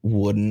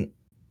wouldn't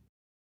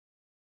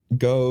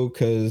go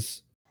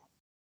because,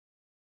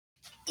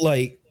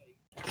 like,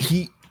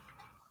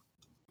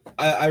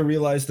 I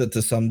realize that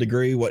to some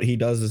degree what he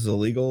does is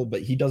illegal,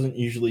 but he doesn't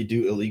usually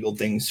do illegal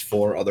things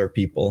for other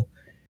people,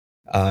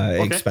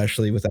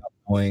 especially without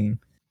knowing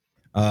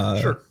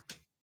Sure.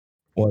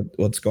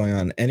 what's going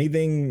on.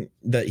 Anything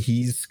that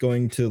he's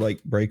going to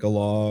like break a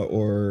law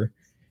or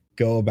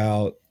go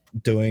about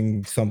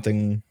doing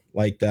something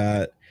like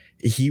that,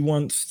 he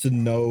wants to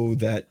know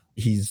that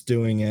he's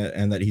doing it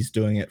and that he's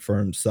doing it for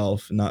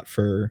himself, not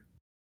for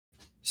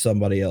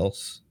somebody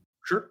else.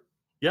 Sure.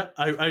 Yeah.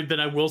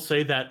 I will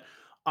say that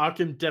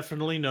Occam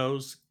definitely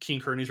knows King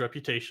Kearney's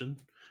reputation.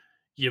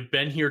 You've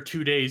been here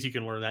 2 days, you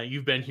can learn that.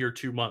 You've been here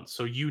 2 months.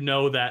 So you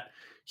know that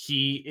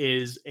he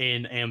is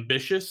an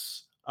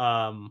ambitious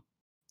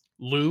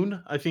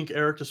loon. I think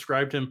Eric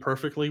described him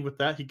perfectly with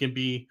that. He can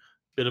be a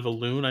bit of a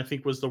loon, I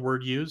think was the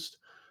word used.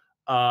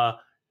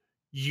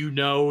 You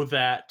know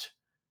that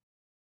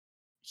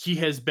he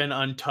has been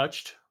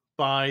untouched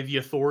by the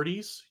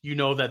authorities. You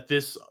know that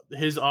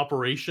his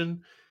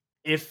operation,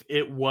 if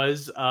it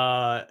was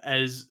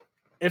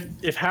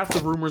if half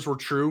the rumors were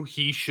true,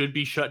 he should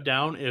be shut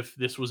down. If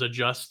this was a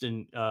just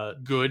and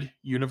good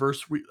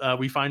universe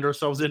we find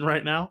ourselves in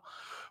right now,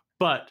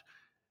 but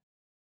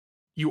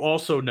you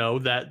also know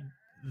that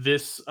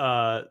this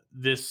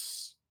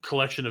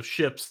collection of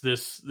ships,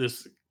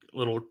 this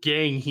little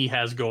gang he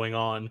has going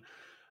on,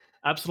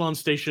 Absalom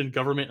Station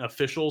government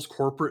officials,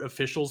 corporate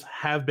officials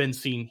have been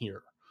seen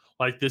here.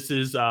 Like this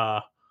is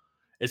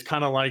it's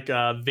kind of like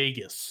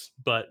Vegas,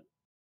 but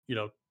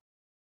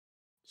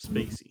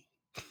spacey.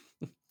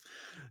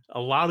 A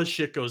lot of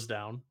shit goes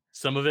down.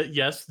 Some of it,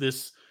 yes,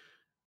 this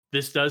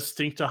does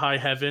stink to high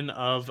heaven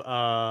of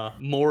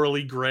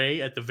morally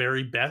gray at the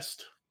very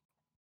best.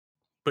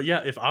 But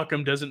yeah, if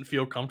Occam doesn't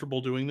feel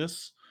comfortable doing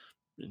this,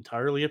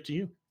 entirely up to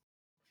you.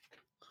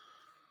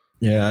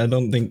 Yeah, I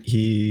don't think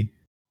he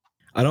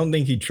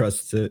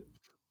trusts it.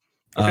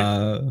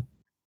 Okay.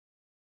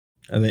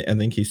 I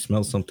think he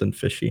smells something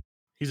fishy.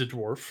 He's a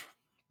dwarf,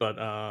 but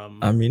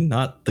I mean,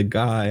 not the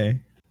guy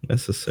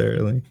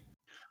necessarily.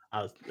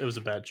 It was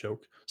a bad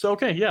joke. So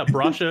okay, yeah,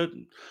 Brasha,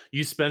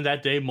 you spend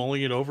that day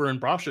mulling it over,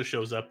 and Brasha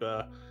shows up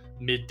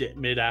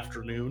mid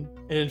afternoon.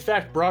 And in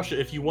fact, Brasha,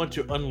 if you want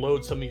to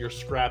unload some of your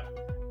scrap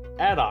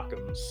at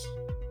Occam's,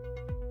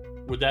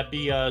 would that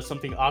be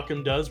something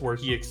Occam does, where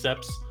he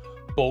accepts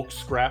bulk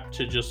scrap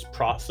to just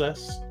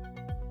process?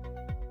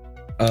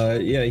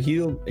 Yeah,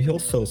 he'll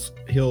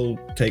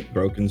take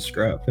broken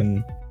scrap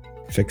and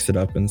fix it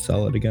up and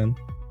sell it again.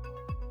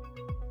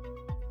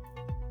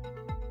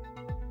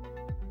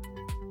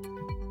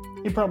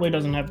 He probably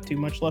doesn't have too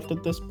much left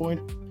at this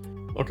point.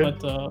 Okay.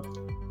 But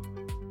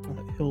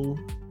he'll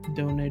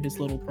donate his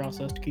little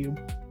processed cube.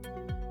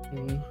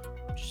 And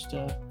just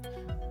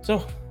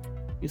so,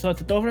 you thought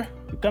it over?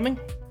 You coming?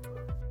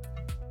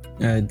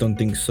 I don't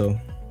think so.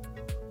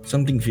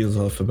 Something feels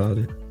off about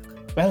it.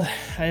 Well,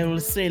 I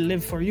always say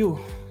live for you,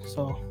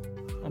 so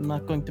I'm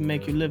not going to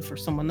make you live for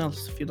someone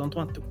else if you don't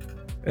want to.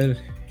 Well,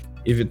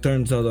 if it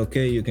turns out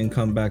okay, you can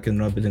come back and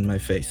rub it in my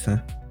face, huh?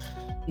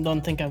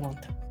 Don't think I won't.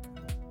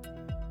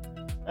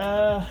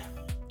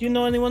 Do you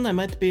know anyone I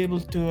might be able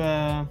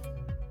to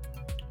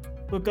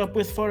hook up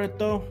with for it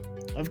though?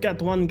 I've got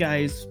one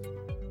guy's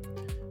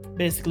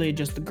basically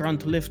just a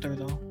grunt lifter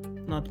though,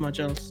 not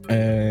much else.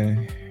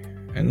 I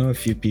know a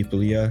few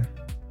people, yeah,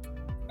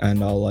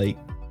 and I'll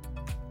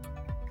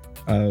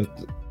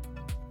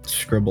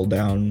scribble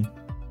down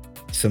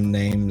some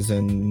names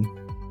and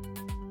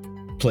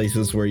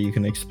places where you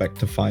can expect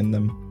to find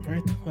them.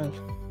 Right, well,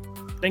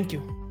 thank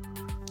you.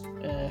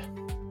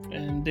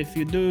 And if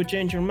you do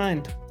change your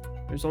mind,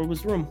 there's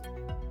always room.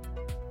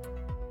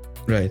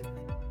 Right.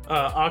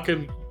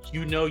 Occam,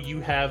 you know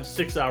you have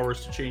 6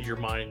 hours to change your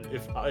mind.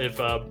 If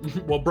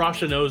well,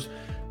 Brasha knows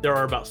there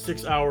are about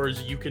 6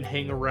 hours you can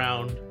hang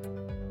around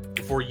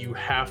before you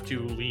have to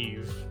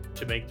leave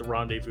to make the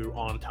rendezvous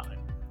on time.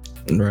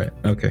 Right.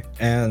 Okay.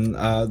 And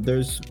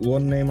there's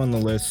one name on the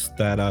list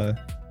that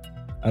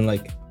I'm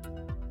like,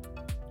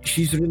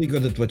 she's really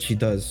good at what she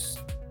does.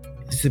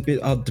 It's a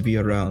bit odd to be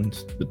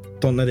around, but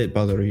don't let it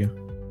bother you.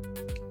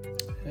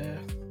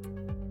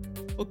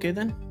 Okay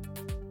then.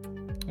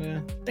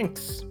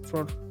 Thanks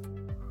for,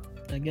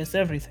 I guess,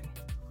 everything.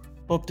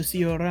 Hope to see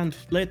you around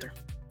later.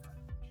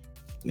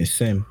 The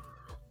same.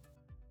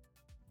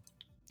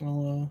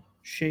 I'll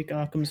shake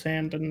Occam's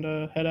hand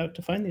and head out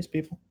to find these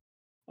people.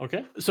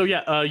 Okay. So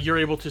yeah, you're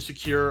able to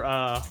secure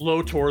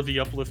Lotor, the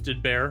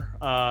uplifted bear.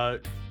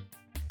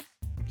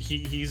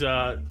 He's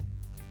a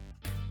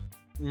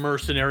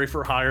mercenary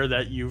for hire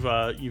that you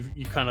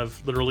kind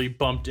of literally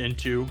bumped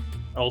into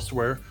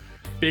elsewhere.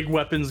 Big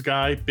weapons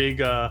guy, big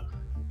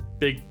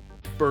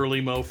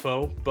burly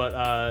mofo,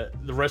 but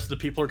the rest of the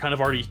people are kind of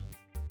already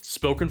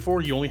spoken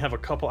for. You only have a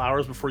couple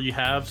hours before you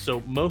have,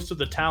 so most of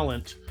the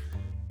talent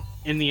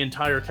in the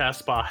entire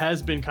Casbah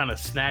has been kind of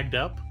snagged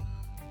up,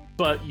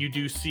 but you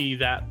do see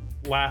that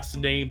last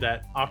name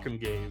that Occam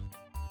gave,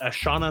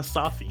 Ashana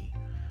Safi.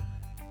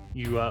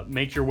 You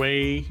make your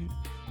way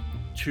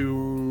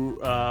to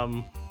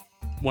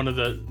one of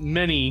the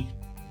many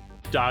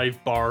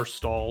dive bar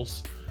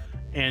stalls,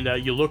 and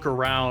you look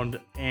around,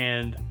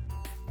 and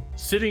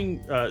sitting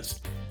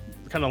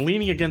kind of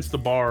leaning against the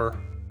bar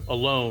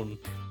alone,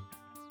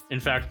 in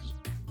fact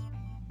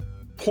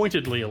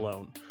pointedly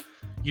alone,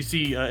 you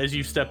see as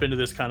you step into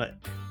this kind of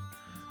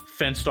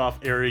fenced off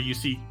area, you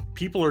see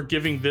people are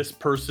giving this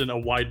person a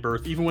wide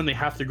berth. Even when they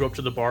have to go up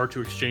to the bar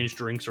to exchange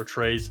drinks or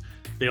trays,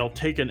 they'll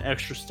take an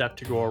extra step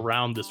to go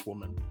around this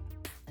woman.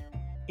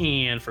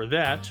 And for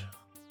that,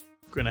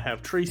 I'm gonna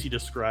have Tracy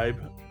describe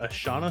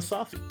Ashana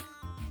Safi.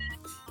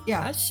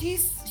 Yeah, she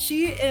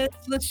is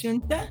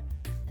Lashunta.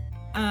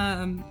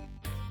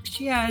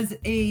 She has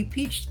a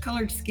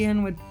peach-colored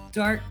skin with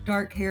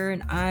dark hair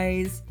and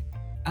eyes,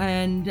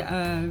 and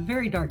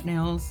very dark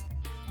nails.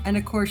 And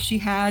of course, she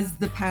has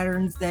the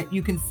patterns that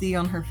you can see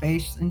on her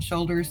face and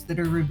shoulders that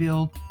are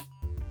revealed.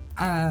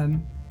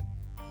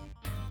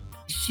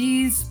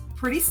 She's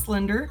pretty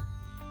slender,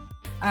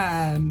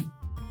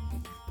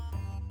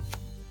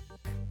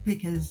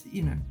 because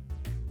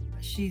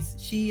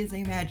she is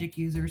a magic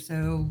user,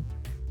 so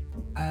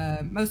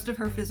most of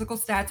her physical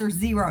stats are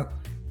 0,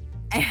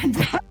 and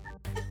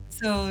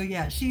so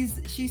yeah,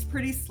 she's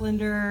pretty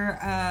slender.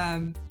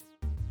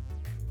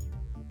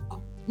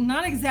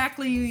 Not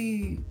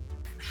exactly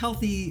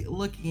healthy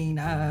looking.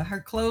 Her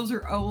clothes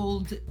are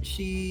old.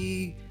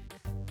 She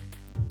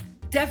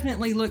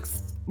definitely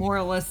looks more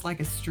or less like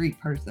a street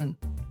person.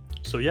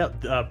 So yeah,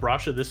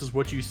 Brasha, this is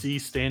what you see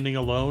standing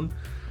alone,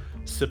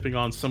 sipping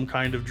on some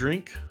kind of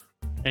drink.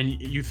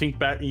 And you think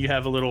back, and you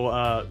have a little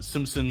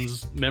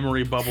Simpsons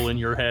memory bubble in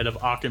your head of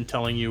Occam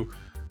telling you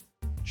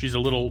she's a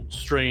little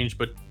strange,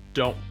 but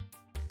don't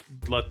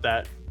let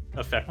that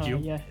affect you.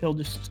 Yeah, he'll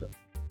just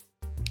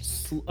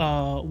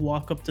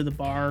walk up to the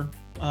bar,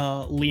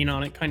 lean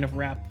on it, kind of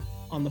rap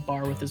on the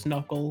bar with his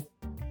knuckle,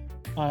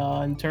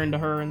 and turn to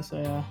her and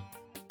say,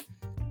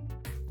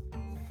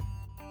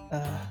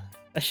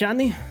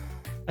 Ashana?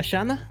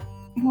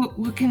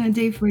 What can I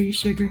do for you,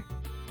 sugar?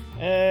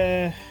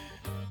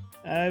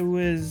 I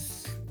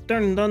was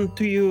turned on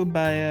to you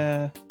by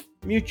a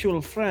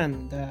mutual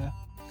friend,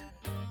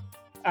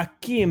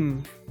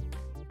 Akim,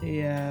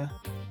 a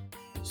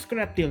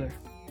scrap dealer.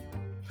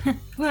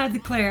 Well, I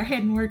declare I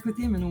hadn't worked with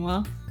him in a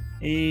while.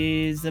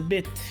 He's a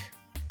bit,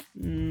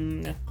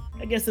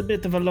 I guess a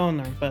bit of a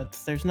loner, but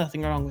there's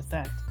nothing wrong with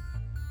that.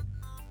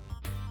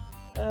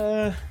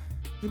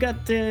 We've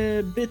got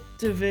a bit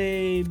of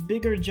a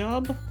bigger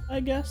job,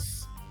 I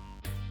guess,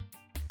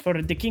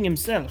 for the king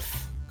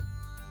himself.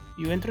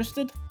 You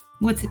interested?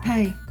 What's it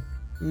pay?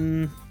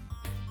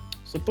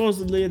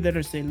 Supposedly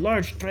there's a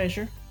large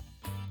treasure.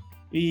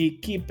 We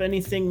keep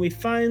anything we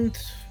find.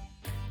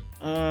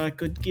 I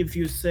could give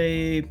you,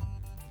 say,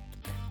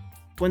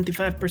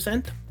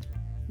 25%.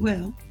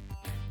 Well,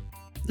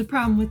 the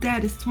problem with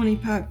that is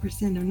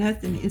 25% of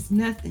nothing is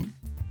nothing.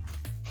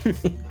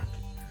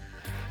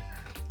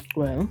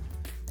 Well,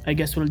 I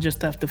guess we'll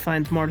just have to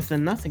find more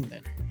than nothing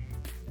then.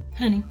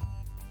 Honey,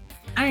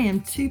 I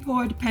am too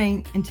poor to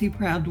paint and too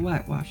proud to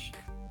whitewash.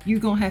 You're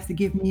gonna have to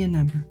give me a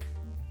number.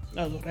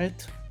 All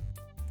right.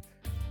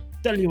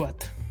 Tell you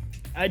what,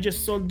 I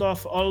just sold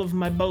off all of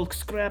my bulk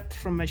scrap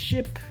from my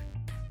ship,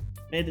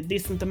 made a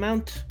decent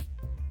amount.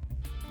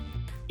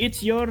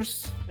 It's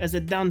yours as a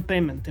down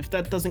payment. If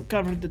that doesn't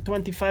cover the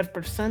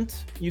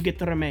 25%, you get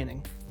the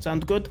remaining.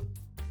 Sound good?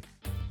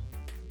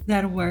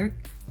 That'll work.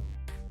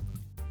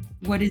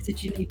 What is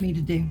it you need me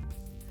to do?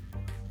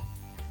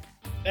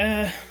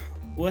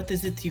 What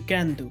is it you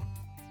can do?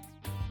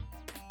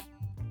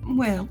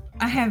 Well,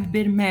 I have a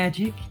bit of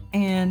magic,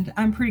 and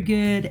I'm pretty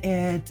good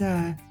at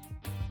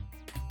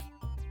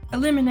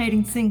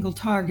eliminating single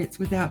targets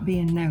without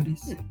being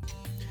noticed.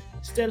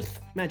 Stealth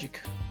magic.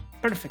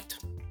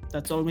 Perfect.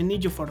 that's all we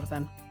need you for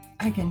then.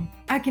 I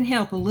can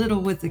help a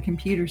little with the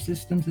computer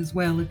systems as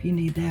well if you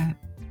need that.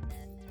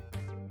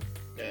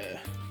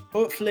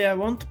 Hopefully I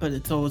won't, but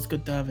it's always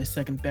good to have a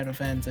second pair of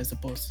hands, I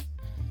suppose.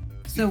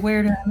 So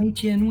where do I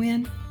meet you and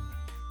when?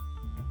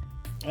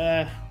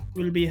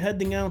 We'll be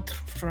heading out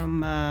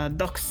from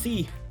Dock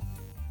C,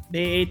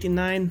 Bay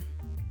 89.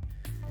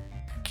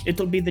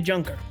 It'll be the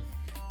Junker,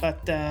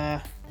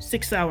 but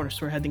 6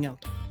 hours we're heading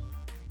out.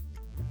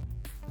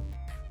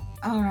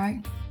 All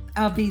right,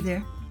 I'll be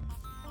there.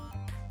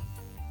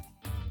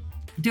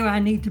 Do I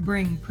need to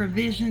bring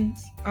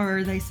provisions or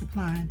are they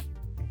supplied?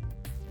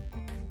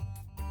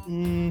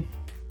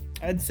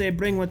 I'd say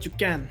bring what you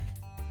can.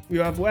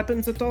 You have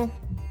weapons at all?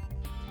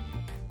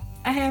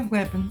 I have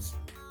weapons.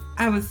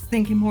 I was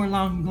thinking more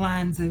along the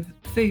lines of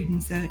food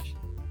and such.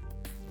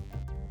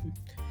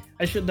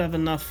 I should have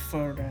enough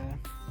for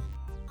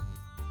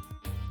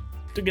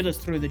to get us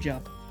through the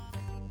job,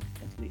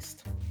 at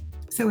least.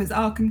 So is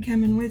Alcon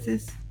coming with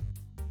us?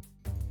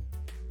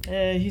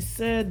 He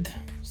said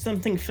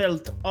something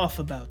felt off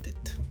about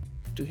it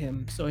to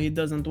him, so he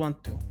doesn't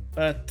want to.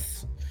 But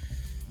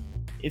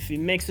if he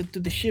makes it to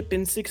the ship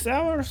in 6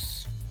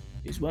 hours,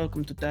 he's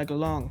welcome to tag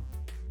along.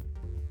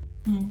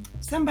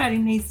 Somebody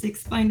needs to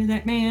explain to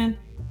that man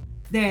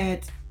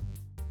that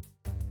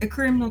a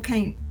criminal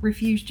can't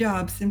refuse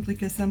jobs simply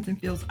because something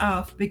feels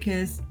off,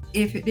 because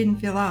if it didn't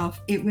feel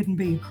off, it wouldn't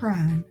be a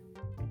crime.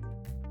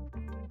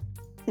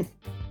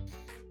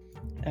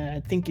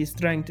 I think he's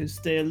trying to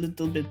stay a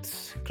little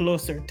bit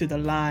closer to the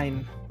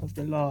line of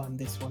the law on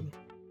this one.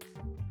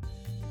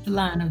 The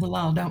line of the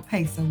law don't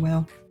pay so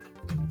well.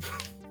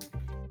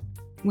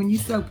 When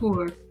you're so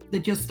poor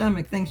that your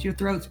stomach thinks your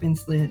throat's been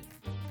slit,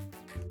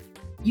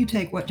 you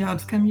take what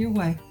jobs come your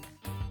way.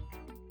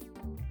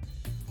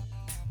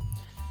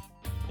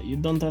 You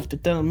don't have to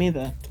tell me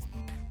that.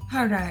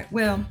 All right,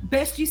 well,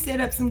 best you set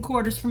up some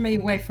quarters for me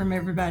away from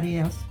everybody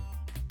else.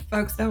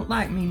 Folks don't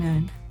like me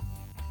none.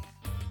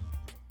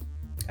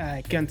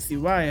 I can't see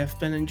why. I've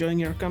been enjoying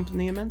your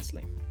company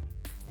immensely.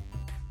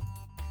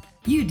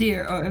 You,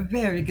 dear, are a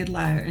very good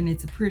liar, and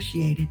it's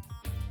appreciated.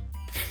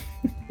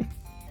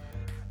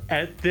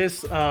 At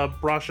this,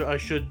 Brasha, I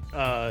should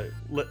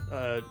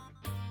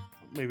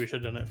maybe I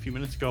should have done it a few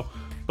minutes ago,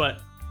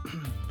 but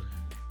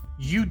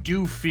you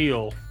do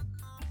feel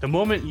the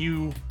moment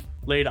you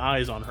laid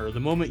eyes on her, the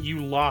moment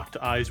you locked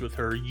eyes with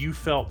her, you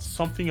felt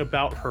something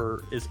about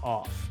her is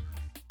off.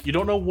 You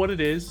don't know what it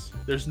is.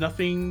 There's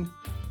nothing.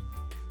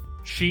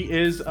 She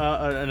is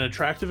an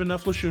attractive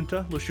enough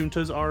Lashunta.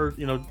 Lashuntas are,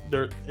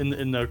 they're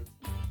in the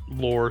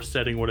lore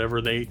setting,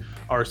 whatever, they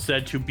are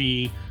said to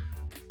be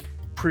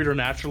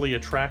preternaturally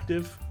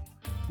attractive.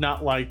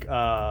 Not like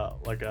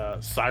a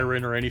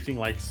siren or anything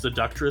like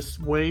seductress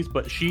ways,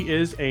 but she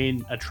is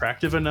an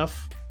attractive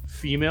enough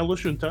female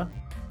Lashunta.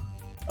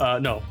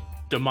 No,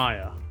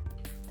 Damaya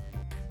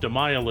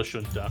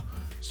Lashunta.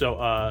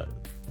 So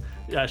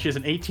she has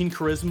an 18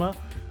 charisma.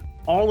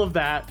 All of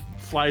that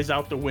flies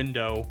out the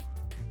window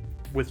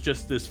with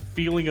just this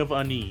feeling of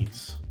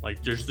unease.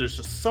 Like there's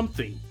just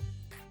something.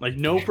 Like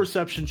no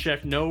perception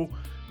check, no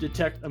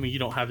detect. I mean, you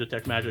don't have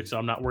detect magic, so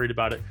I'm not worried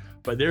about it.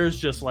 But there's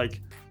just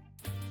like,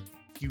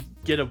 you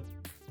get a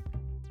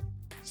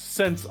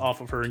sense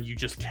off of her and you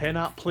just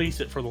cannot place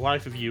it for the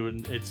life of you,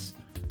 and it's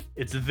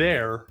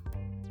there,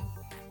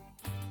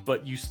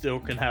 but you still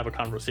can have a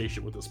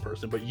conversation with this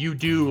person. But you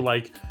do,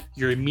 like,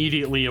 you're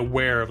immediately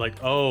aware of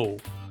like, oh,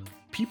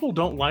 people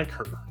don't like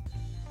her.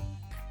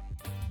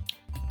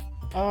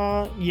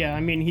 Yeah, I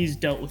mean, he's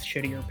dealt with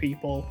shittier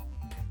people,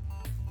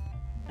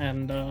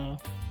 and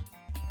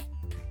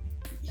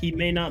he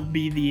may not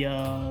be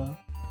the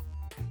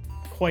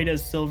quite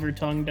as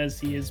silver-tongued as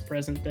he is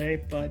present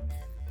day, but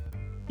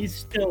he's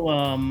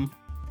still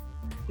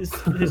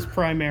his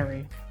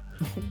primary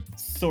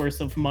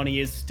source of money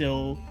is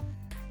still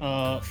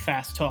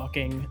fast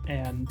talking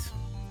and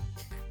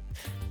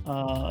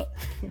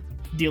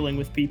dealing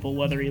with people,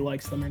 whether he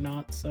likes them or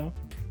not. So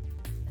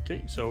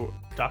okay, so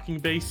Docking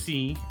Bay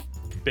C,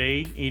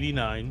 Bay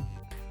 89,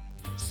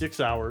 6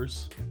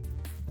 hours.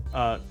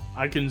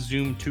 I can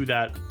zoom to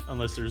that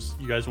unless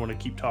you guys want to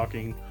keep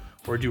talking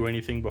or do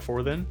anything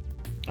before then.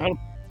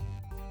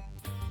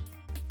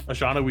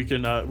 Ashana, we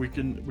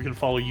can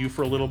follow you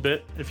for a little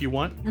bit if you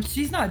want.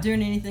 She's not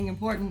doing anything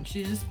important.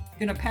 She's just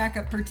gonna pack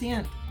up her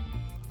tent.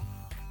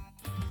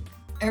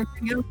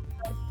 Everything else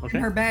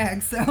in her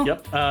bag. So.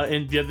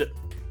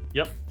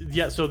 Yep.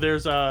 So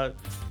there's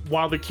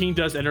while the king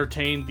does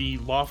entertain the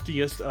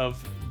loftiest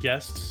of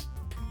guests,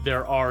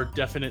 there are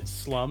definite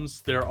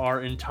slums. There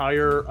are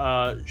entire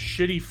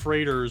shitty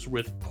freighters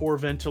with poor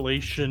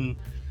ventilation,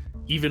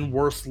 even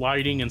worse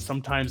lighting, and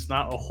sometimes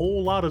not a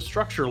whole lot of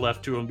structure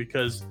left to them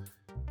because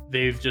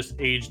they've just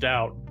aged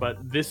out.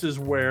 But this is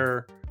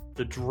where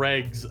the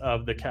dregs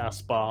of the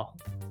Casbah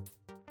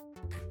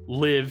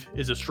live,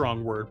 is a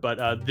strong word,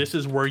 but this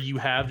is where you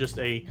have just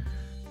a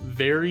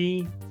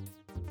very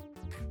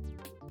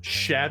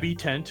shabby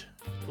tent,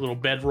 a little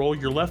bedroll.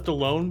 You're left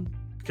alone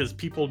because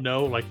people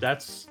know, like,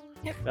 that's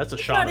a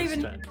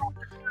Shauna's tent.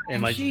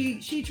 and like she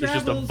just a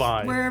travels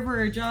vibe.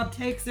 wherever a job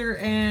takes her,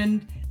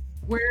 and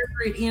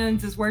wherever it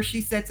ends is where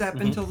she sets up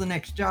Mhm. until the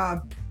next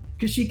job,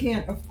 because she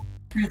can't afford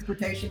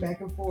transportation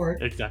back and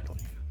forth. Exactly.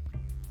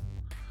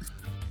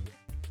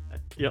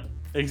 Yep,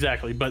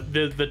 exactly. But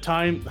the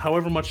time,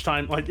 however much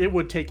time, like it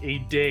would take a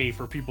day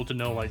for people to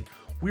know, like,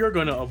 we are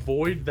going to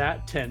avoid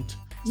that tent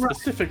Right.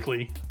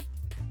 specifically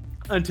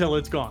until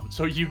it's gone.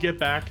 So you get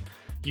back,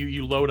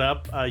 you load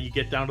up, you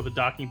get down to the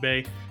docking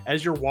bay.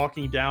 As you're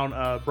walking down,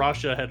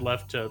 Brasha had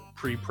left to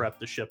pre-prep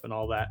the ship and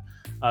all that.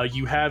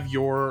 You have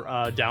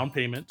your down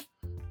payment,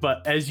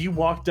 but as you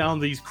walk down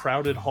these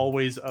crowded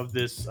hallways of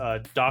this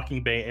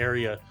docking bay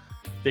area,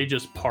 they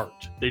just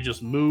part. They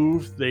just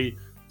move.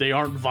 They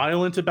aren't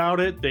violent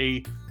about it.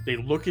 They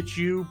look at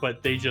you,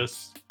 but they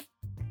just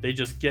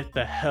get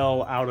the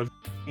hell out of.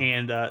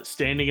 And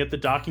standing at the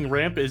docking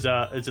ramp is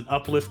an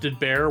uplifted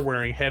bear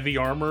wearing heavy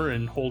armor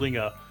and holding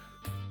a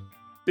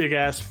big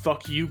ass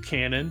 "fuck you"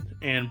 cannon.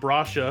 And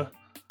Brasha,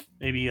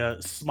 maybe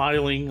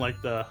smiling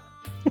like the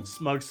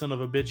smug son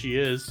of a bitch he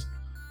is.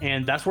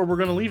 And that's where we're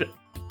gonna leave it.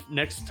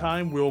 Next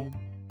time we'll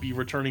be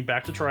returning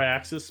back to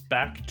Triaxis,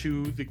 back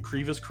to the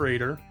Crevis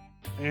Crater.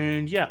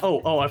 And yeah,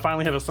 I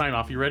finally have a sign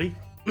off. You ready?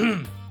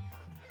 And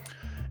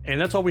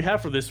that's all we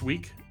have for this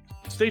week.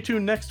 Stay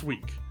tuned next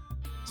week.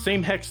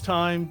 Same Hex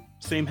time,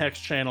 same Hex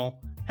channel,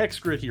 Hex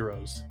Grid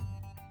Heroes.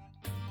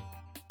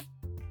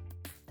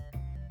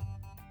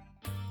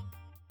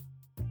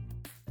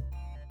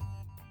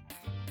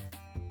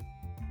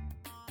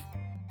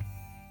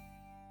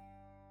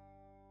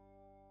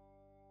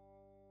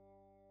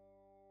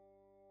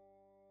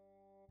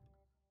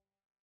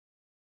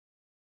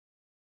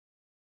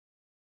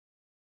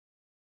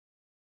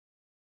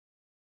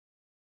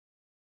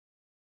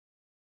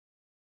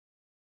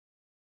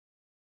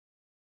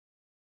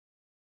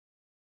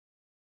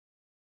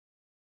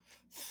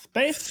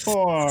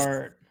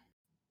 Spaceport.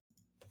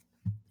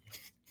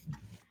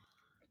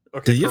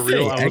 Okay, Did you for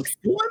real, say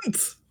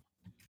excellent?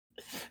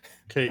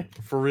 Okay,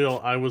 for real,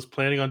 I was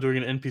planning on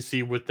doing an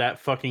NPC with that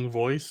fucking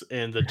voice,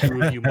 and the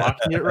two of you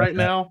mocking it right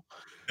now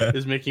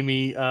is making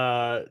me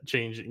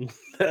changing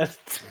that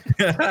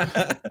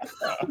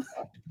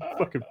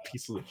fucking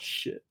piece of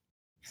shit.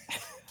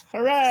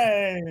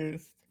 Hooray!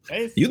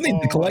 You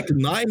need to Spaceport. collect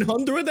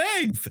 900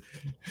 eggs.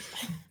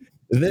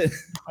 This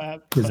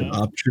is an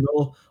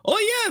optional. Oh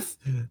yes,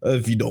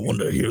 if you don't want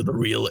to hear the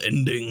real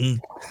ending.